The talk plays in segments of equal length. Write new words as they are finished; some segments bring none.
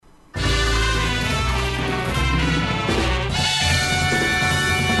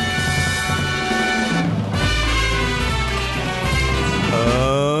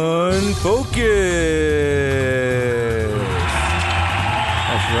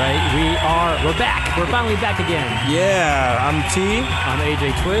We're back. We're finally back again. Yeah, I'm T. I'm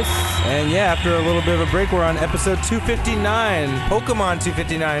AJ Twist. And yeah, after a little bit of a break, we're on episode 259, Pokemon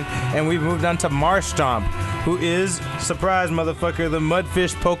 259, and we've moved on to Marshtomp, who is, surprise motherfucker, the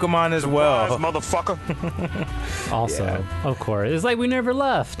Mudfish Pokemon as well. Surprise, motherfucker. Also, Yeah. of course. It's like we never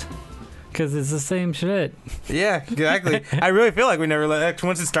left. Because it's the same shit. Yeah, exactly. I really feel like we never let.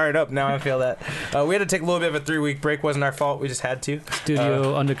 Once it started up, now I feel that. We had to take a little bit of a 3-week break. Wasn't our fault. We just had to.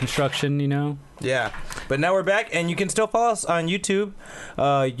 Studio under construction, you know? Yeah. But now we're back, and you can still follow us on YouTube.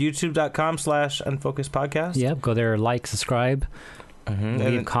 YouTube.com/unfocusedpodcast. Yep, go there, like, subscribe,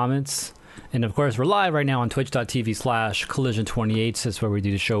 leave comments. And of course, we're live right now on twitch.tv/collision28. That's where we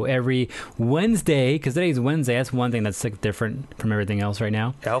do the show every Wednesday. Because today's Wednesday. That's one thing that's different from everything else right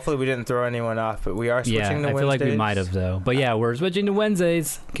now. Yeah, hopefully we didn't throw anyone off, but we are switching to Wednesdays. I feel like we might have, though. But yeah, we're switching to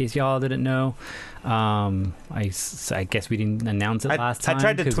Wednesdays, in case y'all didn't know. I guess we didn't announce it last time. I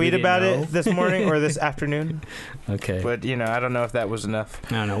tried to tweet about it this morning or this afternoon. Okay. But, I don't know if that was enough.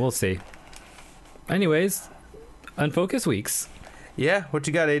 I don't know. We'll see. Anyways, Unfocused Weeks. Yeah, what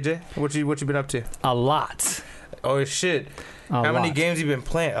you got, AJ? What you been up to? A lot. Oh, shit. How many games you been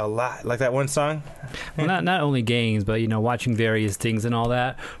playing? A lot. Like that one song? Well, not only games, but, watching various things and all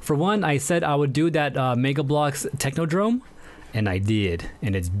that. For one, I said I would do that Mega Bloks Technodrome, and I did,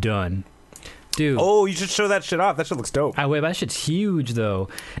 and it's done. Dude. Oh, you should show that shit off. That shit looks dope. Wait, that shit's huge, though.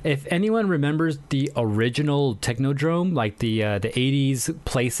 If anyone remembers the original Technodrome, like the 80s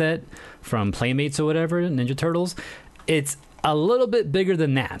playset from Playmates or whatever, Ninja Turtles, it's a little bit bigger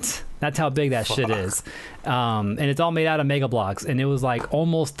than that. That's how big that shit is. And it's all made out of Mega Bloks. And it was like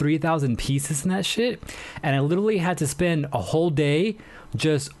almost 3,000 pieces in that shit. And I literally had to spend a whole day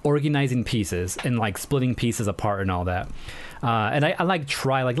just organizing pieces and like splitting pieces apart and all that. And I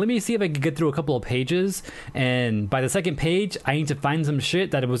let me see if I can get through a couple of pages. And by the second page, I need to find some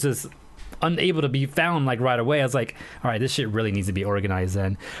shit that it was just unable to be found like right away. I was like, all right, this shit really needs to be organized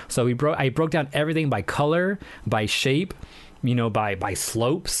then. So I broke down everything by color, by shape, by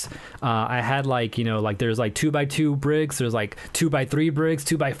slopes. I had there's like 2x2 bricks, there's like 2x3 bricks,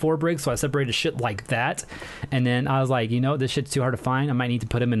 2x4 bricks. So I separated shit like that. And then I was like, this shit's too hard to find. I might need to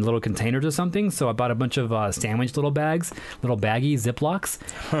put them in little containers or something. So I bought a bunch of sandwich little bags, little baggy Ziplocs,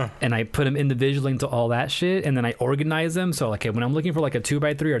 and I put them individually into all that shit. And then I organized them. So like, when I'm looking for like a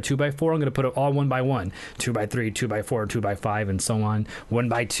 2x3 or 2x4, I'm going to put it all 1x1, 2x3, 2x4, 2x5, and so on.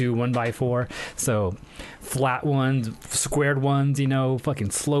 1x2, 1x4. So flat ones, squared ones,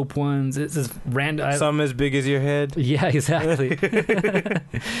 fucking slope ones. It's just random. Some as big as your head. Yeah, exactly.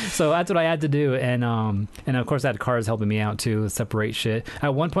 So that's what I had to do, and of course that car's helping me out too, separate shit.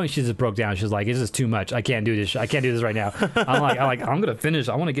 At one point, she just broke down. She was like, "It's just too much. I can't do this. I can't do this right now." I'm gonna finish.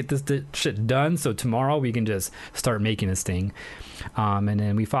 I want to get this shit done, so tomorrow we can just start making this thing. And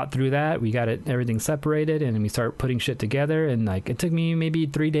then we fought through that. We got everything separated, and then we start putting shit together. And it took me maybe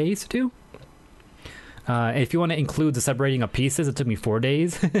 3 days to do. If you want to include the separating of pieces, it took me 4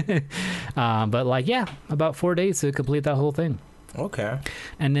 days. But about 4 days to complete that whole thing. Okay.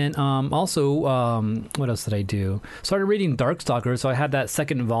 And then also, what else did I do? Started reading Darkstalkers, so I had that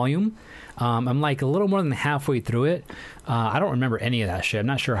second volume. I'm like a little more than halfway through it. I don't remember any of that shit. I'm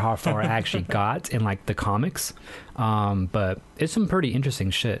not sure how far I actually got in like the comics. But it's some pretty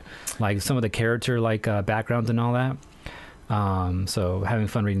interesting shit. Like some of the character backgrounds and all that. So having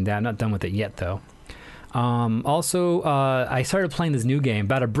fun reading that. I'm not done with it yet though. Also, I started playing this new game,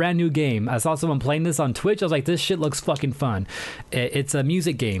 about a brand new game. I saw someone playing this on Twitch. I was like, this shit looks fucking fun. It's a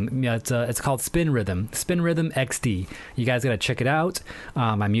music game. It's called Spin Rhythm XD. You guys gotta check it out.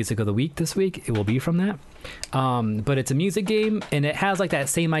 My music of the week this week, it will be from that. But it's a music game, and it has like that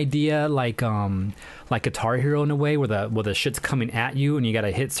same idea, like Guitar Hero in a way, where the shit's coming at you, and you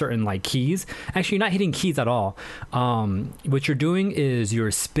gotta hit certain like keys. Actually, you're not hitting keys at all. What you're doing is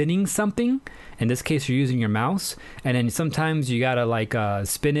you're spinning something. In this case, you're using your mouse, and then sometimes you gotta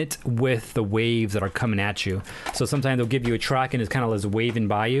spin it with the waves that are coming at you. So sometimes they'll give you a track, and it's kind of just waving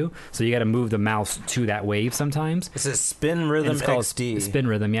by you. So you gotta move the mouse to that wave sometimes. This is Spin Rhythm XD. Spin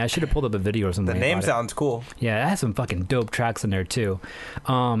Rhythm. Yeah, I should have pulled up a video or something. The name sounds cool. Yeah, it has some fucking dope tracks in there too.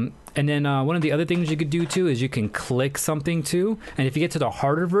 And then one of the other things you could do too is you can click something too. And if you get to the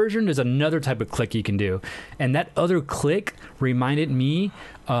harder version, there's another type of click you can do. And that other click reminded me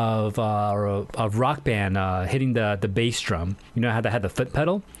of Rock Band hitting the bass drum. You know how they had the foot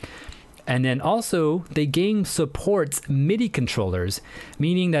pedal? And then also, the game supports MIDI controllers,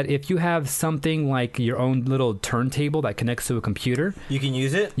 meaning that if you have something like your own little turntable that connects to a computer, you can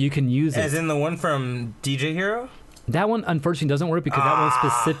use it? You can use it. As in the one from DJ Hero? That one unfortunately doesn't work because that one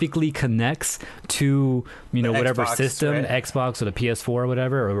specifically connects to whatever Xbox, system, right? the Xbox or the PS4 or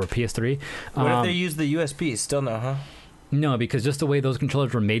whatever, or PS3. What if they use the USB? Still no, huh? No, because just the way those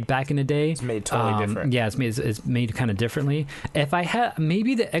controllers were made back in the day, It's made totally different. Yeah, it's made kind of differently. If I had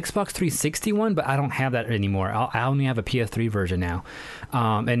maybe the Xbox 360 one, but I don't have that anymore. I only have a PS3 version now,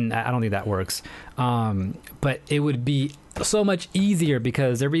 and I don't think that works. But it would be so much easier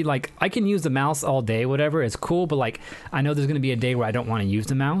because I can use the mouse all day, whatever. It's cool, but like I know there's gonna be a day where I don't want to use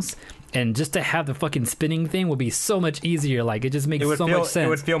the mouse. And just to have the fucking spinning thing would be so much easier. Like, it just makes so much sense. It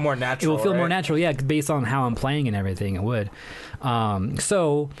would feel more natural. It would feel more natural, yeah, based on how I'm playing and everything. It would.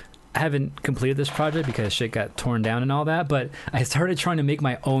 So I haven't completed this project because shit got torn down and all that. But I started trying to make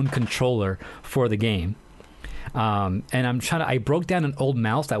my own controller for the game. And I broke down an old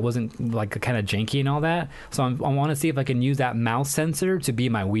mouse that wasn't like kind of janky and all that. So I want to see if I can use that mouse sensor to be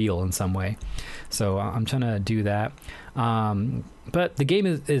my wheel in some way. So I'm trying to do that. But the game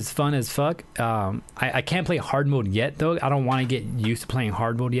is fun as fuck. I can't play hard mode yet though. I don't want to get used to playing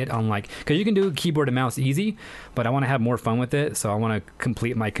hard mode yet on because you can do keyboard and mouse easy, but I want to have more fun with it. So I want to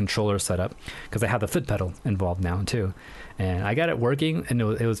complete my controller setup because I have the foot pedal involved now too. And I got it working, and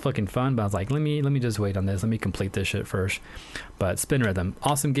it was fucking fun. But I was like, let me just wait on this. Let me complete this shit first. But Spin Rhythm,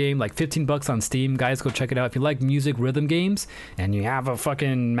 awesome game. Like $15 on Steam, guys. Go check it out if you like music rhythm games and you have a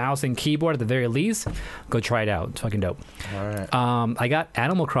fucking mouse and keyboard at the very least. Go try it out. It's fucking dope. All right. I got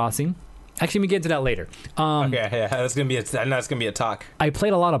Animal Crossing. Actually, we get into that later. Okay, yeah, that's gonna be. I know it's gonna be a talk. I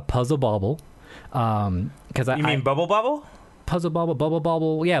played a lot of Puzzle Bobble. Because You mean Bubble Bobble? Puzzle Bobble, Bubble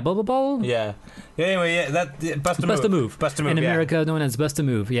Bobble, yeah, Bubble Bobble. Yeah. Anyway, yeah, Bust a Move. Bust a Move. In America, known as Bust a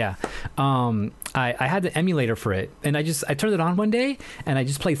Move. Yeah. I had the emulator for it, and I turned it on one day, and I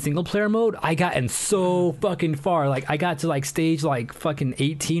just played single player mode. I gotten so fucking far. Like I got to like stage like fucking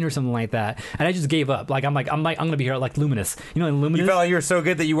 18 or something like that, and I just gave up. Like I'm gonna be here like Luminous. You know, in Luminous. You felt like you were so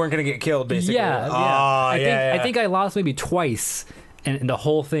good that you weren't gonna get killed, basically. Yeah. I think I lost maybe twice in the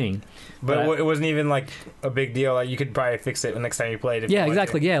whole thing. But it wasn't even like a big deal. Like you could probably fix it the next time you played. Yeah,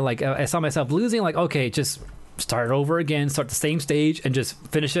 exactly. Yeah, like I saw myself losing. Like, okay, just start over again, start the same stage, and just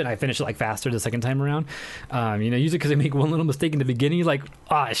finish it. And I finished it like faster the second time around. Usually because I make one little mistake in the beginning, you're like,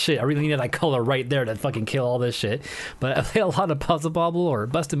 shit, I really needed that color right there to fucking kill all this shit. But I play a lot of Puzzle Bobble or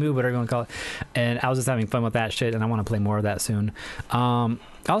Bust a Move, whatever you want to call it, and I was just having fun with that shit, and I want to play more of that soon.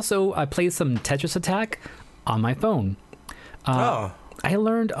 Also, I played some Tetris Attack on my phone. I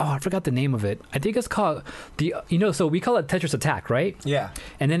learned, I forgot the name of it. I think it's called so we call it Tetris Attack, right? Yeah.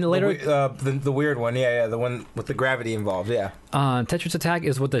 And then later... The weird one, yeah, the one with the gravity involved, yeah. Tetris Attack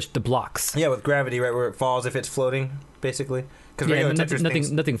is with the blocks. Yeah, with gravity, right, where it falls if it's floating, basically. Yeah,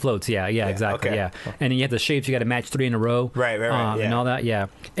 nothing floats. Yeah, exactly. Okay. Yeah, and then you have the shapes. You got to match 3 in a row. Right. Yeah. And all that. Yeah,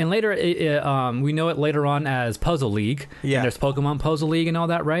 and later, we know it later on as Puzzle League. Yeah, and there's Pokemon Puzzle League and all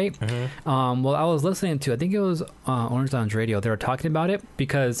that, right? Mm-hmm. Well, I was listening to, I think it was Orange Lounge Radio. They were talking about it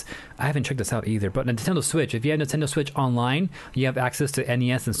because I haven't checked this out either. But Nintendo Switch, if you have Nintendo Switch online, you have access to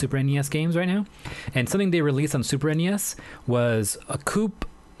NES and Super NES games right now. And something they released on Super NES was a Coop.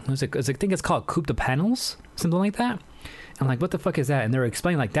 I think it's called Coop the Panels, something like that. I'm like, what the fuck is that? And they were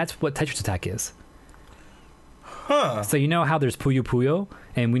explaining, like, that's what Tetris Attack is. Huh. So you know how there's Puyo Puyo,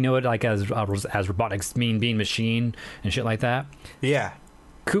 and we know it like as robotics being machine and shit like that. Yeah.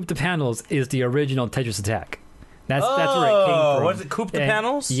 Coop the Panels is the original Tetris Attack. That's where it came from. Was it Coop the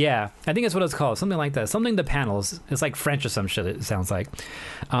Panels? Yeah, I think that's what it's called. Something like that. Something the Panels. It's like French or some shit. It sounds like.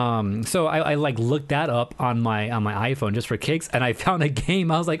 So I like looked that up on my iPhone just for kicks, and I found a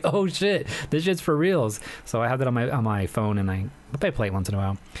game. I was like, oh shit, this shit's for reals. So I have that on my phone, and I play it once in a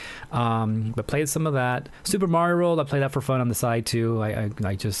while. But played some of that. Super Mario World. I play that for fun on the side too.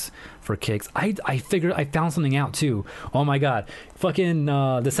 I just for kicks. I figured I found something out too. Oh my god, fucking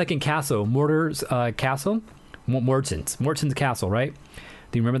the second castle, Mortar's castle. Morton's Castle, right?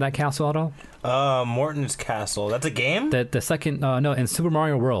 Do you remember that castle at all? Morton's Castle. That's a game? The second, no, in Super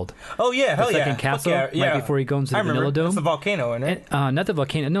Mario World. Oh, yeah, hell yeah. The second castle, yeah. right before he goes into the Vanilla Dome. That's the volcano, isn't it? Not the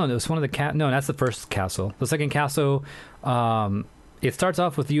volcano. No, it was one of the... No, that's the first castle. The second castle, it starts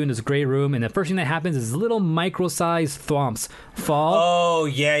off with you in this gray room, and the first thing that happens is little micro-sized thwomps fall. Oh,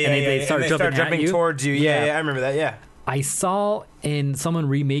 yeah. And they start jumping towards you. Yeah, I remember that, yeah. I saw in someone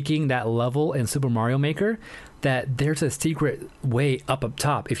remaking that level in Super Mario Maker that there's a secret way up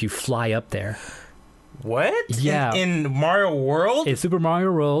top if you fly up there. What? Yeah. In Mario World? In Super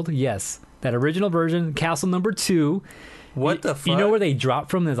Mario World, yes. That original version, castle number 2. What the fuck? You know where they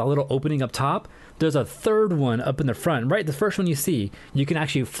drop from? There's a little opening up top. There's a third one up in the front. Right, the first one you see, you can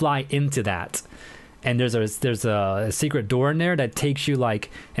actually fly into that. and there's a secret door in there that takes you like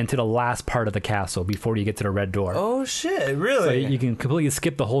into the last part of the castle before you get to the red door. Oh shit! So Really? you can completely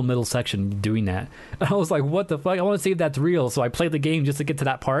skip the whole middle section doing that. And I was like, what the fuck? I want to see if that's real. So I played the game just to get to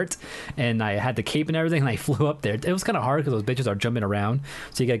that part, and I had the cape and everything, and I flew up there. It was kind of hard because those bitches are jumping around.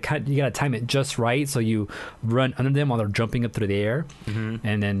 So you gotta time it just right so you run under them while they're jumping up through the air,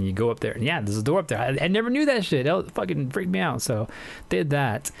 and then you go up there. And yeah, there's a door up there. I never knew that shit. That fucking freaked me out. So did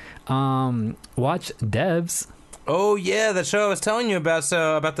that. Watch Devs. Oh yeah, the show I was telling you about.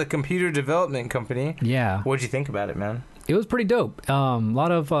 So about the computer development company. Yeah. What'd you think about it, man? It was pretty dope. A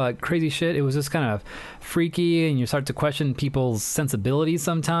lot of crazy shit. It was just kind of freaky, and you start to question people's sensibilities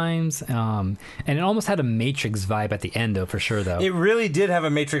sometimes. And it almost had a Matrix vibe at the end, though, for sure, though. It really did have a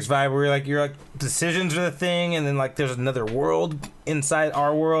Matrix vibe where you're like decisions are the thing, and then like there's another world inside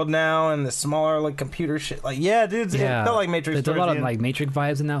our world now, and the smaller like computer shit. Like yeah, dude, it felt like Matrix. There's a lot of like Matrix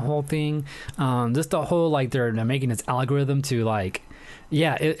vibes in that whole thing. Just the whole like they're making this algorithm to like,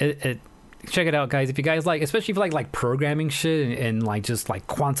 yeah, it check it out, guys. If you guys like, especially if you like programming shit and like just like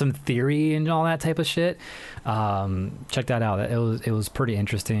quantum theory and all that type of shit, check that out. It was pretty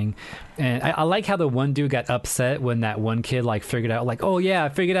interesting. And I like how the one dude got upset when that one kid like figured out like, oh yeah, I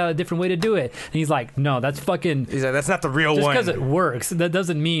figured out a different way to do it. And he's like, no, that's fucking. He's like, that's not the real just one. Just because it works, that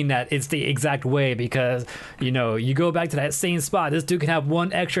doesn't mean that it's the exact way. Because you go back to that same spot. This dude can have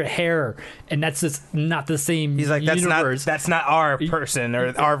one extra hair, and that's just not the same. He's like, that's not our person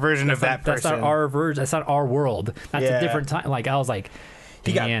or our version of that person. That's not our version. That's not our world. That's a different time. Like I was like,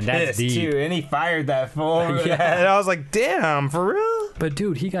 he got pissed too, and he fired that fool. Yeah. And I was like, damn, for real? But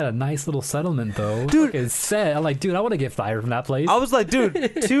dude, he got a nice little settlement though. Dude, it's sad. I'm like, dude, I want to get fired from that place. I was like, dude,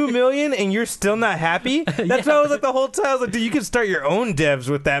 $2 million and you're still not happy? That's what I was like the whole time. I was like, dude, you can start your own devs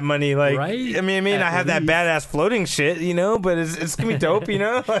with that money. Like, right? I mean, I have that badass floating shit, but it's gonna be dope,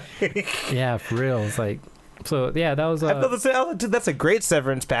 Yeah, for real. It's like. So yeah, that was. I felt the same. I was like, dude, that's a great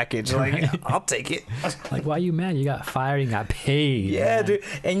severance package. Like, right? I'll take it. Like, why are you mad? You got fired. You got paid. Yeah, man. dude,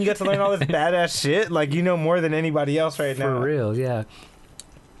 and you got to learn all this badass shit. Like, more than anybody else right now. For real, yeah.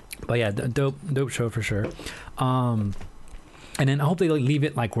 But yeah, dope show for sure. And then I hope they leave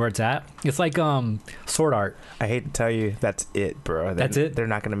it like where it's at. It's like Sword Art. I hate to tell you, that's it, bro. That's it. They're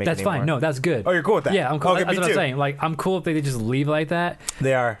not gonna make. That's it fine. No, that's good. Oh, you're cool with that? Yeah, I'm cool. Okay, That's what I'm saying. Like, I'm cool if they just leave it like that.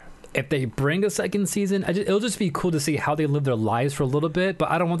 They are. If they bring a second season, it'll just be cool to see how they live their lives for a little bit.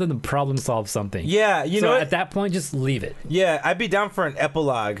 But I don't want them to problem solve something. Yeah, you know what? At that point, just leave it. Yeah, I'd be down for an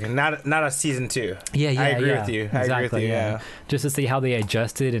epilogue, not a season 2. Yeah, I agree with you. Exactly, I agree with you. Yeah. Just to see how they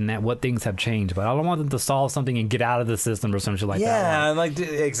adjusted and what things have changed. But I don't want them to solve something and get out of the system or some shit like that. Yeah, like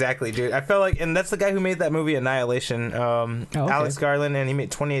exactly, dude. I felt like, and that's the guy who made that movie Annihilation, okay. Alex Garland, and he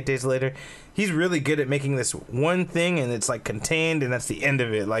made 28 Days Later. He's really good at making this one thing, and it's like contained, and that's the end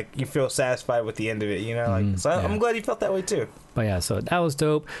of it. Like, you feel satisfied with the end of it, I'm glad you felt that way too. But yeah, so that was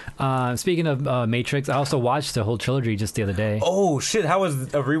dope. Speaking of Matrix, I also watched the whole trilogy just the other day. Oh shit, how was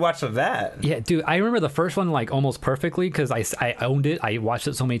a rewatch of that? Yeah, dude, I remember the first one like almost perfectly because I owned it. I watched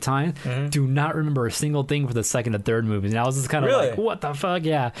it so many times. Do not remember a single thing for the second and third movies. And I was just kind of like, what the fuck?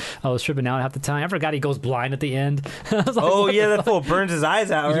 Yeah, I was tripping out half the time. I forgot he goes blind at the end. I was like, oh yeah, that fool burns his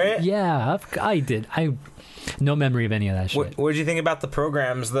eyes out, right? Yeah, I did. No memory of any of that shit. What did you think about the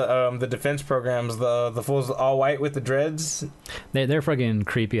programs, the defense programs, the fools all white with the dreads? They're fucking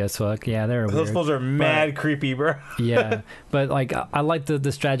creepy as fuck. Yeah, they're those weird. fools are mad creepy, bro. Yeah, but like I like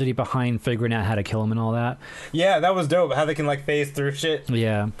the strategy behind figuring out how to kill him and all that. Yeah, that was dope. How they can like phase through shit.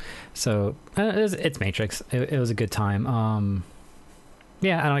 Yeah, so it's Matrix. It was a good time.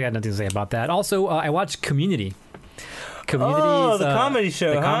 Yeah, I don't got nothing to say about that. Also, I watched Community. Oh, the comedy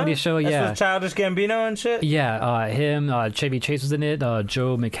show, the comedy show, yeah. That's with Childish Gambino and shit? Yeah, him, Chevy Chase was in it,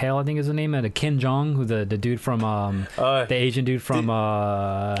 Joe McHale, I think is the name, and Ken Jeong, who the dude from, the Asian dude from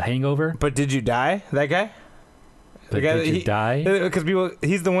Hangover. But did you die, that guy? But did you die? Because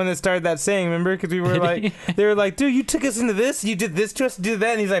he's the one that started that saying, remember? Because we were like, they were like, dude, you took us into this, you did this to us, did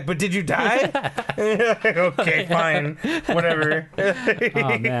that, and he's like, but did you die? Okay, fine, whatever.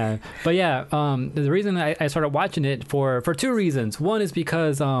 Oh man, but yeah, the reason I started watching it for 2 reasons. One is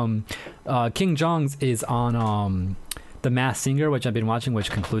because King Jong's is on The Masked Singer, which I've been watching, which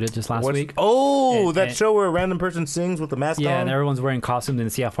concluded just last week. Oh, that show where a random person sings with the mask on? Yeah, and everyone's wearing costumes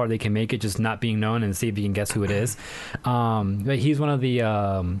and see how far they can make it, just not being known, and see if you can guess who it is. But he's one of the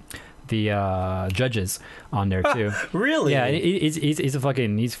the judges on there too. Really? Yeah, he's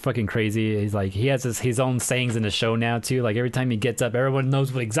fucking crazy. He's like, he has his own sayings in the show now too. Like every time he gets up, everyone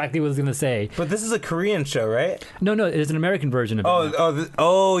knows exactly what he's gonna say. But this is a Korean show, right? No, it's an American version of it.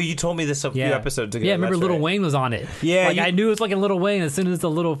 You told me this a few episodes ago. Yeah, remember That's Lil right. Wayne was on it. Yeah, like I knew it was fucking Lil Wayne as soon as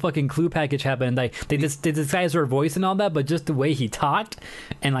the little fucking clue package happened. Like they disguised her voice and all that, but just the way he talked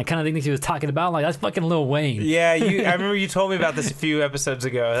and like kind of things he was talking about, like that's fucking Lil Wayne. Yeah, I remember you told me about this a few episodes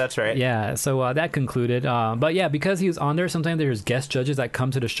ago. That's right. Yeah, so that concluded. But yeah, because he was on there, sometimes there's guest judges that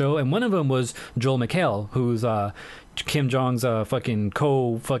come to the show, and one of them was Joel McHale, who's Kim Jong's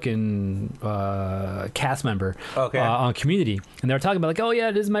cast member on Community, and they're talking about like, oh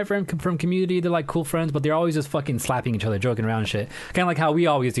yeah, this is my friend from Community. They're like cool friends, but they're always just fucking slapping each other, joking around and shit, kind of like how we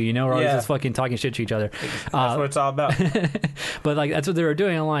always do, you know? We're always just fucking talking shit to each other. That's what it's all about. But like that's what they were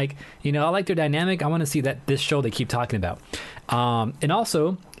doing. I'm like, you know, I like their dynamic. I want to see this show they keep talking about, and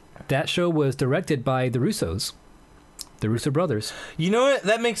also that show was directed by the Russos. The Russo brothers. You know what?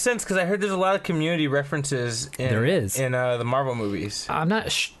 That makes sense because I heard there's a lot of Community references in the Marvel movies. I'm not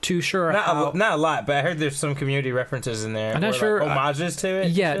too sure. Not a lot, but I heard there's some Community references in there. I'm not sure. Like homages to it?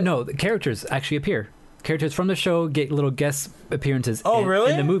 Yeah, no, the characters actually appear. Characters from the show get little guest appearances really?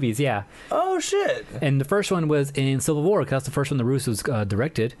 in the movies, yeah. Oh, shit. And the first one was in Civil War, because that's the first one the Russos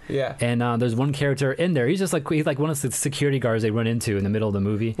directed. Yeah. And there's one character in there. He's like one of the security guards they run into in the middle of the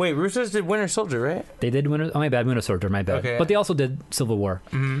movie. Wait, Russos did Winter Soldier, right? They did Winter Soldier, my bad. Okay. But they also did Civil War.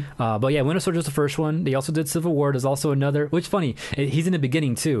 Mm-hmm. But yeah, Winter Soldier's the first one. They also did Civil War. There's also another, which funny, he's in the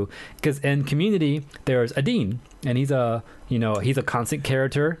beginning too, because in Community there's Adine, and he's a constant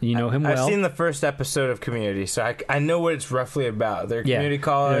character. You know him well. I've seen the first episode of Community, so I know what it's roughly about. They're community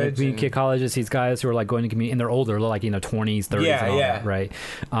college. Community college is these guys who are like going to community, and they're older, like 20s, 30s, and all that, right?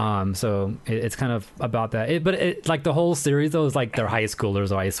 So it's kind of about that. But like the whole series though is like they're high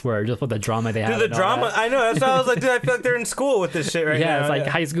schoolers. I swear, just with the drama they have. Dude, the drama. I know. That's why I was like, dude, I feel like they're in school with this shit right now. Yeah, it's like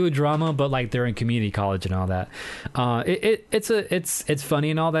high school drama, but like they're in community college and all that. It's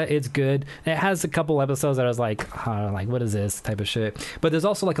funny and all that. It's good. It has a couple episodes that I was like what is this type of shit? But there's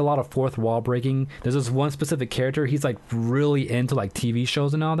also like a lot of fourth wall breaking. There's this one specific character. He's like really into like TV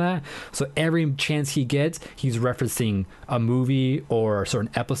shows and all that. So every chance he gets, he's referencing a movie or a certain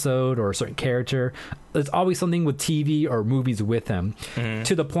episode or a certain character. There's always something with TV or movies with him,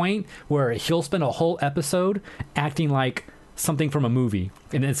 to the point where he'll spend a whole episode acting like something from a movie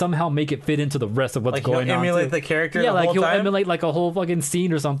and then somehow make it fit into the rest of what's like going he'll on. Emulate the character. Yeah, the like whole he'll time? emulate like a whole fucking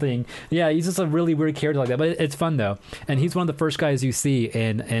scene or something. Yeah, he's just a really weird character like that. But it's fun though, and he's one of the first guys you see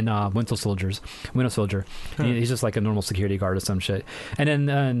in Winter Soldier. He's just like a normal security guard or some shit. And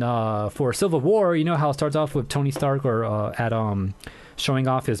then for Civil War, you know how it starts off with Tony Stark showing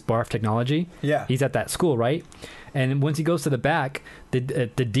off his barf technology. Yeah, he's at that school, right? And once he goes to the back, the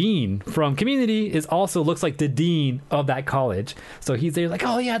dean from Community also looks like the dean of that college. So he's there like,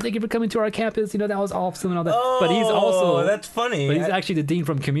 oh yeah, thank you for coming to our campus. You know, that was awesome and all that. Oh, but he's also that's funny. But he's actually the dean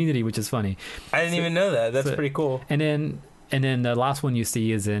from Community, which is funny. I didn't even know that. That's pretty cool. And then the last one you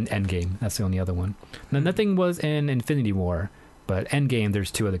see is in Endgame. That's the only other one. Now, nothing was in Infinity War, but Endgame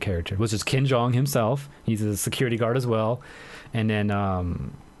there's two other characters, which is Kim Jong himself. He's a security guard as well. And then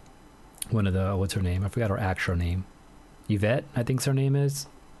one of the, what's her name? I forgot her actual name. Yvette, I think her name is.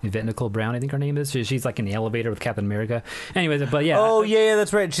 Yvette Nicole Brown, I think her name is. She's like in the elevator with Captain America. Anyways, but yeah. Oh, yeah,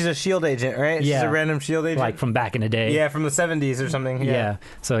 that's right. She's a S.H.I.E.L.D. agent, right? Yeah. She's a random S.H.I.E.L.D. agent. Like from back in the day. Yeah, from the 70s or something. Yeah.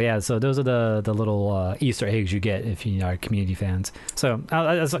 So those are the little Easter eggs you get if you are Community fans. So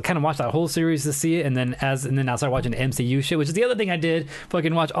I kind of watched that whole series to see it, and then I started watching the MCU shit, which is the other thing I did.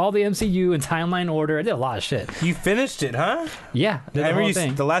 Fucking watch all the MCU in timeline order. I did a lot of shit. You finished it, huh? Yeah. I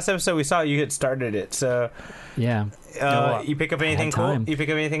remember the last episode we saw, you had started it, so... Yeah. You pick up anything cool? You pick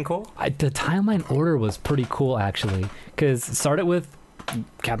up anything cool? The timeline order was pretty cool, actually, because it started with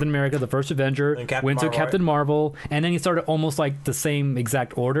Captain America, the first Avenger, went to Captain Marvel, and then you started almost like the same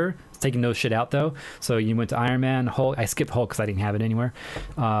exact order, taking those shit out though. So you went to Iron Man, Hulk. I skipped Hulk because I didn't have it anywhere.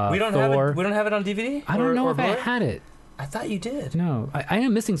 We don't have it on DVD. I don't know if I had it. I thought you did. No, I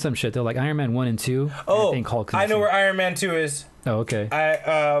am missing some shit though, like Iron Man 1 and 2. Oh, I think Hulk. I know where Iron Man 2 is. Oh, okay.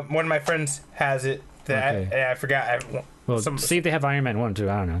 One of my friends has it. I forgot. See if they have Iron Man 1 too.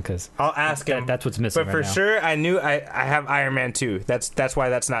 I don't know, because I'll ask him. That's what's missing. But for sure, I knew I have Iron Man 2. That's why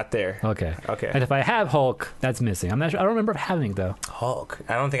that's not there. Okay. And if I have Hulk, that's missing. I'm not sure. I don't remember having it though. Hulk.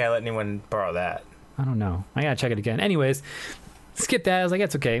 I don't think I let anyone borrow that. I don't know. I gotta check it again. Anyways, skip that. I was like,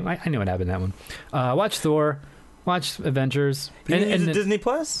 that's okay. I knew what happened in that one. Watch Thor. Watch Avengers. And Disney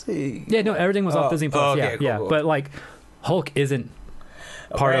Plus? Yeah, no, everything was off Disney Plus. Okay, yeah. cool. But like, Hulk isn't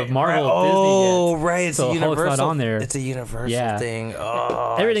part of Marvel. Right. Oh, Disney right. It's so a Universal. Hulk's not on there. It's a Universal thing.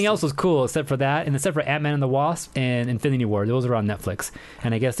 Oh, everything else was cool except for that, and except for Ant-Man and the Wasp and Infinity War. Those are on Netflix.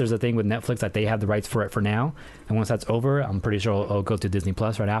 And I guess there's a thing with Netflix that they have the rights for it for now. And once that's over, I'm pretty sure it'll go to Disney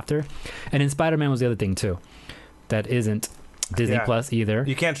Plus right after. And then Spider-Man was the other thing too. That isn't Disney Plus either.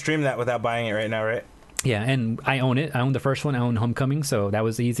 You can't stream that without buying it right now, right? Yeah, and I own it. I own the first one. I own Homecoming, so that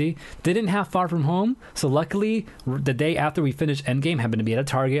was easy. Didn't have Far From Home, so luckily the day after we finished Endgame, happened to be at a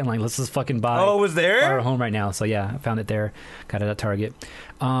Target. I'm like, let's just fucking buy. Oh, it was there? Far From Home right now. So yeah, I found it there. Got it at Target.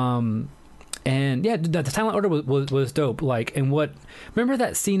 And yeah, the Silent Order was dope. Like, and what? Remember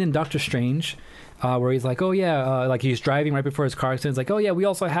that scene in Doctor Strange? Where he's like, oh yeah, like he's driving right before his car accident. It's like, oh yeah, we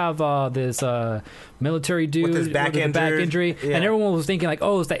also have this military dude with his back injury, yeah. And everyone was thinking like,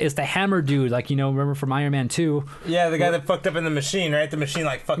 oh, it's the Hammer dude, like, you know, remember from Iron Man 2? Yeah, the guy that fucked up in the machine, right? The machine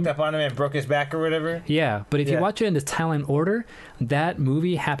like fucked up on him and broke his back or whatever. Yeah, but if you watch it in the Silent Order, that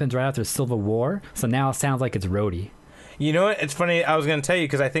movie happens right after Civil War, so now it sounds like it's Rhodey. You know what? It's funny. I was going to tell you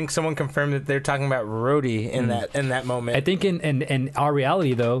because I think someone confirmed that they're talking about Rhodey in that moment. I think in our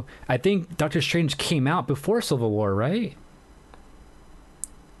reality though, I think Doctor Strange came out before Civil War, right?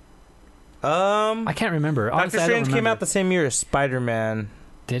 I can't remember. Honestly, Doctor Strange came out the same year as Spider-Man.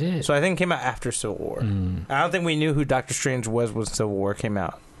 Did it? So I think it came out after Civil War. I don't think we knew who Doctor Strange was when Civil War came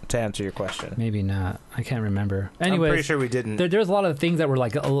out. To answer your question, maybe not. I can't remember. Anyway, I'm pretty sure we didn't. There's a lot of things that were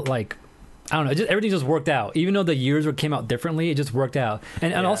like I don't know. Everything just worked out. Even though the years came out differently, it just worked out.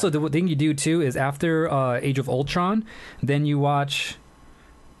 And also the thing you do too is after Age of Ultron, then you watch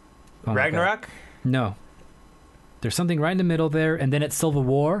Ragnarok. No, there's something right in the middle there, and then it's Civil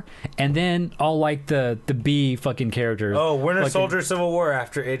War, and then all like the B fucking characters. Oh, Winter Soldier, Civil War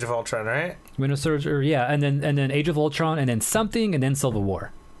after Age of Ultron, right? Winter Soldier, yeah, and then Age of Ultron, and then something, and then Civil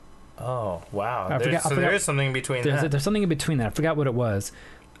War. Oh wow! I forgot, there is something in between. There's something in between that. I forgot what it was.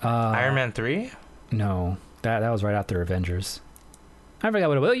 Iron Man 3? No, that was right after Avengers. I forgot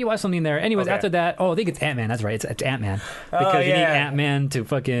what it was. You watched something there. Anyways, after that, I think it's Ant-Man. That's right. It's Ant-Man. Because you need Ant-Man to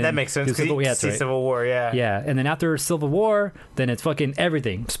fucking... That makes sense. Civil War, yeah. Yeah, and then after Civil War, then it's fucking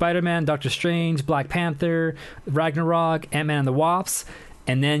everything. Spider-Man, Doctor Strange, Black Panther, Ragnarok, Ant-Man and the Wasps,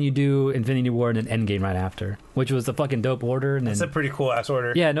 and then you do Infinity War and then Endgame right after, which was a fucking dope order. And That's a pretty cool ass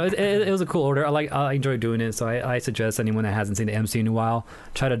order. Yeah, no, it was a cool order. I enjoy doing it, so I suggest anyone that hasn't seen the MCU in a while,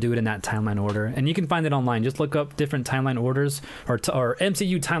 try to do it in that timeline order. And you can find it online. Just look up different timeline orders or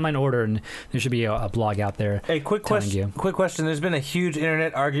MCU timeline order, and there should be a blog out there. Hey, quick question. There's been a huge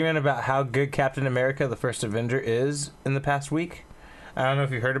internet argument about how good Captain America, the First Avenger, is in the past week. I don't know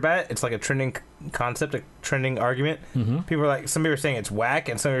if you heard about it. It's like a trending concept, a trending argument. Some people are saying it's whack,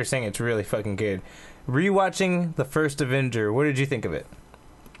 and some people are saying it's really fucking good. Rewatching the First Avenger, what did you think of it?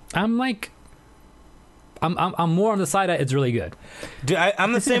 I'm more on the side that it's really good. Dude,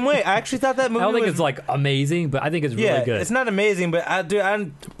 I'm the same way. I actually thought that movie. I don't think it's like amazing, but I think it's really good. It's not amazing, but I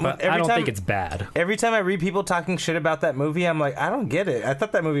don't think it's bad. Every time I read people talking shit about that movie, I'm like, I don't get it. I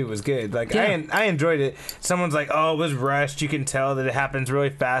thought that movie was good. Like, I enjoyed it. Someone's like, oh, it was rushed. You can tell that it happens really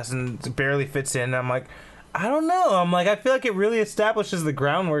fast and it barely fits in. I'm like, I don't know. I'm like, I feel like it really establishes the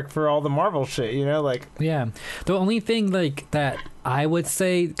groundwork for all the Marvel shit, you know? Like, yeah. The only thing like that I would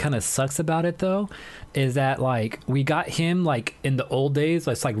say kind of sucks about it though is that like we got him like in the old days,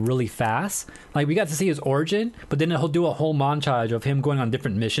 it's like really fast. Like we got to see his origin, but then he'll do a whole montage of him going on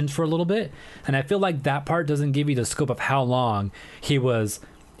different missions for a little bit. And I feel like that part doesn't give you the scope of how long he was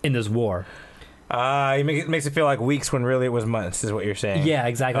in this war. It makes it feel like weeks when really it was months, is what you're saying. Yeah,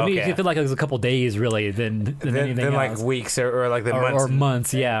 exactly. Okay. It makes it feel like it was a couple days, really, than anything else. Like weeks or like the months. Or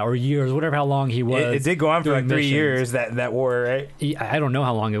months, or years, whatever, how long he was. It did go on for like 3 years, that war, right? I don't know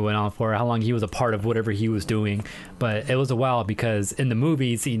how long it went on for, how long he was a part of whatever he was doing, but it was a while because in the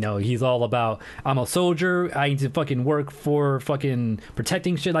movies, you know, he's all about, I'm a soldier, I need to fucking work for fucking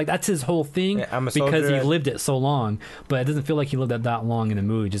protecting shit. Like, that's his whole thing. Yeah, I'm a soldier. Because he lived it so long, but it doesn't feel like he lived it that long in the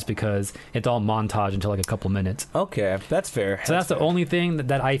movie just because it's all montage until like a couple minutes. Okay, that's fair. So that's the only thing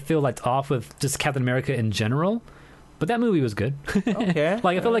that I feel like off with just Captain America in general. But that movie was good. Okay.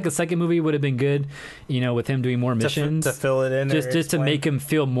 Like I feel like a second movie would have been good, you know, with him doing more missions to fill it in, just to make him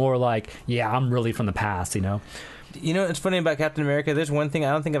feel more like, yeah, I'm really from the past, you know. You know, it's funny about Captain America. There's one thing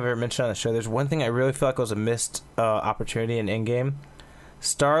I don't think I've ever mentioned on the show. There's one thing I really feel like was a missed opportunity in Endgame.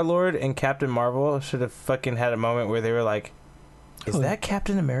 Star-Lord and Captain Marvel should have fucking had a moment where they were like, "Is that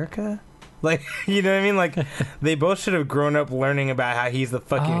Captain America?" Like, you know what I mean? Like, they both should have grown up learning about how he's the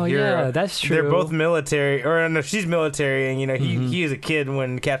fucking hero. Yeah, that's true. They're both military, or no, she's military, and you know he was a kid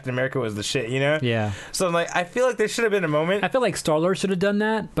when Captain America was the shit. You know? Yeah. So like, I feel like there should have been a moment. I feel like Star-Lord should have done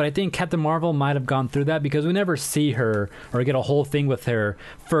that, but I think Captain Marvel might have gone through that because we never see her or get a whole thing with her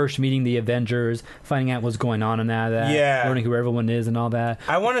first meeting the Avengers, finding out what's going on in that, Yeah. learning who everyone is and all that.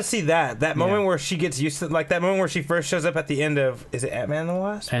 I want to see that moment where she gets used to, like that moment where she first shows up at the end of, is it Ant-Man and the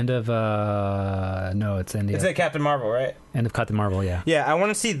Wasp? End of no, it's end. It's at Captain Marvel, right? End of Captain Marvel, yeah. Yeah, I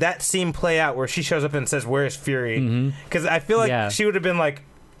want to see that scene play out where she shows up and says, "Where's Fury?" Because I feel like she would have been like,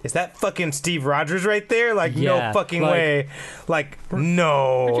 "Is that fucking Steve Rogers right there?" Like, no fucking way. Like,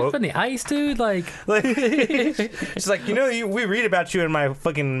 no. Aren't you in the ice, dude? Like she's like, we read about you in my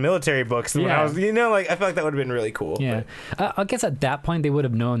fucking military books. When I was, like, I feel like that would have been really cool. Yeah, I guess at that point they would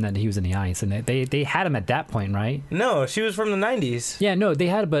have known that he was in the ice, and they had him at that point, right? No, she was from the 90s. Yeah, no, they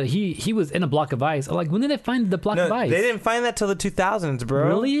had, but he was in a block of ice. Like, when did they find the block of ice? They didn't find that till the 2000s, bro.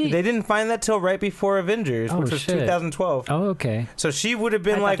 Really? They didn't find that till right before Avengers, which was 2012. Oh, okay. So she would have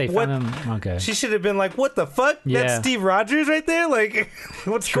been like, what? Okay. She should have been like, what the fuck? Yeah. That's Steve Rogers right there? Like,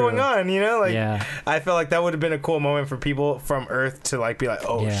 what's going on? Like, I felt like that would have been a cool moment for people from Earth to like be like,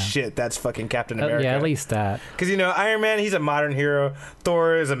 oh shit, that's fucking Captain America. Yeah, at least that. Because, Iron Man, he's a modern hero.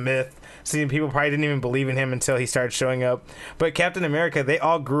 Thor is a myth. So people probably didn't even believe in him until he started showing up. But Captain America, they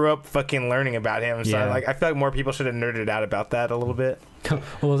all grew up fucking learning about him. So I feel like more people should have nerded out about that a little bit.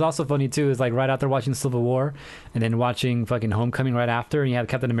 What was also funny too is like right after watching Civil War and then watching fucking Homecoming right after, and you have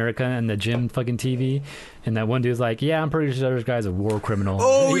Captain America and the gym fucking TV, and that one dude's like, "Yeah, I'm pretty sure this guy's a war criminal."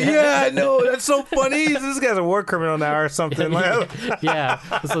 Oh yeah, no, that's so funny. This guy's a war criminal now or something. Yeah.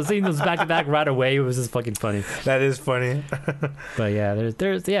 So seeing those back to back right away was just fucking funny. That is funny. But yeah,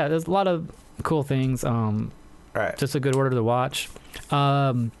 there's a lot of cool things. Right. Just a good order to watch.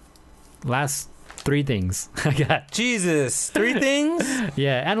 Last 3 things I got. Jesus, 3 things?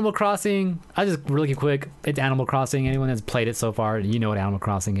 Yeah, Animal Crossing. I just really quick. It's Animal Crossing. Anyone that's played it so far, you know what Animal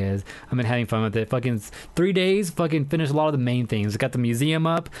Crossing is. I've been having fun with it. Fucking 3 days. Fucking finished a lot of the main things. Got the museum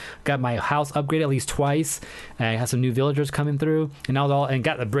up. Got my house upgraded at least twice. I had some new villagers coming through, and that was all. And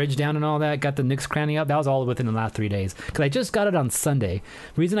got the bridge down and all that. Got the Nyx cranny up. That was all within the last 3 days. Because I just got it on Sunday.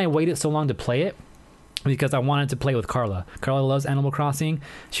 The reason I waited so long to play it because I wanted to play with Carla. Carla loves Animal Crossing.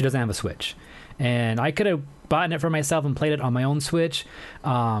 She doesn't have a Switch. And I could have bought it for myself and played it on my own Switch,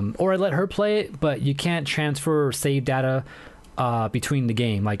 or I let her play it, but you can't transfer or save data between the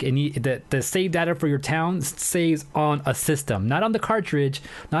game. Like the save data for your town saves on a system, not on the cartridge,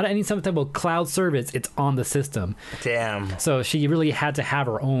 not any some type of cloud service. It's on the system. Damn. So she really had to have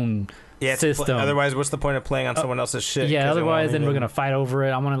her own system. Otherwise, what's the point of playing on someone else's shit? Yeah, otherwise then we're gonna fight over it.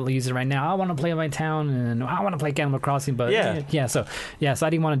 I want to use it right now. I want to play in my town, and I want to play Animal Crossing. But so I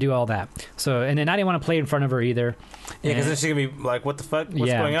didn't want to do all that. So and then I didn't want to play in front of her either. Yeah, because then she's gonna be like, "What the fuck?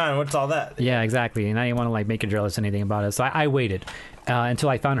 What's going on? What's all that?" Yeah, exactly. And I didn't want to like make her jealous or anything about it. So I waited until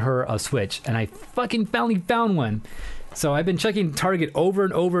I found her a Switch, and I fucking finally found one. So I've been checking Target over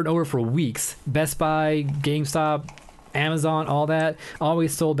and over and over for weeks. Best Buy, GameStop, Amazon, all that,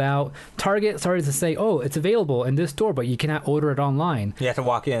 always sold out. Target started to say, "Oh, it's available in this store, but you cannot order it online. You have to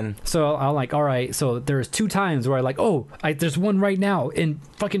walk in." So I'm like, all right. So there's 2 times where I like, there's one right now in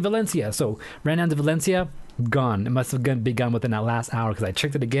fucking Valencia. So ran down to Valencia, gone. It must have been gone within that last hour because I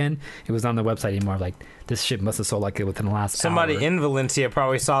checked it again. It was on the website anymore. Like, this shit must have sold like it within the last Somebody hour. in Valencia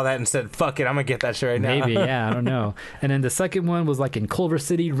probably saw that and said, "Fuck it, I'm gonna get that shit right now." Maybe, yeah, I don't know. And then the second one was like in Culver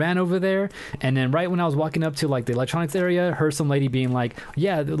City, ran over there, and then right when I was walking up to like the electronics area, heard some lady being like,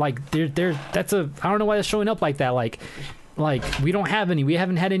 "Yeah, like there, that's I don't know why it's showing up like that. Like we don't have any. We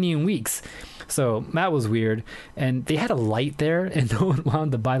haven't had any in weeks." So that was weird. And they had a light there, and no one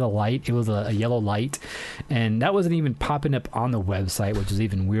wanted to buy the light. It was a yellow light, and that wasn't even popping up on the website, which is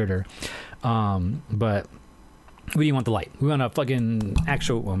even weirder. But we didn't want the light. We want a fucking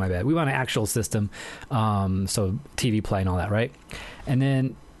actual. Oh, my bad. We want an actual system. So TV play and all that, right? And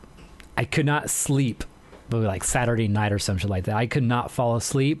then I could not sleep. Like Saturday night or some shit like that. I could not fall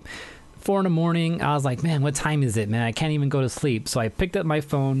asleep. 4 a.m, I was like, man, what time is it, man? I can't even go to sleep. So I picked up my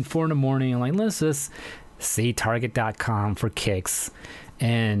phone, 4 a.m. I'm like, let's just see Target.com for kicks.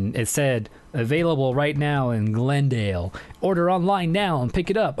 And it said, available right now in Glendale. Order online now and pick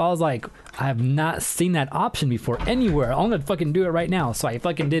it up. I was like, I have not seen that option before anywhere. I'm going to fucking do it right now. So I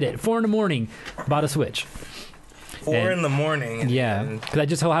fucking did it. 4 a.m, bought a Switch. 4 a.m. Yeah, because I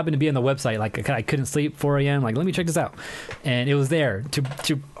just so happened to be on the website. Like, I couldn't sleep, 4 a.m. Like, let me check this out. And it was there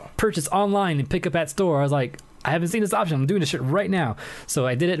to purchase online and pick up at store. I was like, I haven't seen this option. I'm doing this shit right now. So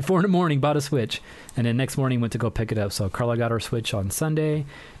I did it at 4 a.m, bought a Switch, and then next morning went to go pick it up. So Carla got her Switch on Sunday,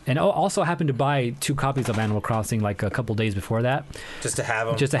 and also happened to buy 2 copies of Animal Crossing like a couple days before that, Just to have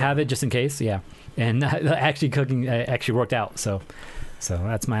them. just to have it, just in case. Yeah, and actually cooking actually worked out. So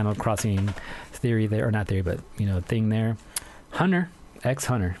that's my Animal Crossing theory there, or not theory, but thing there. Hunter,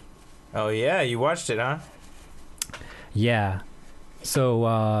 ex-Hunter. Oh yeah, you watched it, huh? Yeah. So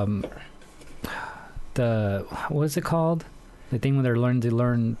what is it called? The thing when they're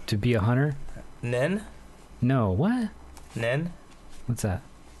learn to be a hunter? Nen? No, what? Nen? What's that?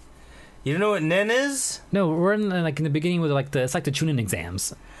 You don't know what Nen is? No, we're in the beginning with it's like the Chunin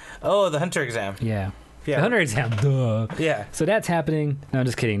exams. Oh, the hunter exam. Yeah. Yeah. The hunter exam. Duh. Yeah. So that's happening. No, I'm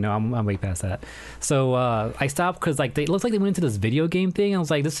just kidding. No, I'm way past that. So I stopped because it looks like they went into this video game thing. I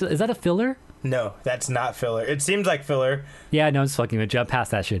was like, is that a filler? No, that's not filler. It seems like filler. Yeah, no, I'm just fucking with you. I'm past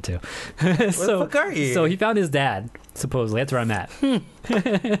that shit too. Where the fuck are you? So he found his dad. Supposedly, that's where I'm at.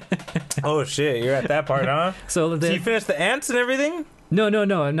 Oh shit, you're at that part, huh? So So you finished the ants and everything? No,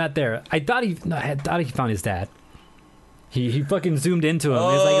 I'm not there. I thought he found his dad. He fucking zoomed into him.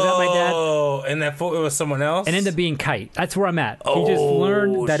 He's like, is that my dad? Oh, and it was someone else? And ended up being Kite. That's where I'm at. He just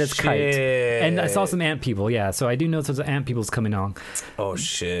learned that it's Kite. shit. And I saw some ant people, yeah. So I do know some ant people's coming on. Oh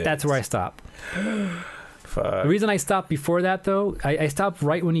shit. That's where I stopped. Fuck. The reason I stopped before that, though, I stopped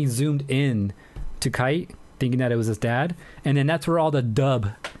right when he zoomed in to Kite, thinking that it was his dad. And then that's where all the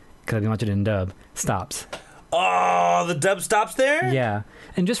dub, because I've been watching it in dub, stops. Oh, the dub stops there? Yeah.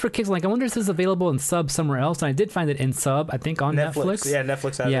 And just for kicks, I wonder if this is available in sub somewhere else. And I did find it in sub, I think, on Netflix. Yeah,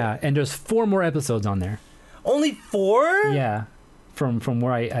 Netflix has Yeah, it. and there's 4 more episodes on there. Only 4? Yeah, from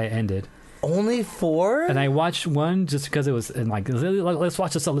where I ended. Only 4? And I watched one just because it was let's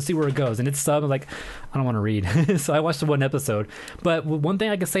watch this up, let's see where it goes. And it's sub. I'm like, I don't want to read, so I watched the 1 episode. But one thing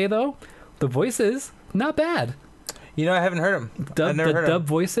I can say though, the voices not bad. You know, I haven't heard him. I've never heard Dub him.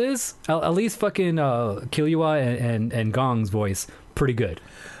 voices, at least fucking Killua and Gong's voice, pretty good.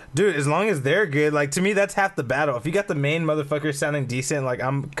 Dude, as long as they're good, to me, that's half the battle. If you got the main motherfucker sounding decent,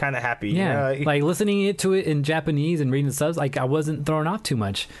 I'm kind of happy. Yeah, You know? listening to it in Japanese and reading the subs, I wasn't thrown off too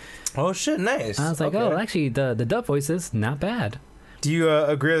much. Oh shit, nice. I was like, Okay. oh, actually, the dub voices not bad. Do you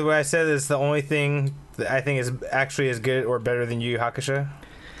agree with what I said? Is the only thing that I think is actually as good or better than Yu Yu Hakusho?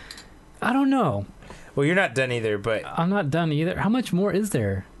 I don't know. Well, you're not done either, but I'm not done either. How much more is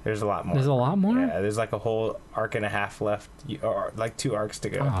there? there's a lot more. There's a lot more? Yeah, there's a whole arc and a half left, or 2 arcs to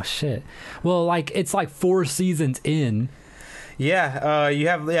go. Oh shit. Well, it's 4 seasons in. Yeah, you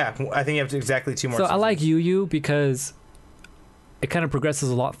have. Yeah, I think you have exactly 2 more. So I seasons. like Yu Yu because it kind of progresses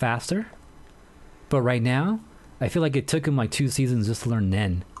a lot faster. But right now, I feel like it took him 2 seasons just to learn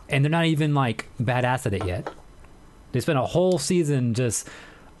Nen, and they're not even badass at it yet. They spent a whole season just.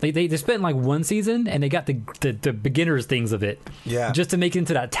 They spent 1 season and they got the beginners things of it. Yeah. Just to make it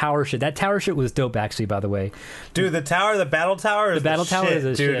into that tower shit. That tower shit was dope actually, by the way. Dude, the battle tower is The battle tower shit, is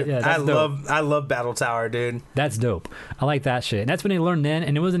a dude. shit. Yeah, that's I love battle tower, dude. That's dope. I like that shit. And that's when they learned Nen,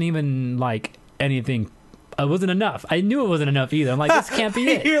 and it wasn't even anything. It wasn't enough. I knew it wasn't enough either. I'm like, this can't be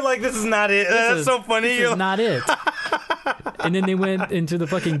it. You're like, this is not it. That's so funny. This You're is not it. And then they went into the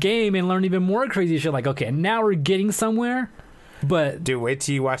fucking game and learned even more crazy shit. Okay, now we're getting somewhere. But dude, wait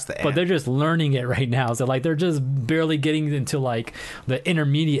till you watch the. But they're just learning it right now, so they're just barely getting into the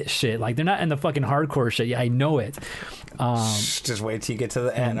intermediate shit. They're not in the fucking hardcore shit. Yeah, I know it. Just wait till you get to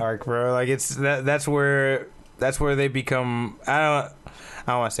the ant arc, bro. It's that's where they become. I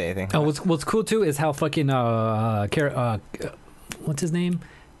don't want to say anything. Oh, what's cool too is how fucking what's his name,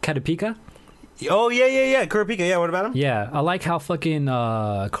 Katapika. Oh yeah, Kurapika. Yeah, what about him? Yeah, I like how fucking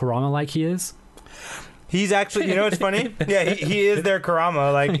Kurama he is. He's actually, it's funny? Yeah, he is their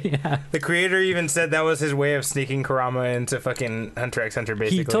Kurama. Yeah. The creator even said that was his way of sneaking Kurama into fucking Hunter x Hunter,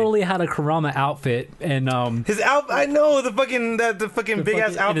 basically. He totally had a Kurama outfit and his outfit. I know the fucking big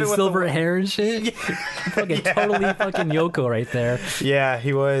ass outfit and his with silver hair and shit. Yeah. Fucking totally fucking Yoko right there. Yeah,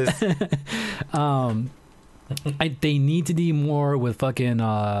 he was. They need to do more with fucking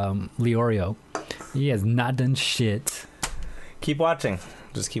Leorio. He has not done shit. Keep watching.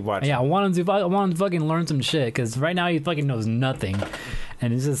 Just keep watching. Yeah, I want him to fucking learn some shit because right now he fucking knows nothing,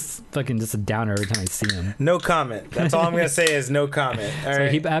 and it's just a downer every time I see him. No comment. That's all I'm gonna say is no comment. All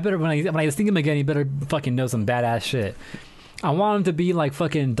right. I better when I see him again, he better fucking know some badass shit. I want him to be like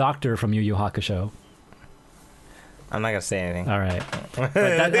fucking Doctor from Yu Yu Hakusho. I'm not gonna say anything. All right, but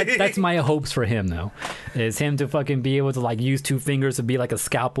that's my hopes for him though, is him to fucking be able to use 2 fingers to be like a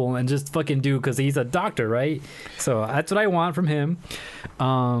scalpel and just fucking do because he's a doctor, right? So that's what I want from him.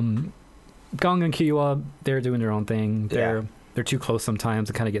 Gong and Killua, they're doing their own thing. they're too close sometimes.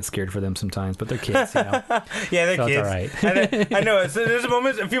 I kind of get scared for them sometimes, but they're kids, you know. Yeah, they're So it's kids. all right. I know. So there's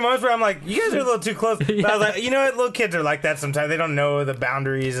a few moments where I'm like, you guys are a little too close. But I was like, you know what? Little kids are like that sometimes. They don't know the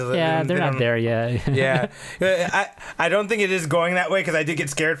boundaries of the. Yeah, they're they not don't- there yet. Yeah, I don't think it is going that way because I did get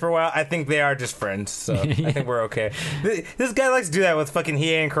scared for a while. I think they are just friends, so I think we're okay. This guy likes to do that with fucking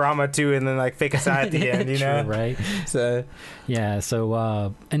Hiei and Kurama too, and then like fake a sigh at the end, you know? True, right? So Yeah.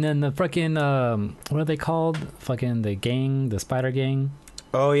 So, and then the fucking what are they called? Fucking the gang, the spider gang,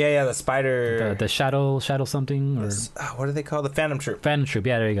 oh yeah, the spider. the shadow something or. What do they call the Phantom Troop? Phantom Troop,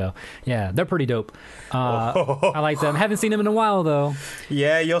 yeah, there you go. Yeah, they're pretty dope. I like them. Haven't seen them in a while though.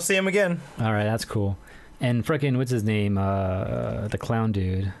 Yeah, you'll see him again. All right, that's cool. And freaking, what's his name? The clown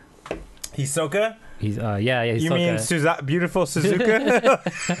dude. Hisoka? He's yeah, he's You Sokka. mean beautiful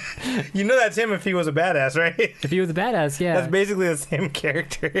Suzuka? You know that's him if he was a badass, right? If he was a badass, yeah. That's basically the same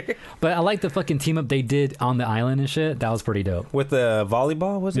character. But I like the fucking team up they did on the island and shit. That was pretty dope. With the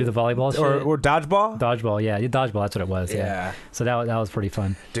volleyball, was Do it? the volleyball shit. Or dodgeball? Dodgeball, yeah, dodgeball. That's what it was. Yeah. So that was pretty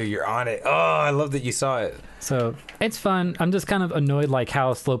fun. Dude, you're on it. Oh, I love that you saw it. So it's fun. I'm just kind of annoyed like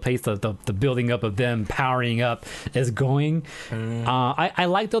how slow paced the building up of them powering up is going. I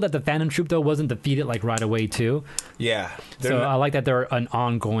like though that the Phantom Troop though wasn't defeated like right away too. Yeah. So I like that they're an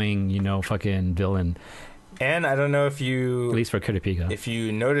ongoing, fucking villain. And I don't know if At you least for Kurapika. if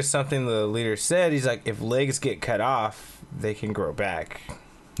you notice something the leader said. He's like, if legs get cut off, they can grow back.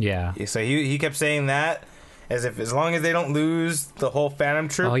 Yeah. So he kept saying that as long as they don't lose the whole Phantom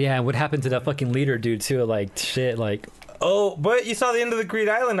Troop. Oh yeah, and what happened to that fucking leader dude too? Like shit, like Oh, but you saw the end of the Greed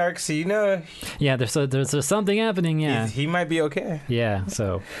Island arc, so you know yeah, there's something happening. Yeah. he might be okay. Yeah.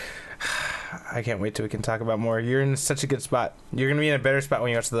 So I can't wait till we can talk about more. You're in such a good spot. You're gonna be in a better spot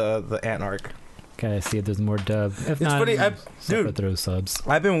when you watch the Ant arc. gotta see if there's more dub. If It's not, funny, suffer through subs.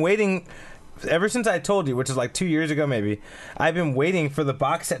 I've been waiting ever since I told you, which is like 2 years ago maybe. I've been waiting for the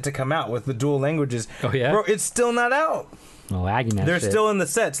box set to come out with the dual languages. Oh yeah. Bro, it's still not out. Oh, lagging that They're shit. still in the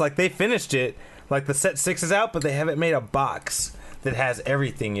sets. Like they finished it. Like the set 6 is out, but they haven't made a box that has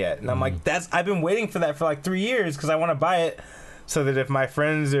everything yet. And I'm like, I've been waiting for that for like 3 years because I want to buy it so that if my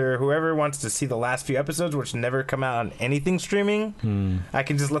friends or whoever wants to see the last few episodes, which never come out on anything streaming, I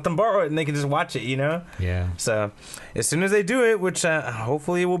can just let them borrow it and they can just watch it, you know? Yeah. So as soon as they do it, which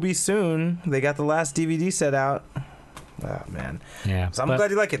hopefully it will be soon, they got the last DVD set out. Oh, man. Yeah. So I'm But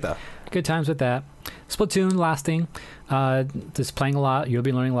glad you like it, though. good times with that. Splatoon, last thing. Just playing a lot. You'll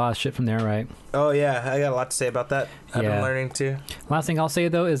be learning a lot of shit from there, right? Oh, yeah. I got a lot to say about that. I've been Yeah. learning, too. Last thing I'll say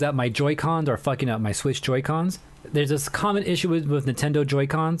though is that my Joy-Cons are fucking up my Switch Joy-Cons. There's this common issue with Nintendo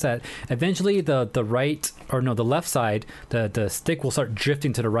Joy-Cons that eventually the left side, the stick will start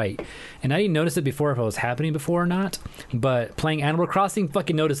drifting to the right. And I didn't notice it before if it was happening before or not. But playing Animal Crossing,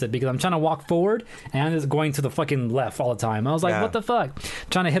 fucking noticed it because I'm trying to walk forward and I'm just going to the fucking left all the time. I was like, Yeah. what the fuck?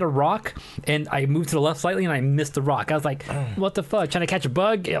 Trying to hit a rock and I moved to the left slightly and I missed the rock. I was like, what the fuck? Trying to catch a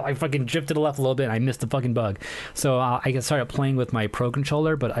bug, I fucking drifted to the left a little bit and I missed the fucking bug. So I started playing with my Pro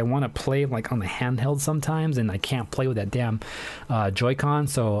Controller, but I want to play like on the handheld sometimes and I can't play with that damn Joy-Con.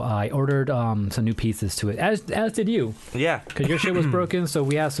 So I ordered some new pieces to it, as did you, Yeah. because your shit was broken. So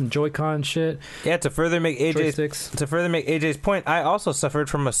we have some Joy-Con shit. Yeah, to further make AJ's point, I also suffered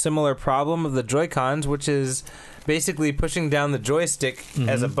from a similar problem of the Joy-Cons, which is basically pushing down the joystick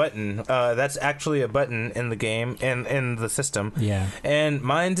as a button. That's actually a button in the game and in the system. Yeah. And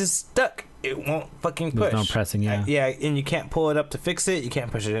mine is stuck. It won't fucking push. There's no pressing, yeah. Yeah, and you can't pull it up to fix it. You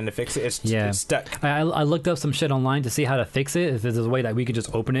can't push it in to fix it. It's stuck. I looked up some shit online to see how to fix it. If there's a way that we could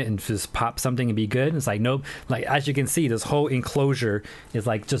just open it and just pop something and be good. And it's like, nope. Like, as you can see, this whole enclosure is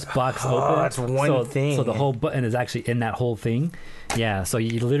like just box open. That's one thing. So the whole button is actually in that whole thing. Yeah, so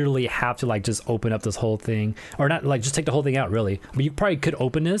you literally have to like just open up this whole thing. Or not, like just take the whole thing out, really. But you probably could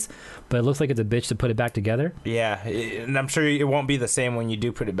open this, but it looks like it's a bitch to put it back together. Yeah, and I'm sure it won't be the same when you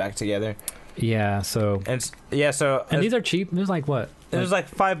do put it back together. Yeah, so... And these are cheap. There's like what? It was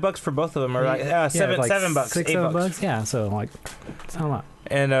like $5 for both of them, or like Yeah, $7, like $7, $8. Yeah, so like, it's not a lot.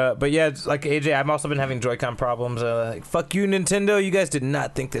 And but yeah, it's like AJ, I've also been having Joy-Con problems. Like, fuck you, Nintendo! You guys did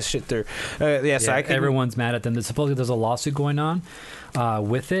not think this shit through. So I can, everyone's mad at them. Supposedly there's a lawsuit going on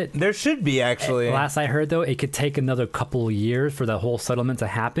with it. there should be actually. Last I heard, though, it could take another couple of years for the whole settlement to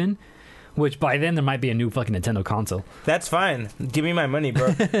happen. Which by then there might be a new fucking Nintendo console. That's fine. Give me my money,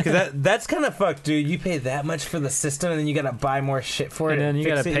 bro. Because that's kind of fucked, dude. You pay that much for the system, and then you gotta buy more shit for it. And then you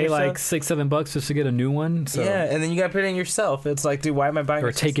fix gotta it pay yourself. like $6-7 just to get a new one. So. Yeah, and then you gotta put it in yourself. It's like, dude, why am I buying?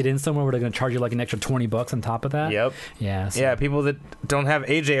 Or take it in somewhere where they're gonna charge you like an extra $20 on top of that. Yep. Yeah. So. Yeah, people that don't have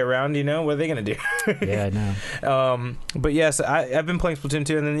AJ around, what are they gonna do? Yeah, I know. But yes, I've been playing Splatoon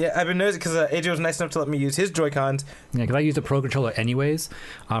 2, and then I've been noticing because AJ was nice enough to let me use his Joy-Cons. Yeah, because I use the Pro Controller anyways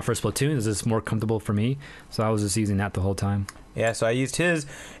for Splatoon. It's just more comfortable for me, so I was just using that the whole time. Yeah, so I used his,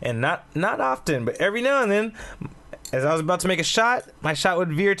 and not often, but every now and then, as I was about to make a shot, my shot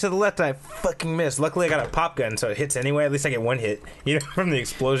would veer to the left, and I fucking missed. Luckily, I got a pop gun, so it hits anyway. At least I get one hit, from the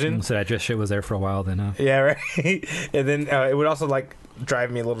explosion. So that just shit was there for a while then, huh? Yeah, right. And then it would also like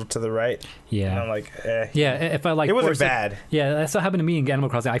drive me a little to the right. Yeah. And I'm like, eh. Yeah, if I like It wasn't force bad. Yeah, that's what happened to me in Animal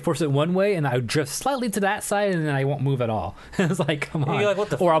Crossing. I force it one way and I would drift slightly to that side and then I won't move at all. It's like, come on. You're like,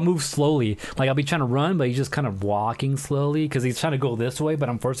 what the or I'll move slowly. Like I'll be trying to run, but he's just kind of walking slowly because he's trying to go this way, but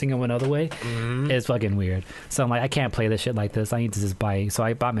I'm forcing him another way. Mm-hmm. It's fucking weird. So I'm like, I can't play this shit like this. I need to just buy. So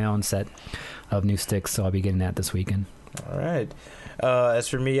I bought my own set of new sticks, so I'll be getting that this weekend. All right. As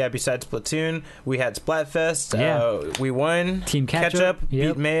for me, besides Splatoon, we had Splatfest. Yeah. We won. Team Ketchup.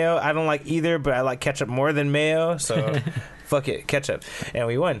 Beat Mayo. I don't like either, but I like Ketchup more than Mayo, so fuck it, Ketchup. And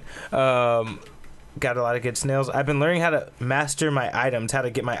we won. Got a lot of good snails. I've been learning how to master my items, how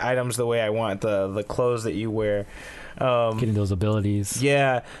to get my items the way I want, the clothes that you wear. Getting those abilities.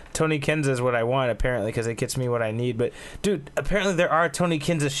 Yeah, Tony Kenza is what I want, apparently, because it gets me what I need. But, dude, apparently there are Tony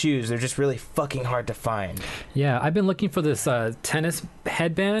Kenza shoes. They're just really fucking hard to find. Yeah, I've been looking for this tennis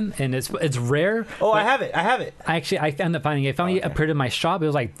headband, and it's rare. Oh, I have it. I ended up finding it. It finally appeared in my shop. It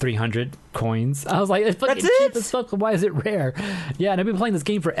was like 300 coins. I was like, it's fucking That's cheap it? as fuck. Why is it rare? Yeah, and I've been playing this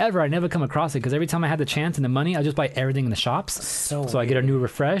game forever. I never come across it because every time I had the chance and the money, I just buy everything in the shops. So I get a new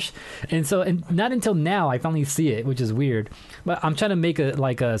refresh. And not until now I finally see it, which is weird. But I'm trying to make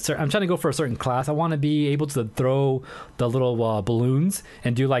I'm trying to go for a certain class. I want to be able to throw the little balloons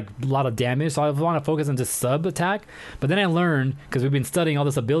and do like a lot of damage. So I want to focus on just sub attack. But then I learned, because we've been studying all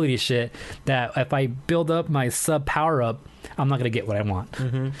this ability shit, that if I build up my sub power up, I'm not gonna get what I want.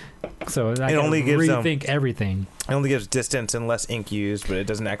 Mm-hmm. So I only gives rethink everything. It only gives distance and less ink used, but it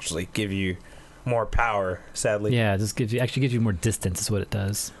doesn't actually give you more power, sadly. Yeah, it just gives you more distance. Is what it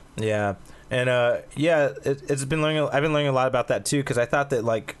does. Yeah. And it's been learning. I've been learning a lot about that too, because I thought that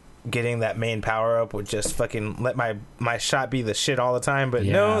like getting that main power up would just fucking let my shot be the shit all the time. But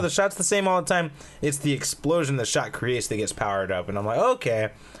no, the shot's the same all the time. It's the explosion the shot creates that gets powered up, and I'm like,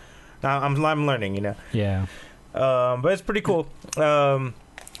 okay, I'm learning, Yeah. But it's pretty cool.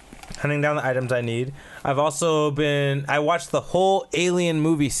 Hunting down the items I need. I've also I watched the whole Alien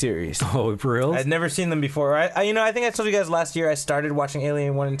movie series. Oh, for real? I'd never seen them before. I think I told you guys last year I started watching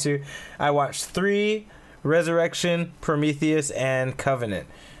Alien 1 and 2. I watched 3, Resurrection, Prometheus, and Covenant.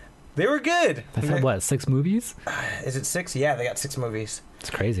 They were good. That's what, 6 movies? Is it 6? Yeah, they got 6 movies. It's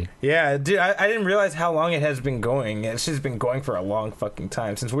crazy. Yeah, dude, I didn't realize how long it has been going. It's just been going for a long fucking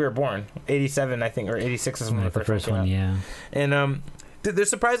time, since we were born. 87, I think, or 86 is when The first one, yeah. And, dude, they're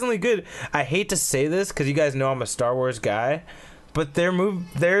surprisingly good. I hate to say this, because you guys know I'm a Star Wars guy, but their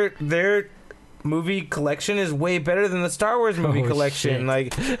movie collection is way better than the Star Wars movie collection. Shit.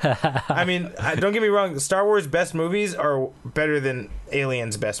 Like, I mean, don't get me wrong, Star Wars best movies are better than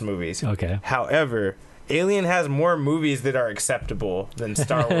Alien's best movies. Okay. However, Alien has more movies that are acceptable than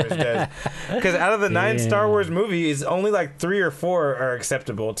Star Wars does. Because out of the 9 Star Wars movies, only like 3 or 4 are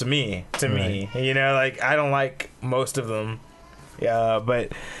acceptable to me. Like, I don't like most of them. Yeah,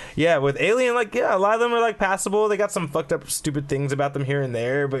 but yeah, with Alien, like, yeah, a lot of them are like passable. They got some fucked up, stupid things about them here and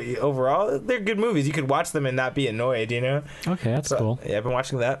there, but overall, they're good movies. You could watch them and not be annoyed, Okay, that's cool. Yeah, I've been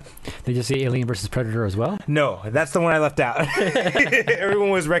watching that. Did you see Alien vs. Predator as well? No, that's the one I left out. Everyone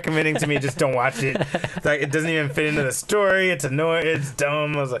was recommending to me, just don't watch it. Like, it doesn't even fit into the story. It's annoying. It's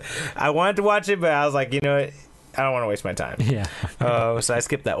dumb. I wanted to watch it, but I was like, I don't want to waste my time. Yeah. So I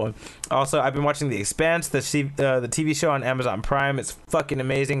skipped that one. Also, I've been watching The Expanse, the TV show on Amazon Prime. It's fucking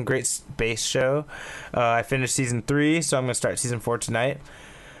amazing. Great space show. I finished season 3, so I'm going to start season 4 tonight.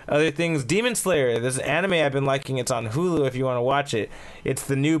 Other things, Demon Slayer. This anime I've been liking. It's on Hulu if you want to watch it. It's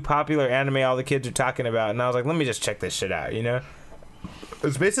the new popular anime all the kids are talking about. And I was like, let me just check this shit out,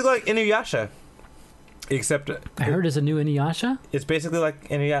 It's basically like Inuyasha. Except I heard there's a new Inuyasha? It's basically like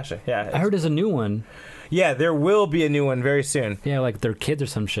Inuyasha, yeah. I heard there's a new one. Yeah, there will be a new one very soon. Yeah, like they're kids or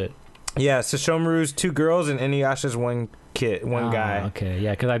some shit. Yeah, Sesshomaru's 2 girls and Inuyasha's 1 guy. Okay,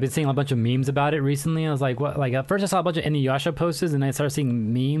 yeah, because I've been seeing a bunch of memes about it recently. I was like, what? Like, at first I saw a bunch of Inuyasha posters, and I started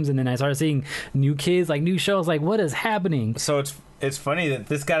seeing memes, and then I started seeing new kids, like new shows. Like, what is happening? So it's funny that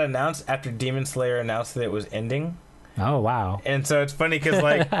this got announced after Demon Slayer announced that it was ending. Oh, wow. And so it's funny because,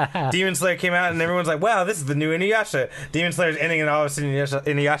 like, Demon Slayer came out and everyone's like, wow, this is the new Inuyasha. Demon Slayer's ending, and all of a sudden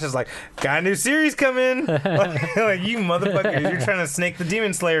Inuyasha's like, got a new series coming. Like, you motherfuckers, you're trying to snake the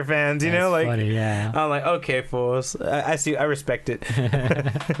Demon Slayer fans, you know? Like, funny, yeah. I'm like, okay, fools. I see. I respect it.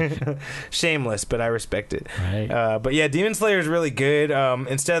 Shameless, but I respect it. Right. But yeah, Demon Slayer is really good.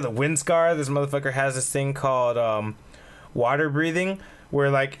 Instead of the wind scar, this motherfucker has this thing called water breathing, where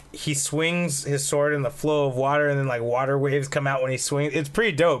like he swings his sword in the flow of water, and then like water waves come out when he swings. It's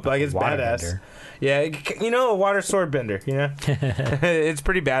pretty dope. Like, it's badass. Bender. Yeah, you know, a water sword bender. You know, it's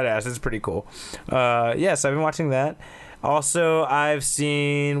pretty badass. It's pretty cool. Yeah, so I've been watching that. Also, I've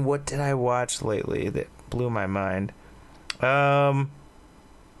seen, what did I watch lately that blew my mind? I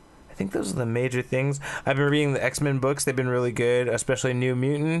think those are the major things. I've been reading the X-Men books. They've been really good, especially New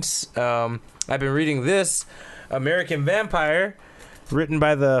Mutants. I've been reading this American Vampire, written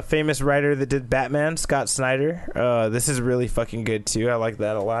by the famous writer that did Batman, Scott Snyder. This is really fucking good too. I like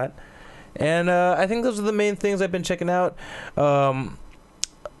that a lot. And I think those are the main things I've been checking out.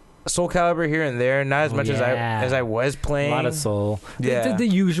 Soul Calibur here and there, not as much as I was playing. A lot of Soul. Yeah. The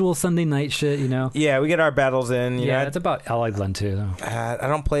usual Sunday night shit, you know. Yeah, we get our battles in. Yeah, it's about I like Glenn too, though. I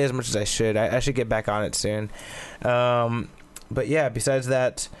don't play as much as I should. I should get back on it soon. But yeah, besides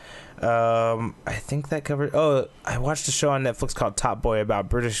that, I think that covered. Oh, I watched a show on Netflix called Top Boy about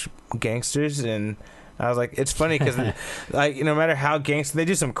British gangsters, and I was like, it's funny because like, no matter how gangster, they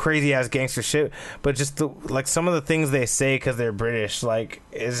do some crazy ass gangster shit, but just like some of the things they say because they're British, like,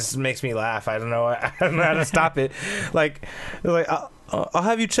 it just makes me laugh. I don't know. I don't know how to stop it. Like, they're like, I'll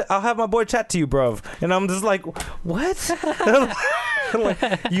have you. I'll have my boy chat to you, bro. And I'm just like, what?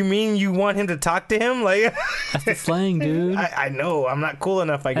 Like, you mean you want him to talk to him? Like, that's the slang, dude. I know. I'm not cool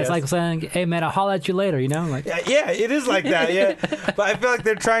enough, I guess. It's like saying, hey, man, I'll holler at you later, you know? Like, yeah, it is like that, yeah. But I feel like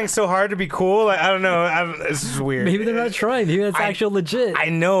they're trying so hard to be cool. Like, I don't know. It's just weird. Maybe they're not trying. Maybe that's actual legit. I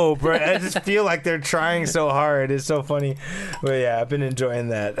know, bro. I just feel like they're trying so hard. It's so funny. But yeah, I've been enjoying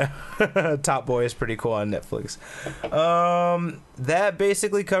that. Top Boy is pretty cool on Netflix. That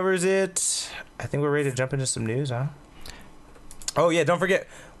basically covers it. I think we're ready to jump into some news, huh? Oh, yeah, don't forget,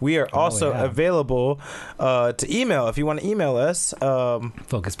 we are also available to email if you want to email us.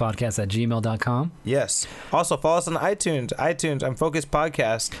 Focuspodcast@gmail.com. Yes. Also, follow us on iTunes. I'm Focus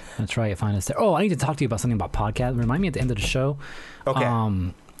Podcast. That's right. Find us there. Oh, I need to talk to you about something about podcast. Remind me at the end of the show. Okay.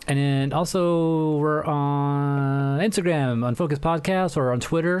 And then also we're on Instagram, on Focus Podcast, or on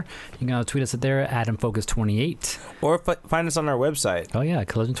Twitter. You can tweet us there at AdamFocus28. Or find us on our website. Oh, yeah,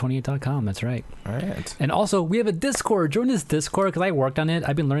 collision28.com. That's right. All right. And also, we have a Discord. Join this Discord because I worked on it.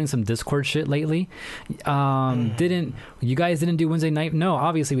 I've been learning some Discord shit lately. You guys didn't do Wednesday night? No,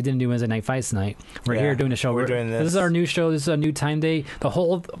 obviously we didn't do Wednesday night fights tonight. We're here doing a show. We're doing this. This is our new show. This is a new time day. The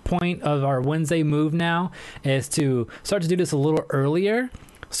whole point of our Wednesday move now is to start to do this a little earlier.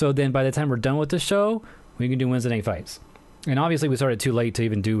 So then by the time we're done with the show, we can do Wednesday night fights. And obviously we started too late to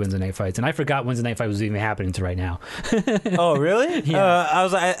even do Wednesday night fights. And I forgot Wednesday night fight was even happening to right now. Oh, really? Yeah. I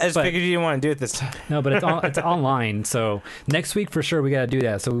just figured you didn't want to do it this time. No, but it's online. So next week for sure we got to do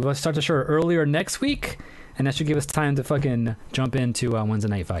that. So we'll start the show earlier next week. And that should give us time to fucking jump into Wednesday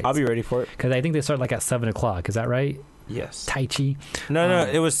night fights. I'll be ready for it. Because I think they start like at 7 o'clock. Is that right? Yes. Tai Chi. No,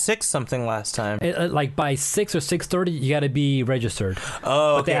 it was 6 something last time. Like by 6 or 6:30, you got to be registered.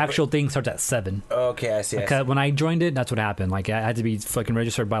 Oh, but the actual thing starts at 7. Okay, I see. Because when I joined it, that's what happened. Like I had to be fucking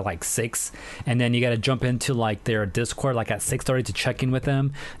registered by like 6, and then you got to jump into like their Discord like at 6:30 to check in with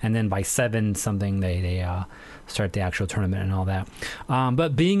them, and then by 7 something they start the actual tournament and all that.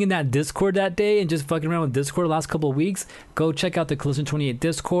 But being in that Discord that day and just fucking around with Discord the last couple of weeks, go check out the Collision 28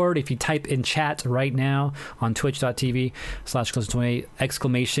 Discord. If you type in chat right now on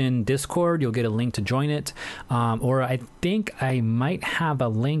twitch.tv/Collision28 ! Discord, you'll get a link to join it. Or I think I might have a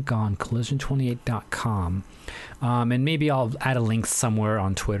link on collision28.com. And maybe I'll add a link somewhere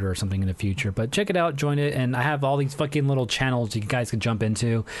on Twitter or something in the future. But check it out, join it, and I have all these fucking little channels you guys can jump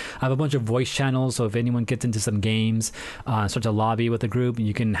into. I have a bunch of voice channels, so if anyone gets into some games, starts a lobby with a group,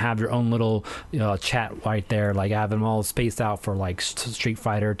 you can have your own little chat right there. Like I have them all spaced out for like Street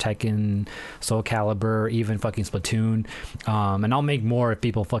Fighter, Tekken, Soul Calibur, even fucking Splatoon. And I'll make more if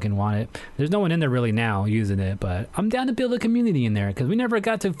people fucking want it. There's no one in there really now using it, but I'm down to build a community in there because we never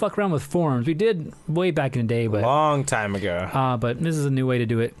got to fuck around with forums. We did way back in the day, but long time ago. But this is a new way to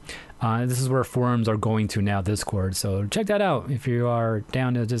do it. This is where forums are going to now, Discord. So check that out if you are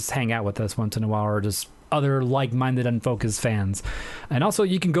down to just hang out with us once in a while or just other like-minded Unfocused fans. And also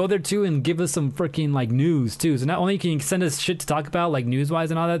you can go there too and give us some freaking like news too. So not only can you send us shit to talk about like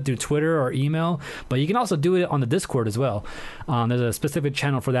news-wise and all that through Twitter or email, but you can also do it on the Discord as well. There's a specific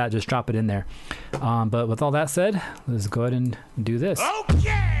channel for that. Just drop it in there. But with all that said, let's go ahead and do this.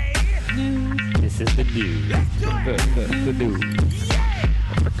 Okay. This is the news. The news.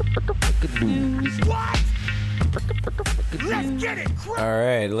 What? Let's get it. All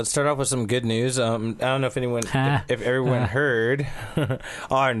right, let's start off with some good news. I don't know if if everyone heard.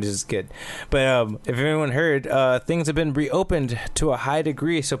 Orange is good, but if everyone heard, things have been reopened to a high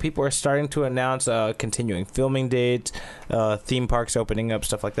degree. So people are starting to announce continuing filming dates, theme parks opening up,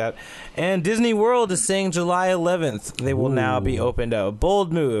 stuff like that. And Disney World is saying July 11th they will now be opened up.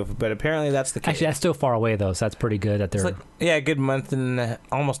 Bold move, but apparently that's the case. Actually, that's still far away though, so that's pretty good that they're a good month and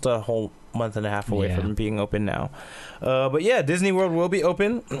almost a whole month and a half away from being open now. But yeah, Disney World will be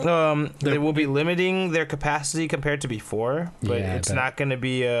open. They will be limiting their capacity compared to before, but it's not going to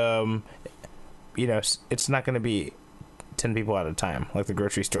be it's not going to be 10 people at a time like the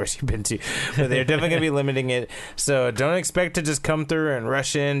grocery stores you've been to, but they're definitely going to be limiting it. So don't expect to just come through and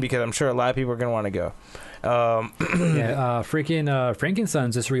rush in, because I'm sure a lot of people are going to want to go. Freaking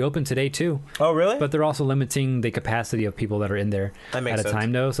Frankenstein's just reopened today too. Oh, really? But they're also limiting the capacity of people that are in there at a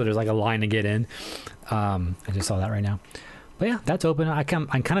time though. So there's like a line to get in. I just saw that right now. But yeah, that's open.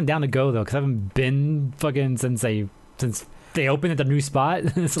 I'm kind of down to go though, because I haven't been fucking since they opened at the new spot.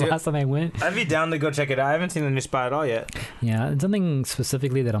 It's the last time I went. I'd be down to go check it out. I haven't seen the new spot at all yet. Yeah, it's something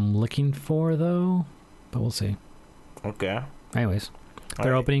specifically that I'm looking for though, but we'll see. Okay. Anyways.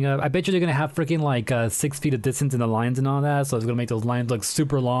 They're opening up. I bet you they're going to have freaking like 6 feet of distance in the lines and all that. So it's going to make those lines look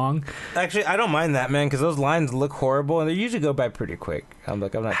super long. Actually, I don't mind that, man, because those lines look horrible and they usually go by pretty quick. I'm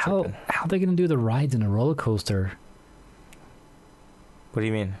not tripping. How are they going to do the rides in a roller coaster? What do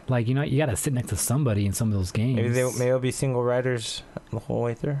you mean? Like, you got to sit next to somebody in some of those games. Maybe they'll be single riders the whole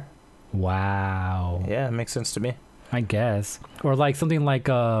way through. Wow. Yeah, it makes sense to me. I guess. Or like something like,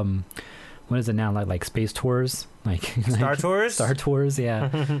 what is it now? Like Space Tours? Like Star Tours? Star Tours, yeah.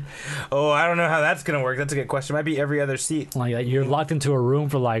 Oh, I don't know how that's going to work. That's a good question. Might be every other seat. Like you're locked into a room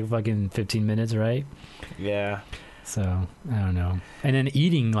for like fucking 15 minutes, right? Yeah. So, I don't know. And then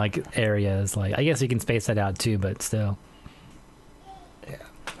eating like areas, like I guess you can space that out too, but still. Yeah.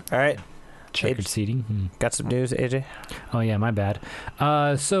 All right. Checkered seating. Got some news, AJ? Oh yeah, my bad.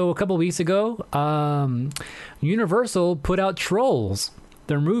 So a couple weeks ago, Universal put out Trolls.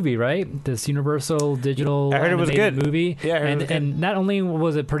 Their movie, right? This Universal digital I heard it was good movie. Yeah, and not only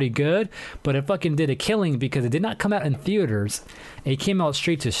was it pretty good, but it fucking did a killing because it did not come out in theaters. It came out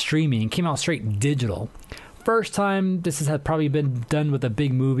straight to streaming. It came out straight digital. First time this has probably been done with a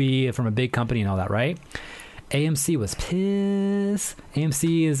big movie from a big company and all that, right? AMC was pissed.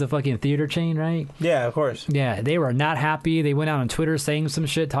 AMC is a fucking theater chain, right? Yeah, of course. Yeah, they were not happy. They went out on Twitter saying some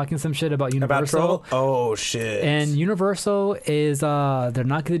shit, talking some shit about Universal. About Troll? Oh, shit. And Universal is, they're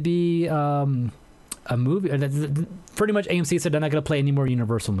not going to be a movie. Pretty much AMC said they're not going to play any more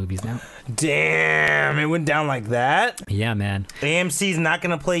Universal movies now. Damn, it went down like that? Yeah, man. AMC's not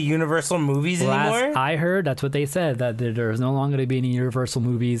going to play Universal movies anymore? I heard, that's what they said, that there's no longer going to be any Universal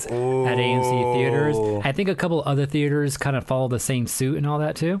movies at AMC theaters. I think a couple other theaters kind of follow the same suit and all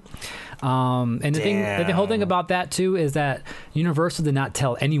that too. And the whole thing about that too is that Universal did not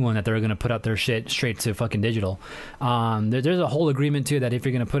tell anyone that they were going to put out their shit straight to fucking digital. There's a whole agreement too that if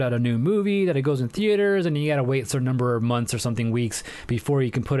you're going to put out a new movie, that it goes in theaters and you got to wait a certain number of months or something, weeks, before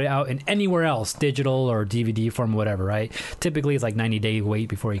you can put it out in anywhere else, digital or DVD form, whatever, right? Typically it's like 90-day wait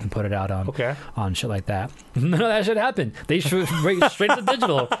before you can put it out on shit like that. None of that should happen. They should wait straight to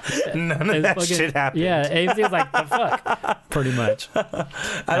digital. None of that shit happened. Yeah, AMC was like, the fuck? Pretty much.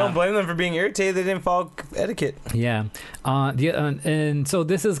 I don't blame them for being irritated. They didn't follow etiquette. Yeah. And so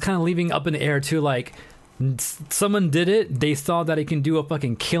this is kind of leaving up in the air too, like someone did it, they saw that it can do a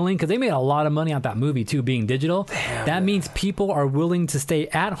fucking killing, because they made a lot of money on that movie too, being digital. Damn. That means people are willing to stay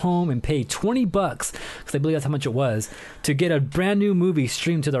at home and pay $20, because I believe that's how much it was, to get a brand new movie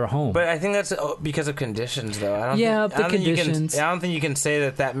streamed to their home. But I think that's because of conditions, though. I don't think you can say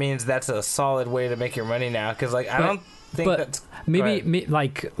that means that's a solid way to make your money now, because I don't think that's maybe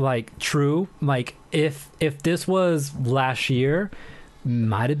like true. Like if this was last year,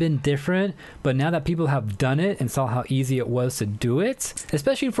 might have been different, but now that people have done it and saw how easy it was to do it,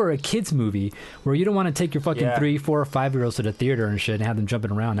 especially for a kids movie where you don't want to take your fucking 3, 4, or 5-year-olds to the theater and shit and have them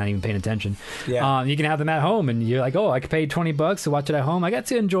jumping around not even paying attention. You can have them at home and you're like, oh, I could pay $20 to watch it at home. I got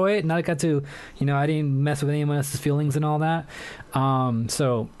to enjoy it and I got to, I didn't mess with anyone else's feelings and all that.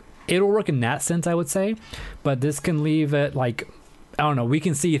 So it'll work in that sense, I would say, but this can leave it like I don't know. We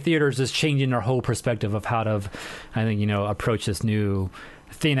can see theaters just changing their whole perspective of how to, I think, approach this new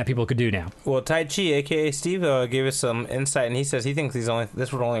thing that people could do now. Well, Tai Chi, aka Steve, gave us some insight, and he says he thinks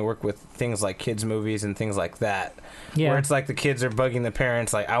this would only work with things like kids' movies and things like that. Yeah. Where it's like the kids are bugging the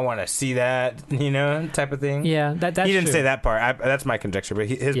parents, like, I want to see that, type of thing. Yeah, that's he didn't true. say that part. That's my conjecture, but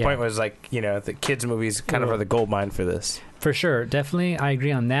his Yeah. point was like, the kids' movies kind of are the gold mine for this. For sure, definitely, I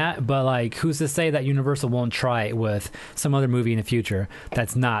agree on that. But like, who's to say that Universal won't try it with some other movie in the future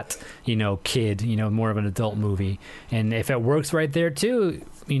that's not, kid, more of an adult movie? And if it works right there too,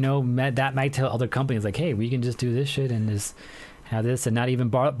 that might tell other companies like, hey, we can just do this shit and just have this, and not even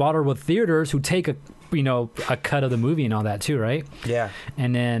bother with theaters who take a cut of the movie and all that too, right? Yeah.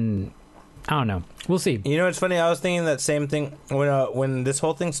 And then I don't know. We'll see. It's funny. I was thinking that same thing when this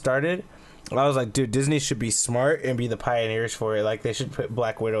whole thing started. I was like, dude, Disney should be smart and be the pioneers for it. Like, they should put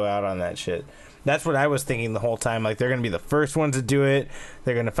Black Widow out on that shit. That's what I was thinking the whole time. Like, they're going to be the first ones to do it.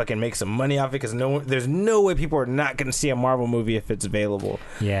 They're going to fucking make some money off it because there's no way people are not going to see a Marvel movie if it's available.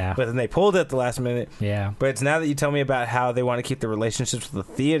 Yeah. But then they pulled it at the last minute. Yeah. But it's now that you tell me about how they want to keep the relationships with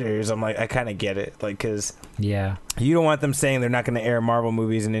the theaters, I'm like, I kind of get it. Like, because Yeah. you don't want them saying they're not going to air Marvel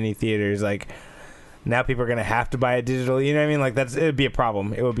movies in any theaters. Like, now people are going to have to buy it digitally. You know what I mean? Like, it would be a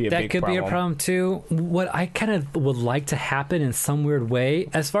problem. It would be a big problem. That could be a problem too. What I kind of would like to happen in some weird way,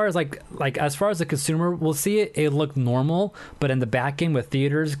 as far as as far as the consumer will see it, it look normal. But in the back end with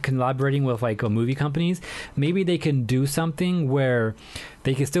theaters collaborating with movie companies, maybe they can do something where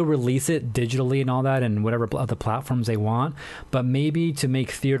they can still release it digitally and all that, and whatever other platforms they want. But maybe to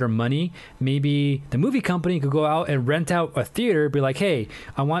make theater money, maybe the movie company could go out and rent out a theater, be like, hey,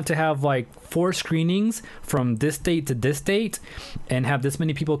 I want to have 4 screenings from this date to this date, and have this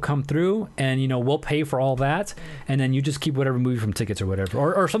many people come through, and we'll pay for all that, and then you just keep whatever movie from tickets or whatever,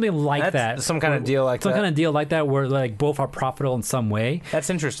 or something like That's that. some kind of deal like that. Some kind of deal like that where both are profitable in some way.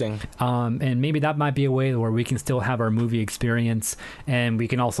 That's interesting. And maybe that might be a way where we can still have our movie experience, and we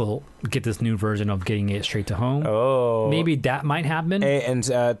can also get this new version of getting it straight to home. Oh. Maybe that might happen. Hey, and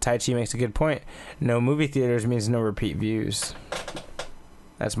Tai Chi makes a good point. No movie theaters means no repeat views.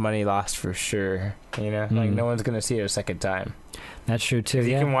 That's money lost for sure. Like, no one's going to see it a second time. That's true too.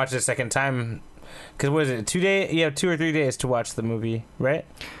 You Yeah. can watch it a second time. Because what is it, 2 days? You have 2 or 3 days to watch the movie, right?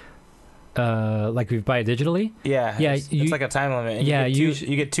 Like we buy it digitally. Yeah. Yeah, It's you- like a time limit. And Yeah, you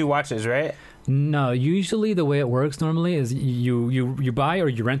get 2 watches, right? No, usually the way it works normally is you buy or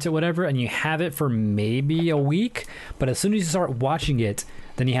you rent it, whatever, and you have it for maybe a week. But as soon as you start watching it,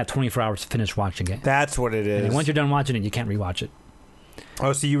 then you have 24 hours to finish watching it. That's what it And is. then once you're done watching it, you can't rewatch it.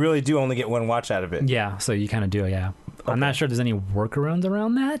 Oh, so you really do only get 1 watch out of it. Yeah, so you kind of do, yeah. I'm not sure there's any workarounds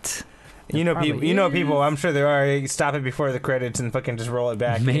around that. People. People. I'm sure there are. You stop it before the credits and fucking just roll it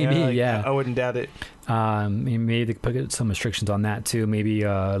back. Maybe, yeah. I wouldn't doubt it. Maybe they could put some restrictions on that too. Maybe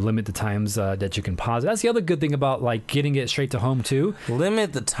limit the times that you can pause. That's the other good thing about getting it straight to home too.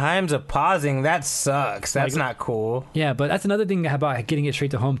 Limit the times of pausing. That sucks. That's not cool. Yeah, but that's another thing about getting it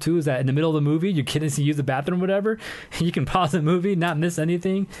straight to home too, is that in the middle of the movie, you can't use the bathroom or whatever. You can pause the movie, not miss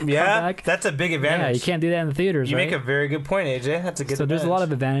anything. come Yeah, back. that's a big advantage. Yeah, you can't do that in the theaters. You right? make a very good point, AJ. That's a good. So there's a lot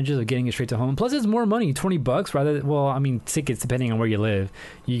of advantages of getting it straight to home. Plus, it's more money, $20 rather. Well, I mean, tickets depending on where you live,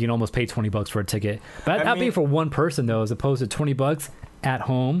 you can almost pay $20 for a ticket. But that'd be for one person though, as opposed to $20 at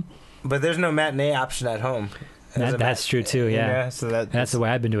home. But there's no matinee option at home. That's true too. Yeah, So that's the way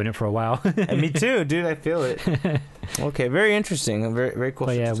I've been doing it for a while. and me too, dude. I feel it. Okay, very interesting. Very very cool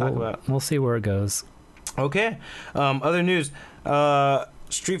But shit yeah, to talk about. we'll see where it goes. Okay. Other news.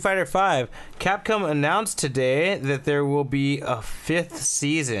 Street Fighter V. Capcom announced today that there will be a 5th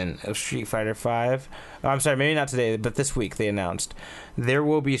season of Street Fighter V. Oh, I'm sorry, maybe not today, but this week they announced there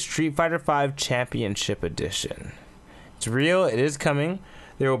will be Street Fighter V Championship Edition. It's real. It is coming.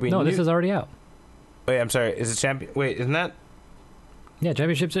 There will be. This is already out. Wait, I'm sorry. Is it champion? Wait, isn't that? Yeah,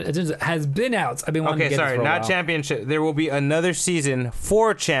 Championship has been out. I've been wanting to get sorry, this for a not while. Championship. There will be another season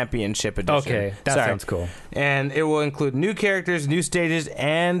for Championship Edition. Okay, that sounds cool. And it will include new characters, new stages,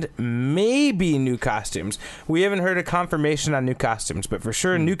 and maybe new costumes. We haven't heard a confirmation on new costumes, but for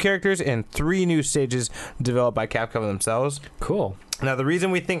sure, new characters and 3 new stages developed by Capcom themselves. Cool. Now, the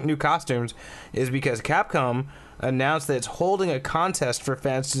reason we think new costumes is because Capcom announced that it's holding a contest for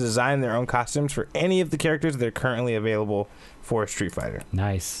fans to design their own costumes for any of the characters that are currently available for Street Fighter.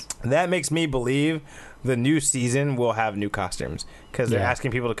 Nice. That makes me believe the new season will have new costumes because they're Yeah. asking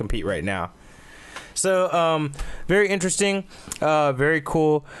people to compete right now. So, very interesting, very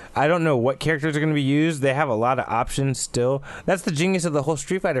cool. I don't know what characters are going to be used. They have a lot of options still. That's the genius of the whole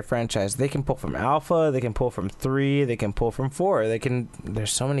Street Fighter franchise. They can pull from Alpha, they can pull from 3, they can pull from 4.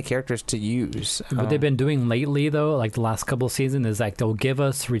 There's so many characters to use. What they've been doing lately, though, like the last couple of seasons, is like they'll give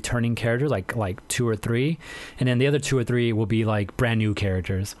us returning characters, like 2 or 3, and then the other 2 or 3 will be like brand new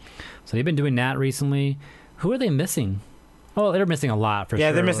characters. So they've been doing that recently. Who are they missing? Oh, they're missing a lot for sure.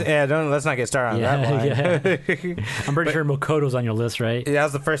 Yeah, they're missing. Yeah, let's not get started on that line. Yeah. I'm pretty sure Makoto's on your list, right? Yeah, that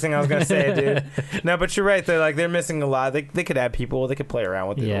was the first thing I was gonna say, dude. No, but you're right. They're missing a lot. They could add people. They could play around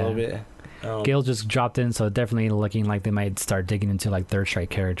with it a little bit. Gale just dropped in, so definitely looking like they might start digging into like Third Strike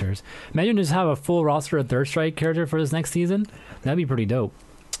characters. Imagine just have a full roster of Third Strike character for this next season. That'd be pretty dope.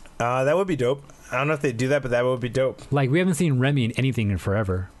 That would be dope. I don't know if they do that, but that would be dope. Like we haven't seen Remy in anything in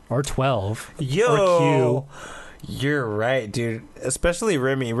forever, or 12, Yo, or Q. You're right, dude. Especially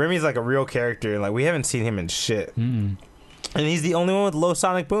Remy. Remy's like a real character. Like we haven't seen him in shit. Mm-mm. And he's the only one with low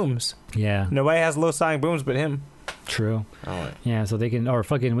sonic booms. Yeah, Nobody has low sonic booms but him. true. Oh, Yeah, so they can, or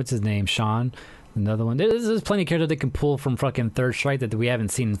fucking what's his name, Sean. Another one. There's plenty of characters they can pull from fucking Third Strike that we haven't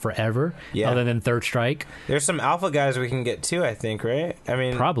seen in forever. Yeah. Other than Third Strike, there's some alpha guys we can get too. I think, right? I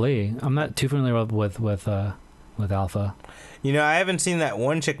mean, probably. I'm not too familiar with Alpha. you know, I haven't seen that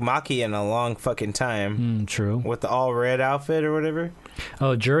one chick Maki in a long fucking time. True. With the all red outfit or whatever.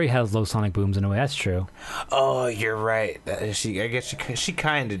 Oh, Jury has low sonic booms in a way. That's true. Oh, you're right. I guess she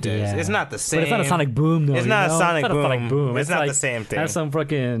kind of does. Yeah. It's not the same. But it's not a sonic boom, though. It's not a sonic It's not boom. a sonic boom. It's not like, the same thing. That's some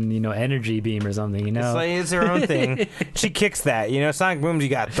fucking energy beam or something. It's her own thing. She kicks that. Sonic booms. You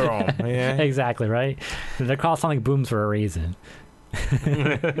got to throw them. Yeah. Exactly right. They're called sonic booms for a reason.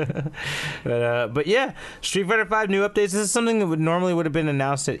 But yeah, Street Fighter 5 new updates. This is something that would have been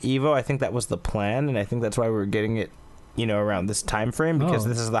announced at Evo. I think that was the plan, and I think that's why we were getting it, around this time frame because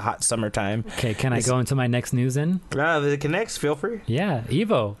this is the hot summertime. Okay, can I go into my next news then? The connects, feel free. Yeah,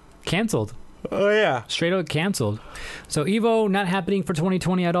 Evo canceled. Oh yeah, Straight up canceled. So Evo not happening for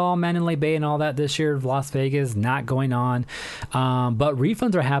 2020 at all. Mandalay Bay and all that this year. Las Vegas not going on. But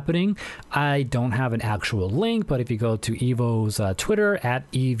refunds are happening. I don't have an actual link, but if you go to Evo's Twitter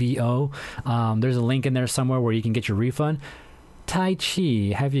at EVO, there's a link in there somewhere where you can get your refund. Tai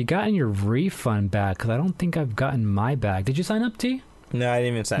Chi, have you gotten your refund back? Because I don't think I've gotten my back. Did you sign up, T? No, I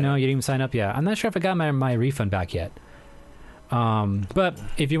didn't even sign up. No, you didn't even sign up yet. I'm not sure if I got my refund back yet. But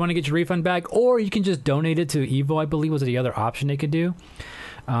if you want to get your refund back, or you can just donate it to Evo, I believe was the other option they could do.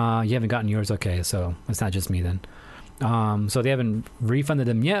 You haven't gotten yours, okay, so it's not just me then. So they haven't refunded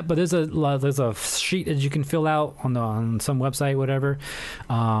them yet, but there's a sheet that you can fill out on some website, whatever.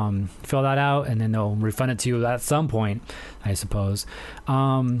 Fill that out, and then they'll refund it to you at some point, I suppose.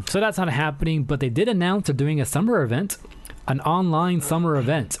 So that's not happening, but they did announce they're doing a summer event, an online summer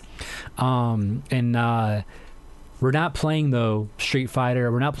event, and we're not playing, though, Street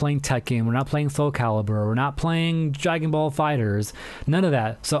Fighter. We're not playing Tekken. We're not playing Soul Calibur. We're not playing Dragon Ball Fighters. None of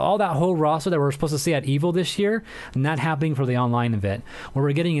that. So all that whole roster that we're supposed to see at EVO this year, not happening for the online event. What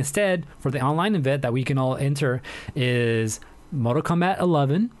we're getting instead for the online event that we can all enter is Mortal Kombat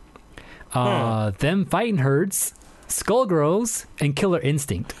 11, Them Fighting Herds, Skullgirls, and Killer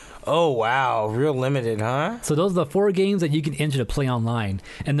Instinct. Oh, wow. Real limited, huh? So those are the 4 games that you can enter to play online.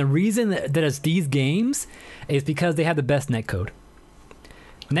 And the reason that it's these games is because they have the best netcode.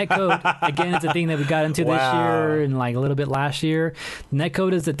 Netcode, again, is the thing that we got into this year and like a little bit last year.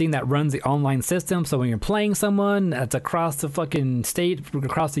 Netcode is the thing that runs the online system. So when you're playing someone that's across the fucking state,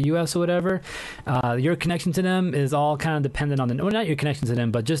 across the U.S. or whatever, your connection to them is all kind of dependent on well, not your connection to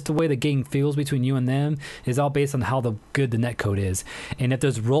them, but just the way the game feels between you and them is all based on how good the netcode is. And if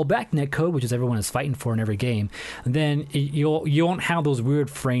there's rollback netcode, which is everyone is fighting for in every game, then you won't have those weird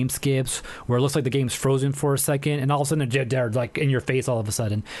frame skips where it looks like the game's frozen for a second and all of a sudden they're like in your face all of a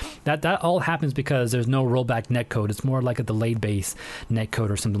sudden. That all happens because there's no rollback netcode. It's more like a delayed base netcode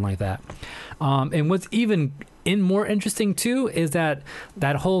or something like that. And what's even more interesting too is that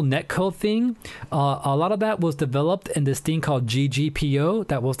whole netcode thing, a lot of that was developed in this thing called GGPO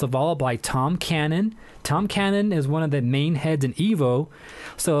that was developed by Tom Cannon. Tom Cannon is one of the main heads in EVO.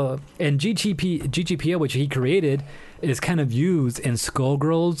 So, and GGPO, which he created, is kind of used in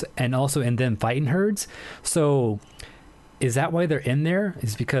Skullgirls and also in Them Fighting Herds. So is that why they're in there?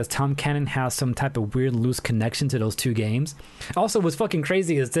 Is because Tom Cannon has some type of weird loose connection to those 2 games? Also, what's fucking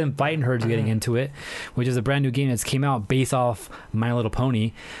crazy is Them Fighting Herds getting into it, which is a brand new game that's came out based off My Little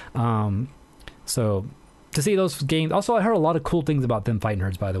Pony. So to see those games. Also, I heard a lot of cool things about them fighting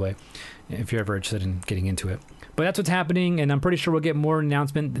herds, by the way, if you're ever interested in getting into it. But that's what's happening, and I'm pretty sure we'll get more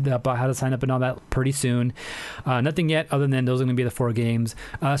announcement about how to sign up and all that pretty soon. Nothing yet, other than those are going to be the 4 games.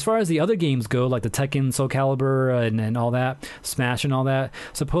 As far as the other games go, like the Tekken, Soul Calibur, and all that, Smash and all that,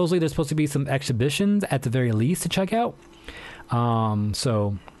 supposedly there's supposed to be some exhibitions at the very least to check out.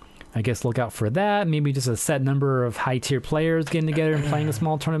 So I guess look out for that. Maybe just a set number of high-tier players getting together and playing a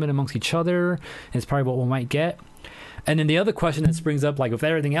small tournament amongst each other is probably what we might get. And then the other question that springs up, like with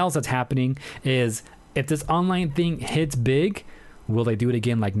everything else that's happening, is if this online thing hits big, will they do it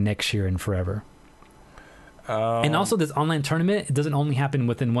again like next year and forever? And also this online tournament, it doesn't only happen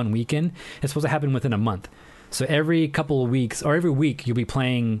within one weekend. It's supposed to happen within a month. So every couple of weeks or every week you'll be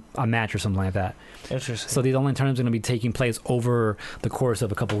playing a match or something like that. Interesting. So these online tournaments are going to be taking place over the course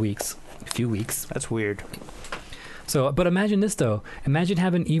of a couple of weeks, a few weeks. That's weird. So, but imagine this though. Imagine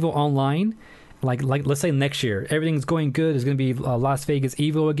having EVO online. Like let's say next year, everything's going good. There's going to be Las Vegas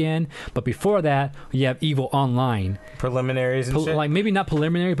EVO again. But before that, you have EVO Online. Preliminaries and shit? Like maybe not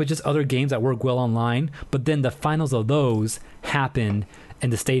preliminary, but just other games that work well online. But then the finals of those happen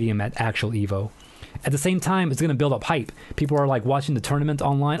in the stadium at actual EVO. At the same time, it's going to build up hype. People are like watching the tournament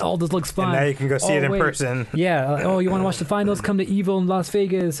online. Oh, this looks fun. And now you can go see it in person. Yeah. Like, oh, you want to watch the finals? Come to EVO in Las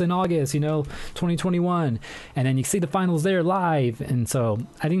Vegas in August, 2021. And then you see the finals there live. And so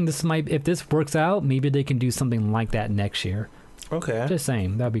I think this might, if this works out, maybe they can do something like that next year. Okay. Just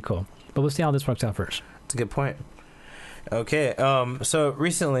saying. That'd be cool. But we'll see how this works out first. That's a good point. Okay. So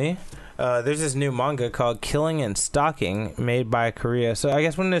recently, there's this new manga called Killing and Stalking made by Korea. So I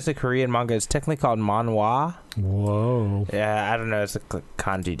guess when it's a Korean manga, it's technically called manhwa. Whoa. Yeah, I don't know. It's a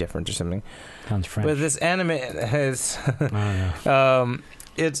kanji difference or something. Sounds French. But this anime has... I don't know.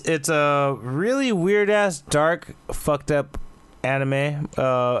 It's a really weird-ass, dark, fucked up anime,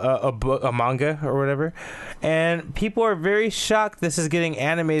 a manga or whatever. And people are very shocked this is getting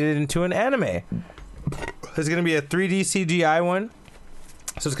animated into an anime. There's going to be a 3D CGI one.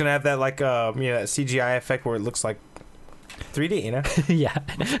 So it's going to have that like that CGI effect where it looks like 3D, Yeah.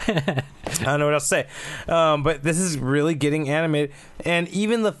 I don't know what else to say. But this is really getting animated. And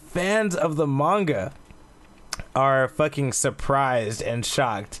even the fans of the manga are fucking surprised and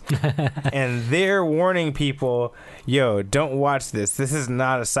shocked. And they're warning people, yo, don't watch this. This is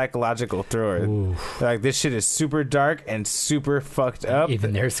not a psychological thriller. Ooh. Like, this shit is super dark and super fucked up.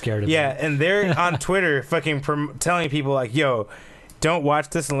 Even they're scared of it. Yeah, and they're on Twitter fucking telling people like, yo, don't watch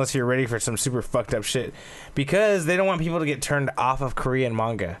this unless you're ready for some super fucked up shit, because they don't want people to get turned off of Korean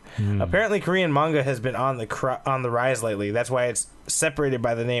manga. Apparently, Korean manga has been on the rise lately. That's why it's separated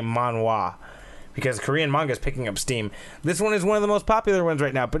by the name manhwa, because Korean manga is picking up steam. This one is one of the most popular ones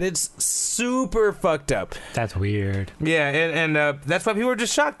right now, but it's super fucked up. That's weird. Yeah, and that's why people are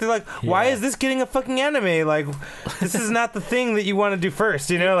just shocked. They're like, why is this getting a fucking anime? Like, this is not the thing that you want to do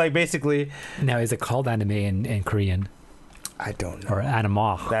first, like, basically. Now, is it called anime in Korean? I don't know. Or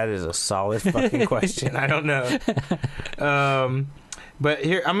anima? That is a solid fucking question. I don't know. But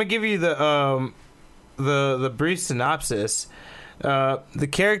here, I'm gonna give you the brief synopsis. The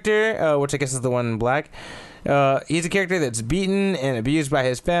character, which I guess is the one in black, he's a character that's beaten and abused by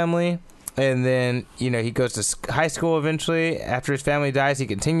his family. And then, he goes to high school eventually. After his family dies, he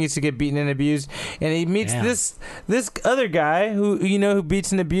continues to get beaten and abused. And he meets this other guy who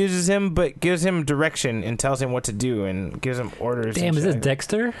beats and abuses him, but gives him direction and tells him what to do and gives him orders. Damn, is this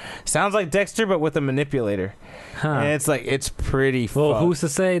Dexter? Sounds like Dexter, but with a manipulator. Huh. And it's pretty Well, fucked. who's to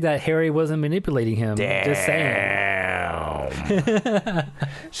say that Harry wasn't manipulating him? Damn. Just saying.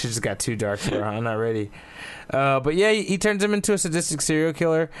 She just got too dark for her. I'm not ready. But yeah, he turns him into a sadistic serial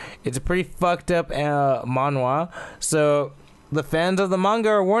killer. It's a pretty fucked up manhwa. So the fans of the manga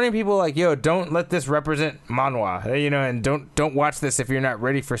are warning people like, yo, don't let this represent manhwa, and don't watch this if you're not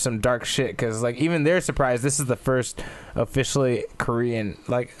ready for some dark shit, because like even they're surprised. This is the first official Korean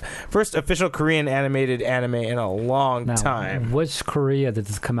animated anime in a long time. Which Korea did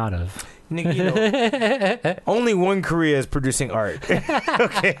this come out of? Only one Korea is producing art.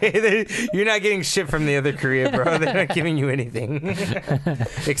 Okay, you're not getting shit from the other Korea, bro. They're not giving you anything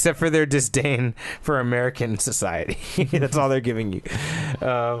except for their disdain for American society. That's all they're giving you.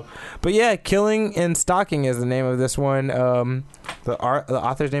 But yeah, Killing and Stalking is the name of this one. The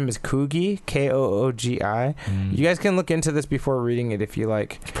author's name is Koogi, Koogi. You guys can look into this before reading it if you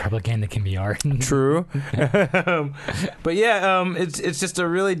like. Propaganda can be art. True. But yeah, it's just a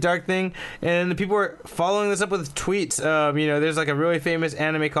really dark thing. And the people are following this up with tweets. There's like a really famous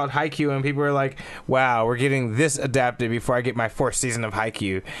anime called Haikyuu, and people are like, wow, we're getting this adapted before I get my 4th season of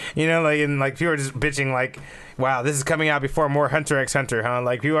Haikyuu. And people are just bitching like, wow, this is coming out before more Hunter x Hunter, huh?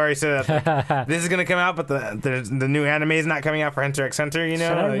 Like you already said that like, this is gonna come out, but the new anime is not coming out for Hunter x Hunter. You know,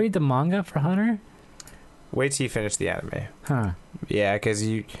 Should I like, read the manga for Hunter? wait till you finish the anime. Huh. Yeah, because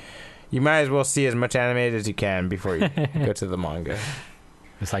you might as well see as much animated as you can before you go to the manga.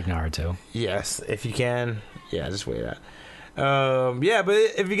 It's like Naruto. Yes, if you can. Yeah, just wait out. Yeah, but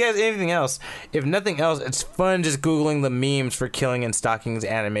if you guys anything else, if nothing else, it's fun just googling the memes for Killing and Stalking's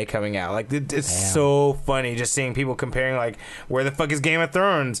anime coming out. Like it's Damn. so funny just seeing people comparing like where the fuck is Game of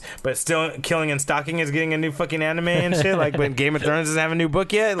Thrones, but still Killing and Stalking is getting a new fucking anime and shit. Like, but Game of Thrones doesn't have a new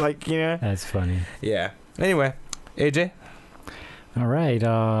book yet. Like, you know. That's funny. Yeah. Anyway, AJ. All right.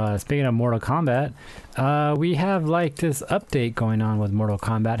 Speaking of Mortal Kombat, we have like this update going on with Mortal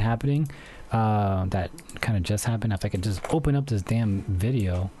Kombat happening. That kind of just happened. If I could just open up this damn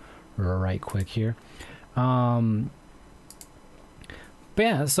video right quick here. But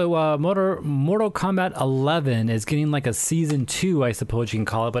yeah, so Mortal Kombat 11 is getting like a season 2, I suppose you can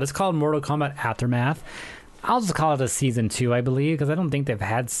call it, but it's called Mortal Kombat Aftermath. I'll just call it a season 2, I believe, because I don't think they've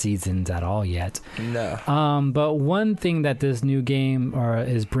had seasons at all yet. No. But one thing that this new game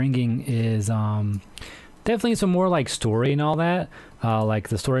is bringing is definitely some more like story and all that. Like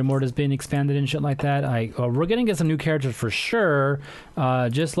the story mode has been expanded and shit like that. We're gonna get some new characters for sure.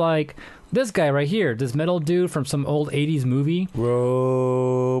 Just like this guy right here, this metal dude from some old 80s movie.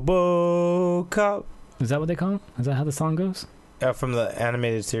 RoboCop. Is that what they call him? Is that how the song goes? From the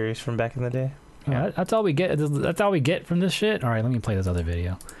animated series from back in the day. Yeah, that's all we get. That's all we get from this shit. All right, let me play this other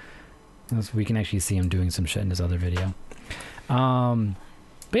video. We can actually see him doing some shit in this other video. But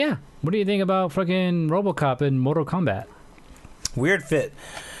yeah, what do you think about fucking RoboCop in Mortal Kombat? Weird fit.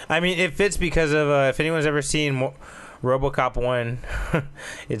 I mean, it fits because of if anyone's ever seen RoboCop 1,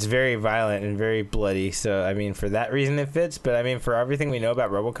 it's very violent and very bloody. So, I mean, for that reason it fits. But, I mean, for everything we know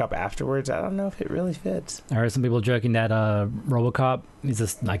about RoboCop afterwards, I don't know if it really fits. I heard some people joking that RoboCop is a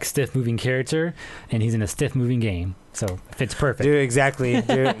like stiff-moving character, and he's in a stiff-moving game. So, it fits perfect. Dude, exactly.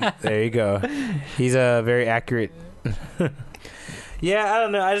 Dude, there you go. He's a very accurate... Yeah, I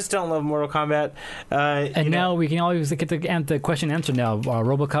don't know. I just don't love Mortal Kombat. And now we can always get the question answered now.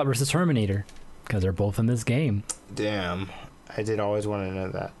 RoboCop versus Terminator. Because they're both in this game. Damn. I did always want to know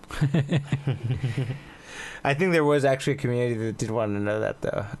that. I think there was actually a community that did want to know that,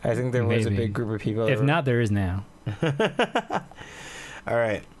 though. I think there was a big group of people. If not, there is now. All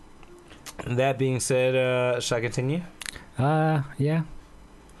right. That being said, shall I continue? Yeah.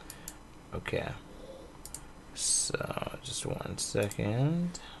 Okay. So, just 1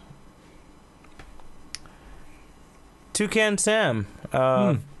 second. Toucan Sam.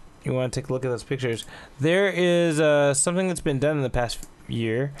 You want to take a look at those pictures? There is something that's been done in the past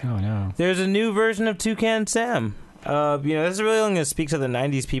year. Oh, no. There's a new version of Toucan Sam. This is really only going to speak to the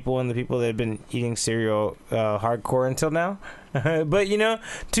 90s people and the people that have been eating cereal hardcore until now. But,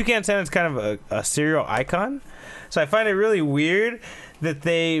 Toucan Sam is kind of a cereal icon. So I find it really weird that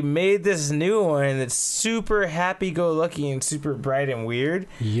they made this new one that's super happy-go-lucky and super bright and weird.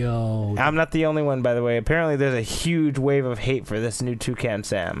 Yo. I'm not the only one, by the way. Apparently, there's a huge wave of hate for this new Toucan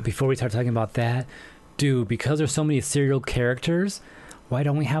Sam. Before we start talking about that, dude, because there's so many cereal characters, why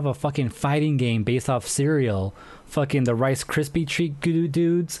don't we have a fucking fighting game based off cereal? Fucking the Rice Krispie treat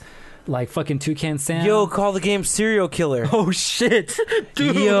dudes. Like fucking Toucan Sam. Yo, call the game Serial Killer. Oh, shit.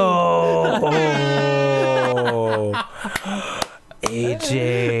 Dude. Yo.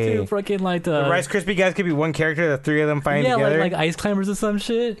 AJ. Dude, fucking like the Rice Krispie guys could be one character, the three of them fighting together. Like ice climbers or some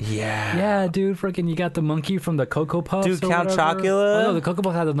shit. Yeah, dude, freaking you got the monkey from the Cocoa Puffs. Dude, Count Chocula. Oh no, the Cocoa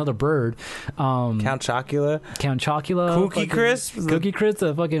Puffs had another bird. Count Chocula. Cookie Crisp. Cookie Crisp,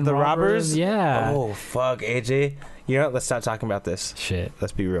 the fucking the robbers. Yeah. Oh fuck, AJ. You know what? Let's stop talking about this. Shit.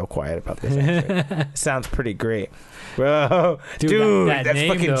 Let's be real quiet about this. It sounds pretty great. Bro, dude, that that's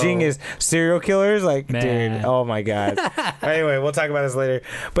name, fucking though. genius. Serial killers, like, Man. dude, oh my god. Anyway, we'll talk about this later.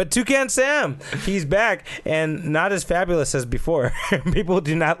 But Toucan Sam, he's back and not as fabulous as before. People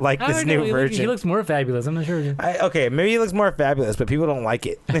do not like this new version. He looks more fabulous. I'm not sure. Okay, maybe he looks more fabulous, but people don't like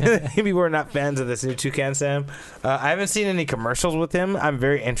it. People are not fans of this new Toucan Sam. I haven't seen any commercials with him. I'm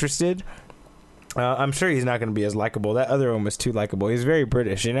very interested. I'm sure he's not going to be as likable. That other one was too likable. He's very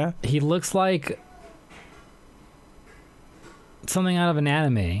British, you know? He looks like something out of an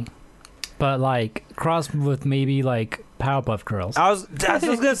anime, but like crossed with maybe like Powerpuff Girls. That's what I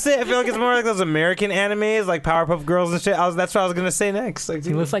was going to say. I feel like it's more like those American animes, like Powerpuff Girls and shit. That's what I was going to say next. Like,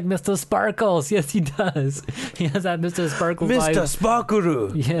 he looks like Mr. Sparkles. Yes, he does. He has that Mr. Sparkles vibe. Mr.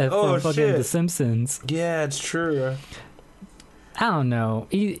 Sparkle. Yeah, from fucking The Simpsons. Yeah, it's true. I don't know.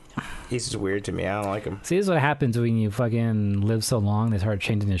 He's just weird to me. I don't like him. See, this is what happens when you fucking live so long. They start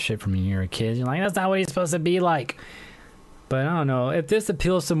changing this shit from when you're a kid. You're like, that's not what he's supposed to be like. But I don't know. If this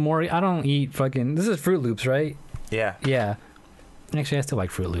appeals to more, I don't eat fucking. This is Fruit Loops, right? Yeah. Yeah. Actually, I still like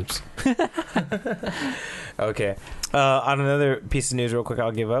Fruit Loops. Okay. On another piece of news, real quick,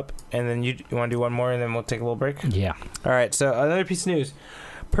 I'll give up, and then you want to do one more, and then we'll take a little break. Yeah. All right. So another piece of news.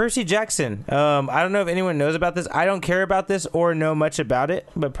 Percy Jackson. I don't know if anyone knows about this. I don't care about this or know much about it,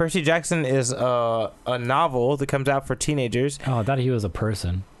 but Percy Jackson is a novel that comes out for teenagers. Oh, I thought he was a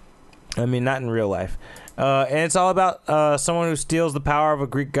person. I mean, not in real life. And it's all about someone who steals the power of a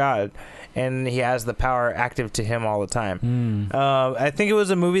Greek god, and he has the power active to him all the time. I think it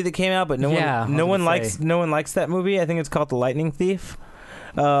was a movie that came out, but no one likes that movie. I think it's called The Lightning Thief.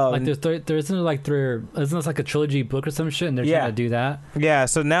 Like there isn't this like a trilogy book or some shit, and they're trying to do that. Yeah.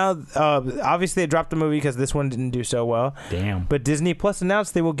 So now, obviously, they dropped the movie because this one didn't do so well. Damn. But Disney Plus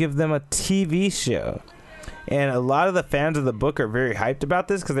announced they will give them a TV show. And a lot of the fans of the book are very hyped about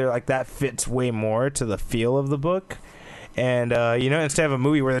this because they're like, that fits way more to the feel of the book. And, instead of a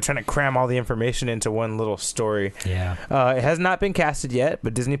movie where they're trying to cram all the information into one little story. Yeah. It has not been casted yet,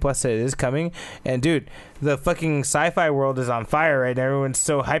 but Disney Plus said it is coming. And, dude, the fucking sci-fi world is on fire right now. Everyone's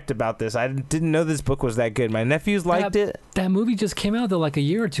so hyped about this. I didn't know this book was that good. My nephews liked it. That movie just came out, though, like a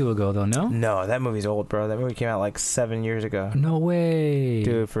year or two ago, though, no? No, that movie's old, bro. That movie came out like 7 years ago. No way.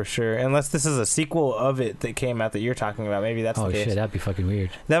 Dude, for sure. Unless this is a sequel of it that came out that you're talking about. Maybe that's the case. Oh, shit, that'd be fucking weird.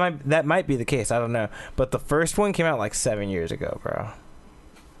 That might be the case. I don't know. But the first one came out like 7 years ago, bro.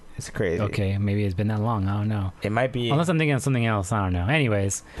 It's crazy. Okay, maybe it's been that long. I don't know. It might be. Unless I'm thinking of something else. I don't know.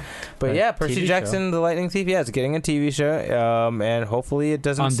 Anyways. But yeah, Percy Jackson, The Lightning Thief, yeah, it's getting a TV show. And hopefully it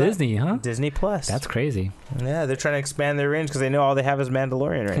doesn't on suck. Disney, huh? Disney Plus. That's crazy. Yeah, they're trying to expand their range because they know all they have is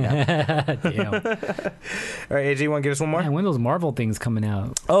Mandalorian right now. Damn. All right, AJ, you want to give us one more? Man, when are those Marvel things coming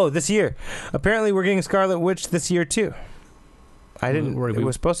out? Oh, this year. Apparently we're getting Scarlet Witch this year, too. I didn't. It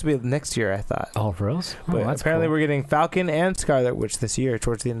was supposed to be next year, I thought. Oh, for reals? Oh, but that's apparently cool. we're getting Falcon and Scarlet Witch this year,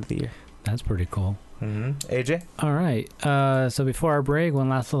 towards the end of the year. That's pretty cool. Mm-hmm. AJ? All right. So before our break, one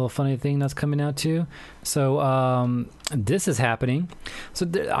last little funny thing that's coming out too. So this is happening. So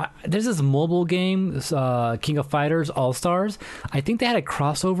there's this mobile game, King of Fighters All Stars. I think they had a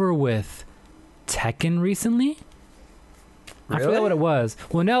crossover with Tekken recently. Really? I forgot what it was.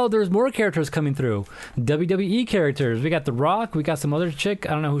 Well, now there's more characters coming through. WWE characters. We got The Rock. We got some other chick. I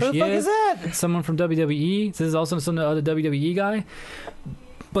don't know who she is. Who the fuck is that? Someone from WWE. This is also some other WWE guy.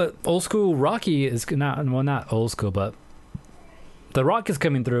 But old school Rocky is not old school, but The Rock is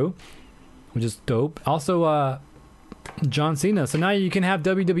coming through, which is dope. Also, John Cena. So now you can have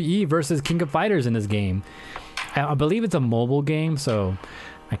WWE versus King of Fighters in this game. I believe it's a mobile game, so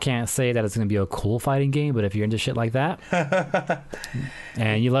I can't say that it's going to be a cool fighting game, but if you're into shit like that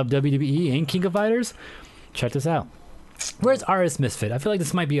and you love WWE and King of Fighters, check this out. Where's RS Misfit? I feel like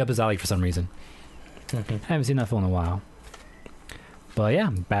this might be up his alley for some reason. I haven't seen that film in a while. But yeah,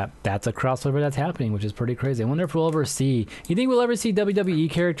 that's a crossover that's happening, which is pretty crazy. I wonder if we'll ever see. You think we'll ever see WWE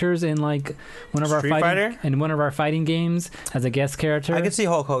characters in like one of our fighting games as a guest character? I could see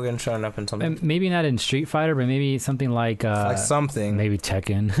Hulk Hogan showing up in something. And maybe not in Street Fighter, but maybe something like something. Maybe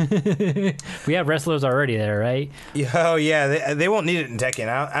Tekken. We have wrestlers already there, right? Oh yeah, they won't need it in Tekken.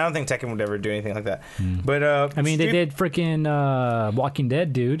 I don't think Tekken would ever do anything like that. But I mean, they did freaking Walking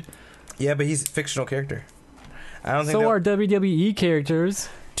Dead, dude. Yeah, but he's a fictional character. I don't think so are WWE characters.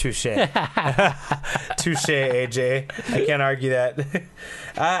 Touche. Touche, AJ. I can't argue that.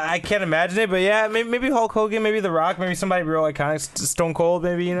 I can't imagine it, but yeah, maybe Hulk Hogan, maybe The Rock, maybe somebody real iconic, Stone Cold,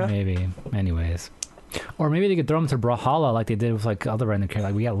 maybe, you know? Maybe. Anyways. Or maybe they could throw him to Brawlhalla like they did with like other random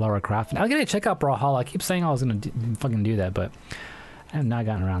characters. Like we got Lara Croft. I gotta check out Brawlhalla. I keep saying I was gonna fucking do that, but I have not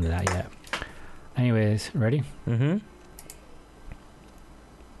gotten around to that yet. Anyways, ready? Mm-hmm.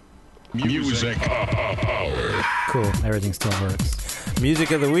 Music. Cool. Everything still works.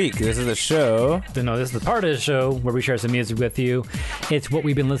 Music of the week. This is the show. No, this is the part of the show where we share some music with you. It's what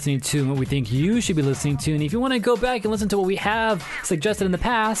we've been listening to and what we think you should be listening to. And if you want to go back and listen to what we have suggested in the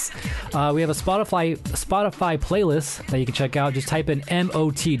past, we have a Spotify playlist that you can check out. Just type in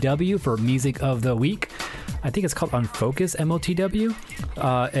MOTW for Music of the Week. I think it's called Unfocus, MOTW.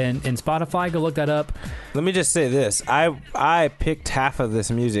 And Spotify, go look that up. Let me just say this. I picked half of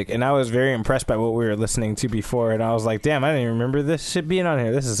this music, and I was very impressed by what we were listening to before. And I was like, damn, I didn't even remember this shit being on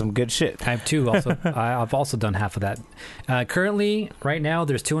here. This is some good shit. I have two also. I've also done half of that. Currently, right now,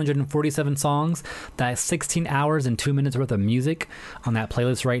 there's 247 songs. That's 16 hours and 2 minutes worth of music on that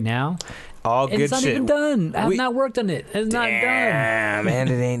playlist right now. All good It's not shit. even done. I've We- not worked on it. It's not done. Damn, man,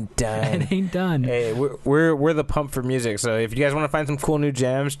 it ain't done. It ain't done. Hey, we're the pump for music. So if you guys want to find some cool new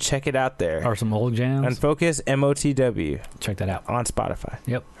jams, check it out there. Or some old jams. Unfocus MOTW Check that out. on Spotify.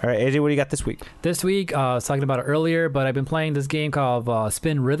 Yep. All right, AJ, what do you got this week? This week, I was talking about it earlier, but I've been playing this game called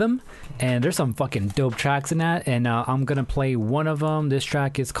Spin Rhythm, and there's some fucking dope tracks in that, and I'm going to play one of them. This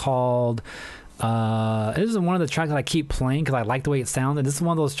track is called... this is one of the tracks that I keep playing because I like the way it sounds, and this is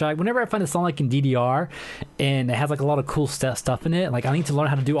one of those tracks. Whenever I find a song like in DDR, and it has like a lot of cool stuff in it, like I need to learn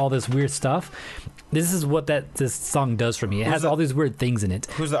how to do all this weird stuff. This is what this song does for me. It has all these weird things in it.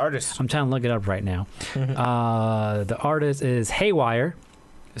 Who's the artist? I'm trying to look it up right now. The artist is Haywire.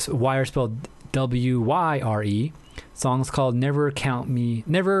 Wire spelled WYRE. Song's called Never Count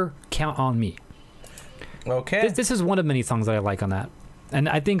on Me. Okay. This is one of many songs that I like on that. And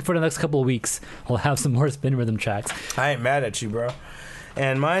I think for the next couple of weeks, I'll have some more Spin Rhythm tracks. I ain't mad at you, bro.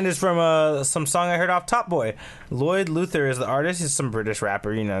 And mine is from some song I heard off Top Boy. Lloyd Luther is the artist. He's some British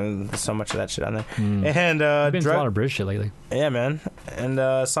rapper. You know, there's so much of that shit on there. And I've been to a lot of British shit lately. yeah, man.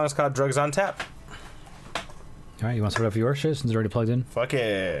 And song's called Drugs on Tap. All right, you want to start off your shit since it's already plugged in? Fuck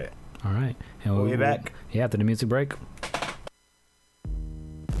it. All right. And We'll be back. Yeah, after the music break.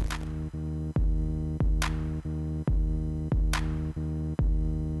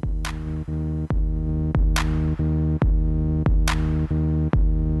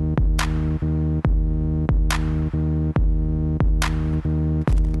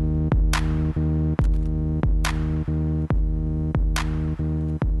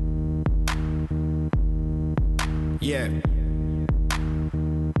 Yeah.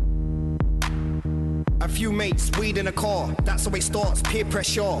 A few mates, weed in a car, that's how it starts. Peer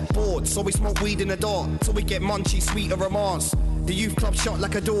pressure, bored, so we smoke weed in the dark till we get munchy, sweeter romance. The youth club shut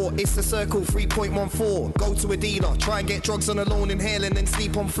like a door, it's the circle 3.14. Go to a dealer, try and get drugs on a loan, inhale and then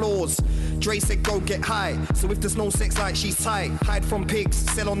sleep on floors. Dre said go get high, so if there's no sex like she's tight. Hide from pigs,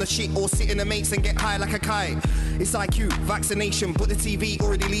 sell on the shit or sit in the mates and get high like a kite. It's IQ, vaccination, but the TV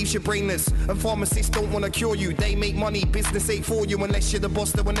already leaves you brainless. And pharmacists don't wanna cure you, they make money, business ain't for you. Unless you're the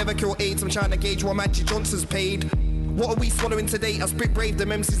boss, they will never cure AIDS. I'm trying to gauge what Magic Johnson's paid. What are we swallowing today? I spit brave, them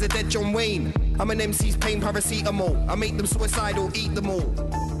MCs are dead John Wayne. I'm an MC's pain paracetamol. I make them suicidal, eat them all.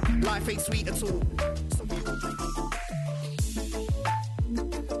 Life ain't sweet at all. So we all drink.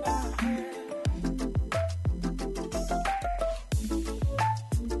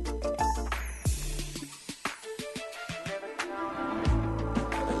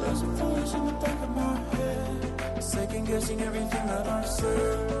 There's a voice in the back of my head, second guessing everything that I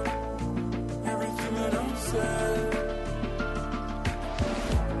said, everything that I said.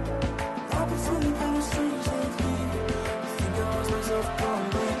 I've been feeling kind of strange lately. I think I lost myself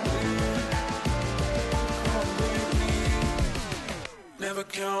completely. Never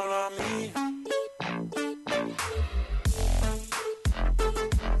count on me.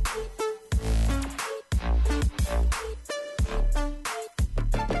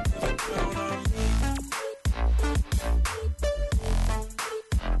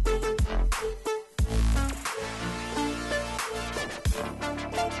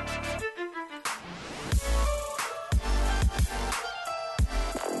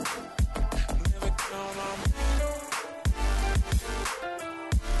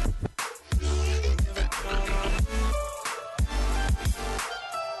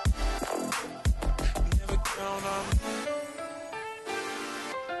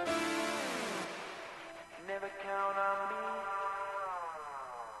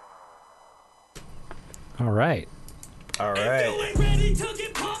 All right. All right.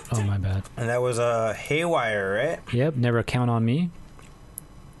 Oh, my bad. And that was Haywire, right? Yep, Never Count on Me.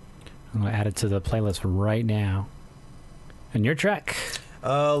 I'm going to add it to the playlist right now. And your track.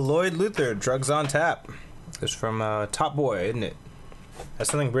 Lloyd Luther, Drugs on Tap. It's from Top Boy, isn't it? That's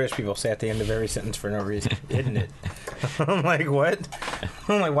something British people say at the end of every sentence for no reason, isn't it? I'm like, what?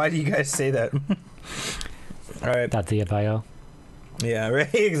 I'm like, why do you guys say that? All right. That's the FIO. Yeah,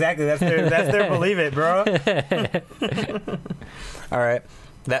 right. Exactly. That's their believe it, bro. All right.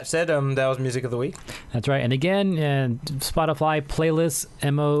 That said, that was music of the week. That's right. And again, Spotify playlist,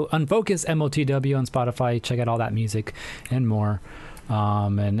 Unfocus MOTW on Spotify. Check out all that music and more.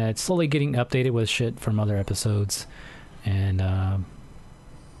 And it's slowly getting updated with shit from other episodes. And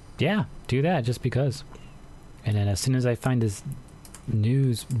yeah, do that just because. And then as soon as I find this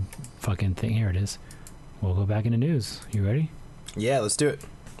news fucking thing, here it is. We'll go back into news. You ready? Yeah, let's do it.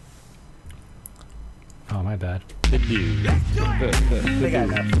 Oh, my bad. The news. They got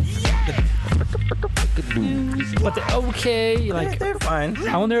enough. But the okay, like, They're fine.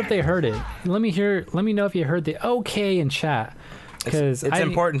 I wonder if they heard it. Let me know if you heard the okay in chat. because It's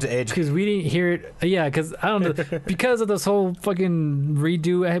important to age. because we didn't hear it. Yeah, because I don't know, because of this whole fucking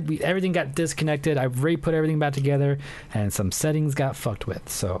redo, everything got disconnected. I've re-put everything back together, and some settings got fucked with.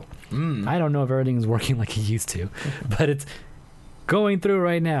 So I don't know if everything's working like it used to, but it's going through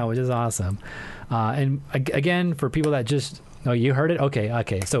right now, which is awesome. And again, for people that just you heard it,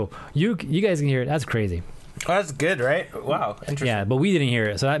 okay. So you guys can hear it. That's crazy. Oh, that's good, right? Wow, interesting. Yeah, but we didn't hear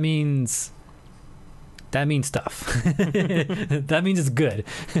it, so that means stuff. That means it's good.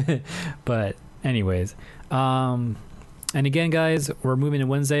 But anyways, and again, guys, we're moving to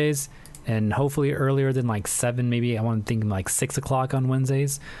Wednesdays, and hopefully earlier than like 7, maybe I want to think like 6 o'clock on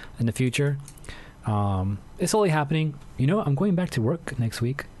Wednesdays in the future. It's only happening. You know, I'm going back to work next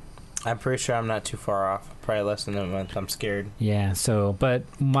week. I'm pretty sure I'm not too far off. Probably less than a month. I'm scared. Yeah. So, but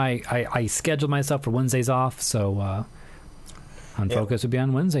I scheduled myself for Wednesdays off. So, Unfocus would be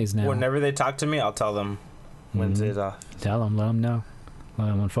on Wednesdays now. Whenever they talk to me, I'll tell them Wednesdays off. Tell them, let them know.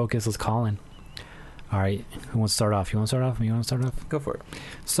 Unfocus is calling. All right. Who wants to start off? You want to start off? You want to start off? Go for it.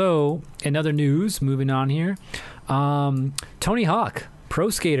 So, in other news, moving on here, Tony Hawk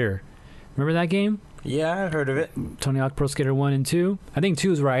Pro Skater. Remember that game? Yeah, I've heard of it. Tony Hawk Pro Skater 1 and 2. I think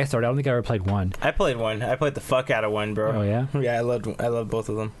 2 is where I started. I don't think I ever played 1. I played 1. I played the fuck out of 1, bro. Oh, yeah? Yeah, I loved both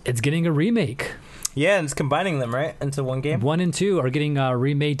of them. It's getting a remake. Yeah, and it's combining them, right, into one game? 1 and 2 are getting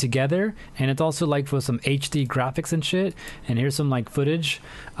remade together, and it's also like with some HD graphics and shit. And here's some like footage.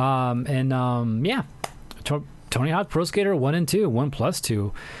 Yeah. Tony Hawk Pro Skater 1 and 2, 1 plus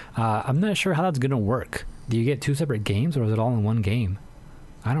 2. I'm not sure how that's going to work. Do you get 2 separate games, or is it all in one game?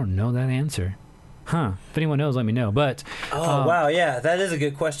 I don't know that answer. Huh. If anyone knows, let me know. But wow, yeah, that is a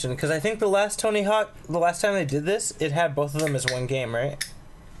good question, because I think the last time they did this, it had both of them as one game, right?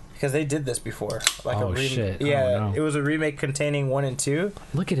 Because they did this before. Like shit. Yeah, it was a remake containing 1 and 2.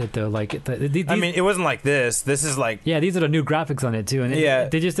 Look at it though. Like I mean, it wasn't like this. This is like these are the new graphics on it too, and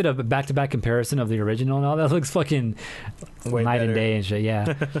they just did a back-to-back comparison of the original and all that. Looks fucking way night better. and day and shit.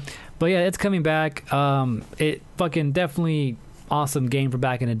 Yeah, but yeah, it's coming back. It fucking definitely. Awesome game from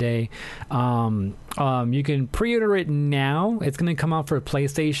back in the day. You can pre-order it now. It's going to come out for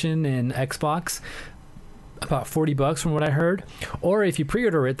PlayStation and Xbox. About $40 from what I heard. Or if you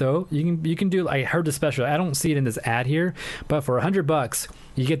pre-order it though, you can do. I heard the special. I don't see it in this ad here, but for $100,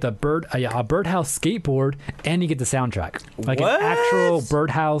 you get the a birdhouse skateboard and you get the soundtrack, like What? an actual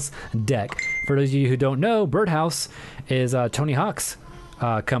birdhouse deck. For those of you who don't know, Birdhouse is Tony Hawk's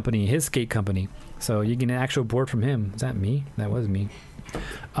company, his skate company. So you get an actual board from him. Is that me? That was me.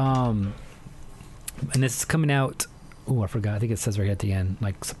 And this is coming out. Oh, I forgot. I think it says right at the end,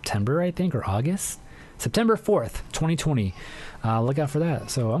 like September, I think, or August. September 4th, 2020. Look out for that.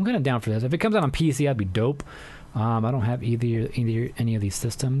 So I'm kind of down for this. If it comes out on PC, that'd be dope. I don't have either any of these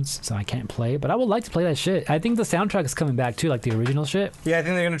systems, so I can't play it. But I would like to play that shit. I think the soundtrack is coming back too, like the original shit. Yeah, I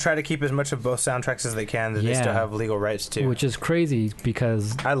think they're going to try to keep as much of both soundtracks as they can that they still have legal rights to. Which is crazy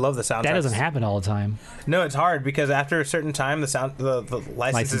because I love the soundtracks. that doesn't happen all the time. No, it's hard because after a certain time, the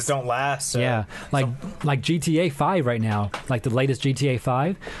licenses don't last. So. Yeah, like GTA 5 right now, like the latest GTA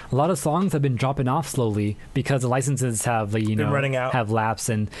 5. A lot of songs have been dropping off slowly because the licenses have running out. have lapsed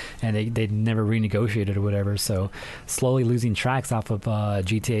and they never renegotiated or whatever. So slowly losing tracks off of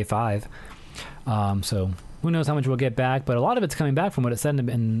GTA 5. So who knows how much we'll get back, but a lot of it's coming back from what it said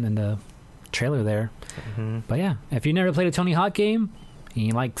in the trailer there. Mm-hmm. But yeah, if you never played a Tony Hawk game and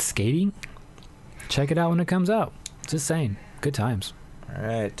you like skating, check it out when it comes out. Just saying, good times. All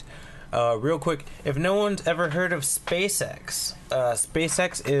right. Real quick, if no one's ever heard of SpaceX,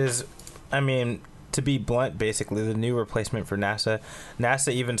 SpaceX is, to be blunt, basically the new replacement for NASA.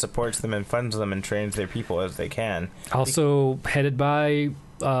 NASA even supports them and funds them and trains their people as they can. Also headed by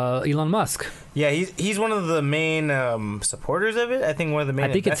Elon Musk. Yeah, he's one of the main supporters of it. I think one of the main.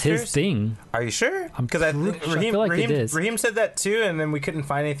 I think investors. it's his thing. Are you sure? Because I feel like it is. Raheem said that too, and then we couldn't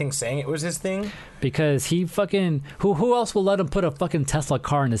find anything saying it was his thing. Because he fucking who else will let him put a fucking Tesla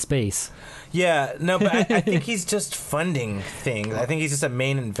car into space? Yeah, no, but I think he's just funding things. I think he's just a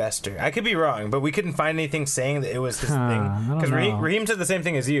main investor. I could be wrong, but we couldn't find anything saying that it was his thing. Because Raheem said the same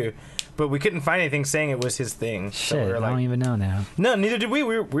thing as you, but we couldn't find anything saying it was his thing. Shit, so we were like, I don't even know now. No, neither did we.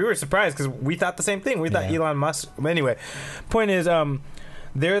 We were surprised because we thought the same thing. We thought Elon Musk. Anyway, point is,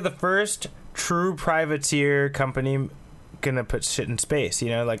 they're the first true privateer company gonna put shit in space.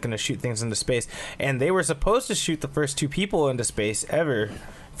 Like gonna shoot things into space, and they were supposed to shoot the first 2 people into space ever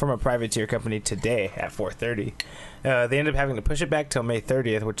from a privateer company today at 4:30. They ended up having to push it back till May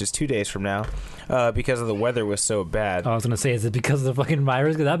 30th, which is 2 days from now, because of the weather was so bad. I was gonna say, is it because of the fucking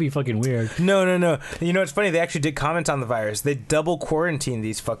virus? Because that'd be fucking weird. No. You know, it's funny. They actually did comment on the virus. They double quarantined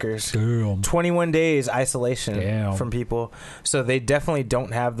these fuckers. Damn. 21 days isolation from people. So they definitely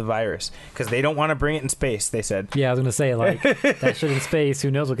don't have the virus because they don't want to bring it in space, they said. Yeah, I was gonna say, like, that shit in space.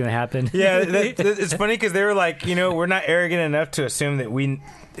 Who knows what's gonna happen? Yeah, it's funny because they were like, you know, we're not arrogant enough to assume that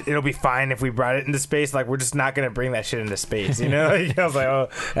it'll be fine if we brought it into space. Like, we're just not going to bring that shit into space, you know? I was like, oh,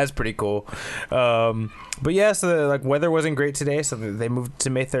 that's pretty cool. But yeah, so the weather wasn't great today, so they moved to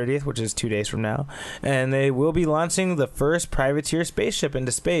May 30th, which is 2 days from now, and they will be launching the first privateer spaceship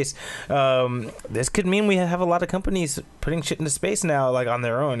into space. This could mean we have a lot of companies putting shit into space now, like on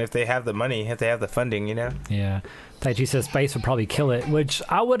their own, if they have the money, if they have the funding, you know? Yeah. Taichi says space would probably kill it, which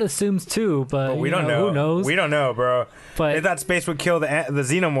I would assume too, but we don't know. Who knows? We don't know, bro. But they thought space would kill the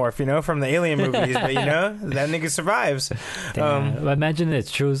xenomorph, you know, from the Alien movies, but you know, that nigga survives. Imagine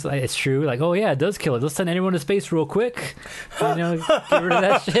it's true. It's true. Like, oh yeah, it does kill it. Let's send anyone to space real quick. You know, get rid of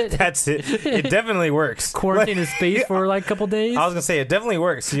that shit. That's it. It definitely works. Quarantine in space for like a couple days. I was gonna say it definitely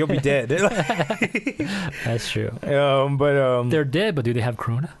works. You'll be dead. That's true. But they're dead, but do they have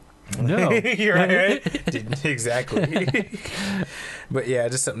corona? No. You're right. Exactly. But yeah,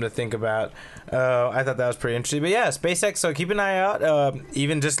 just something to think about. I thought that was pretty interesting. But yeah, SpaceX, so keep an eye out.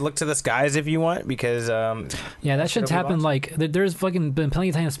 Even just look to the skies if you want, because yeah, that shit's happened. Like, there's fucking been plenty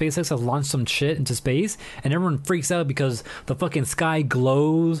of times SpaceX has launched some shit into space and everyone freaks out because the fucking sky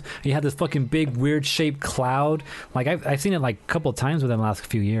glows. You have this fucking big weird shaped cloud. Like, I've seen it like a couple of times within the last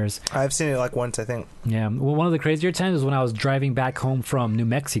few years. I've seen it like once, I think. Yeah, well, one of the crazier times was when I was driving back home from New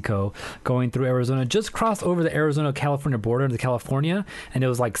Mexico, going through Arizona, just crossed over the Arizona-California border into California, and it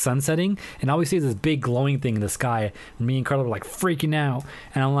was like sunsetting, and all we see is this big glowing thing in the sky, and me and Carla were like freaking out,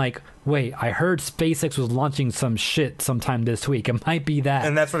 and I'm like, wait, I heard SpaceX was launching some shit sometime this week. It might be that.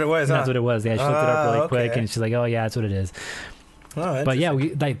 And that's what it was, That's what it was. Yeah, she looked it up really quick, okay. and she's like, oh yeah, that's what it is. Oh, but yeah,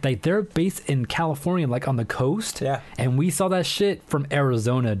 they're based in California, like on the coast. Yeah. And we saw that shit from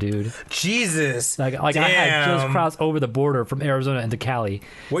Arizona, dude. Jesus. Like I had just crossed over the border from Arizona into Cali.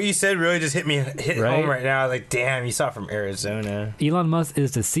 What you said really just hit home right now. Like, damn, you saw it from Arizona. Elon Musk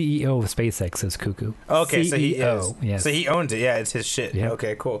is the CEO of SpaceX, says Cuckoo. Okay, CEO, so he is. Yes. So he owns it. Yeah, it's his shit. Yep.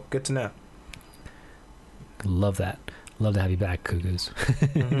 Okay, cool. Good to know. Love that. Love to have you back, Cuckoos.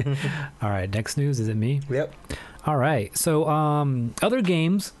 All right, next news. Is it me? Yep. All right. So, other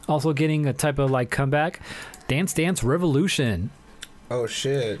games also getting a type of like comeback. Dance Dance Revolution. Oh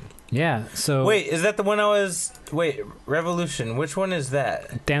shit. Yeah. So wait, is that the one Revolution? Which one is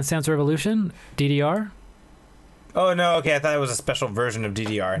that? Dance Dance Revolution, DDR. Oh no, okay. I thought it was a special version of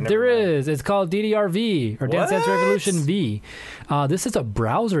DDR. There is. It's called DDR-V or Dance Dance Revolution V. This is a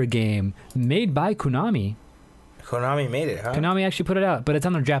browser game made by Konami. Konami made it, huh? Konami actually put it out, but it's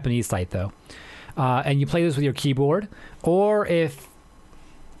on their Japanese site though. And you play this with your keyboard, or if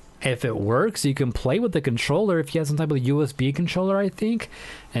it works, you can play with the controller if you have some type of USB controller, I think,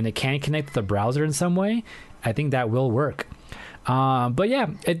 and it can connect to the browser in some way. I think that will work. But yeah,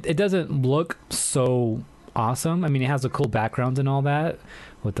 it doesn't look so awesome. I mean, it has a cool background and all that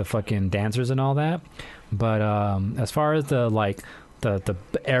with the fucking dancers and all that. But as far as the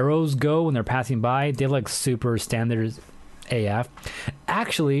arrows go when they're passing by, they look super standard AF.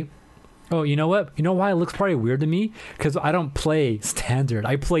 Actually, oh, you know what? You know why it looks probably weird to me? Because I don't play standard.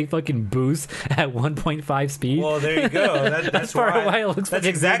 I play fucking boost at 1.5 speed. Well, there you go. That's why it looks. That's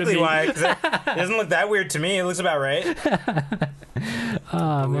exactly why. It doesn't look that weird to me. It looks about right.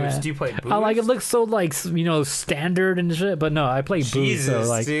 Oh man, do you play boost? I like it looks so like standard and shit. But no, I play boost. So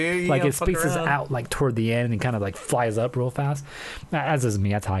like, dude, like it spaces out like toward the end and kind of like flies up real fast. As is me.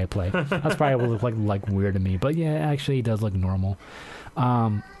 That's how I play. That's probably what look like weird to me. But yeah, actually, it does look normal.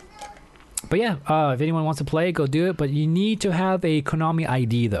 But yeah, if anyone wants to play, go do it. But you need to have a Konami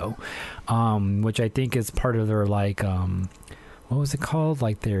ID though, which I think is part of their like, what was it called?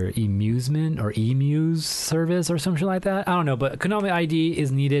 Like their Emusement or Emuse service or something like that. I don't know, but Konami ID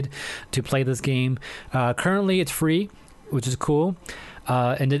is needed to play this game. Currently, it's free, which is cool.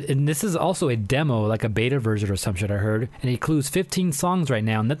 And this is also a demo, like a beta version or some shit I heard, and it includes 15 songs right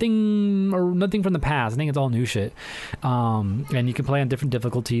now. Nothing from the past. I think it's all new shit. And you can play on different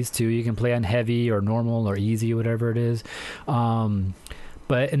difficulties too. You can play on heavy or normal or easy, whatever it is.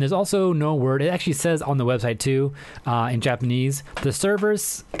 and there's also no word. It actually says on the website too, in Japanese, the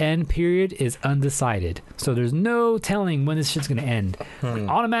server's end period is undecided. So there's no telling when this shit's gonna end.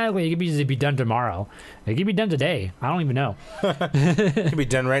 Automatically, it could just be done tomorrow. It could be done today. I don't even know. It could be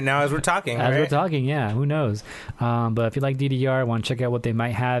done right now as we're talking. As right? we're talking, yeah, who knows? But if you like DDR, want to check out what they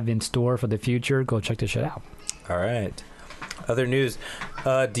might have in store for the future, go check this shit out. All right. Other news.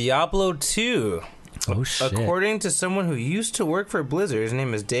 Diablo 2. Oh shit! According to someone who used to work for Blizzard, his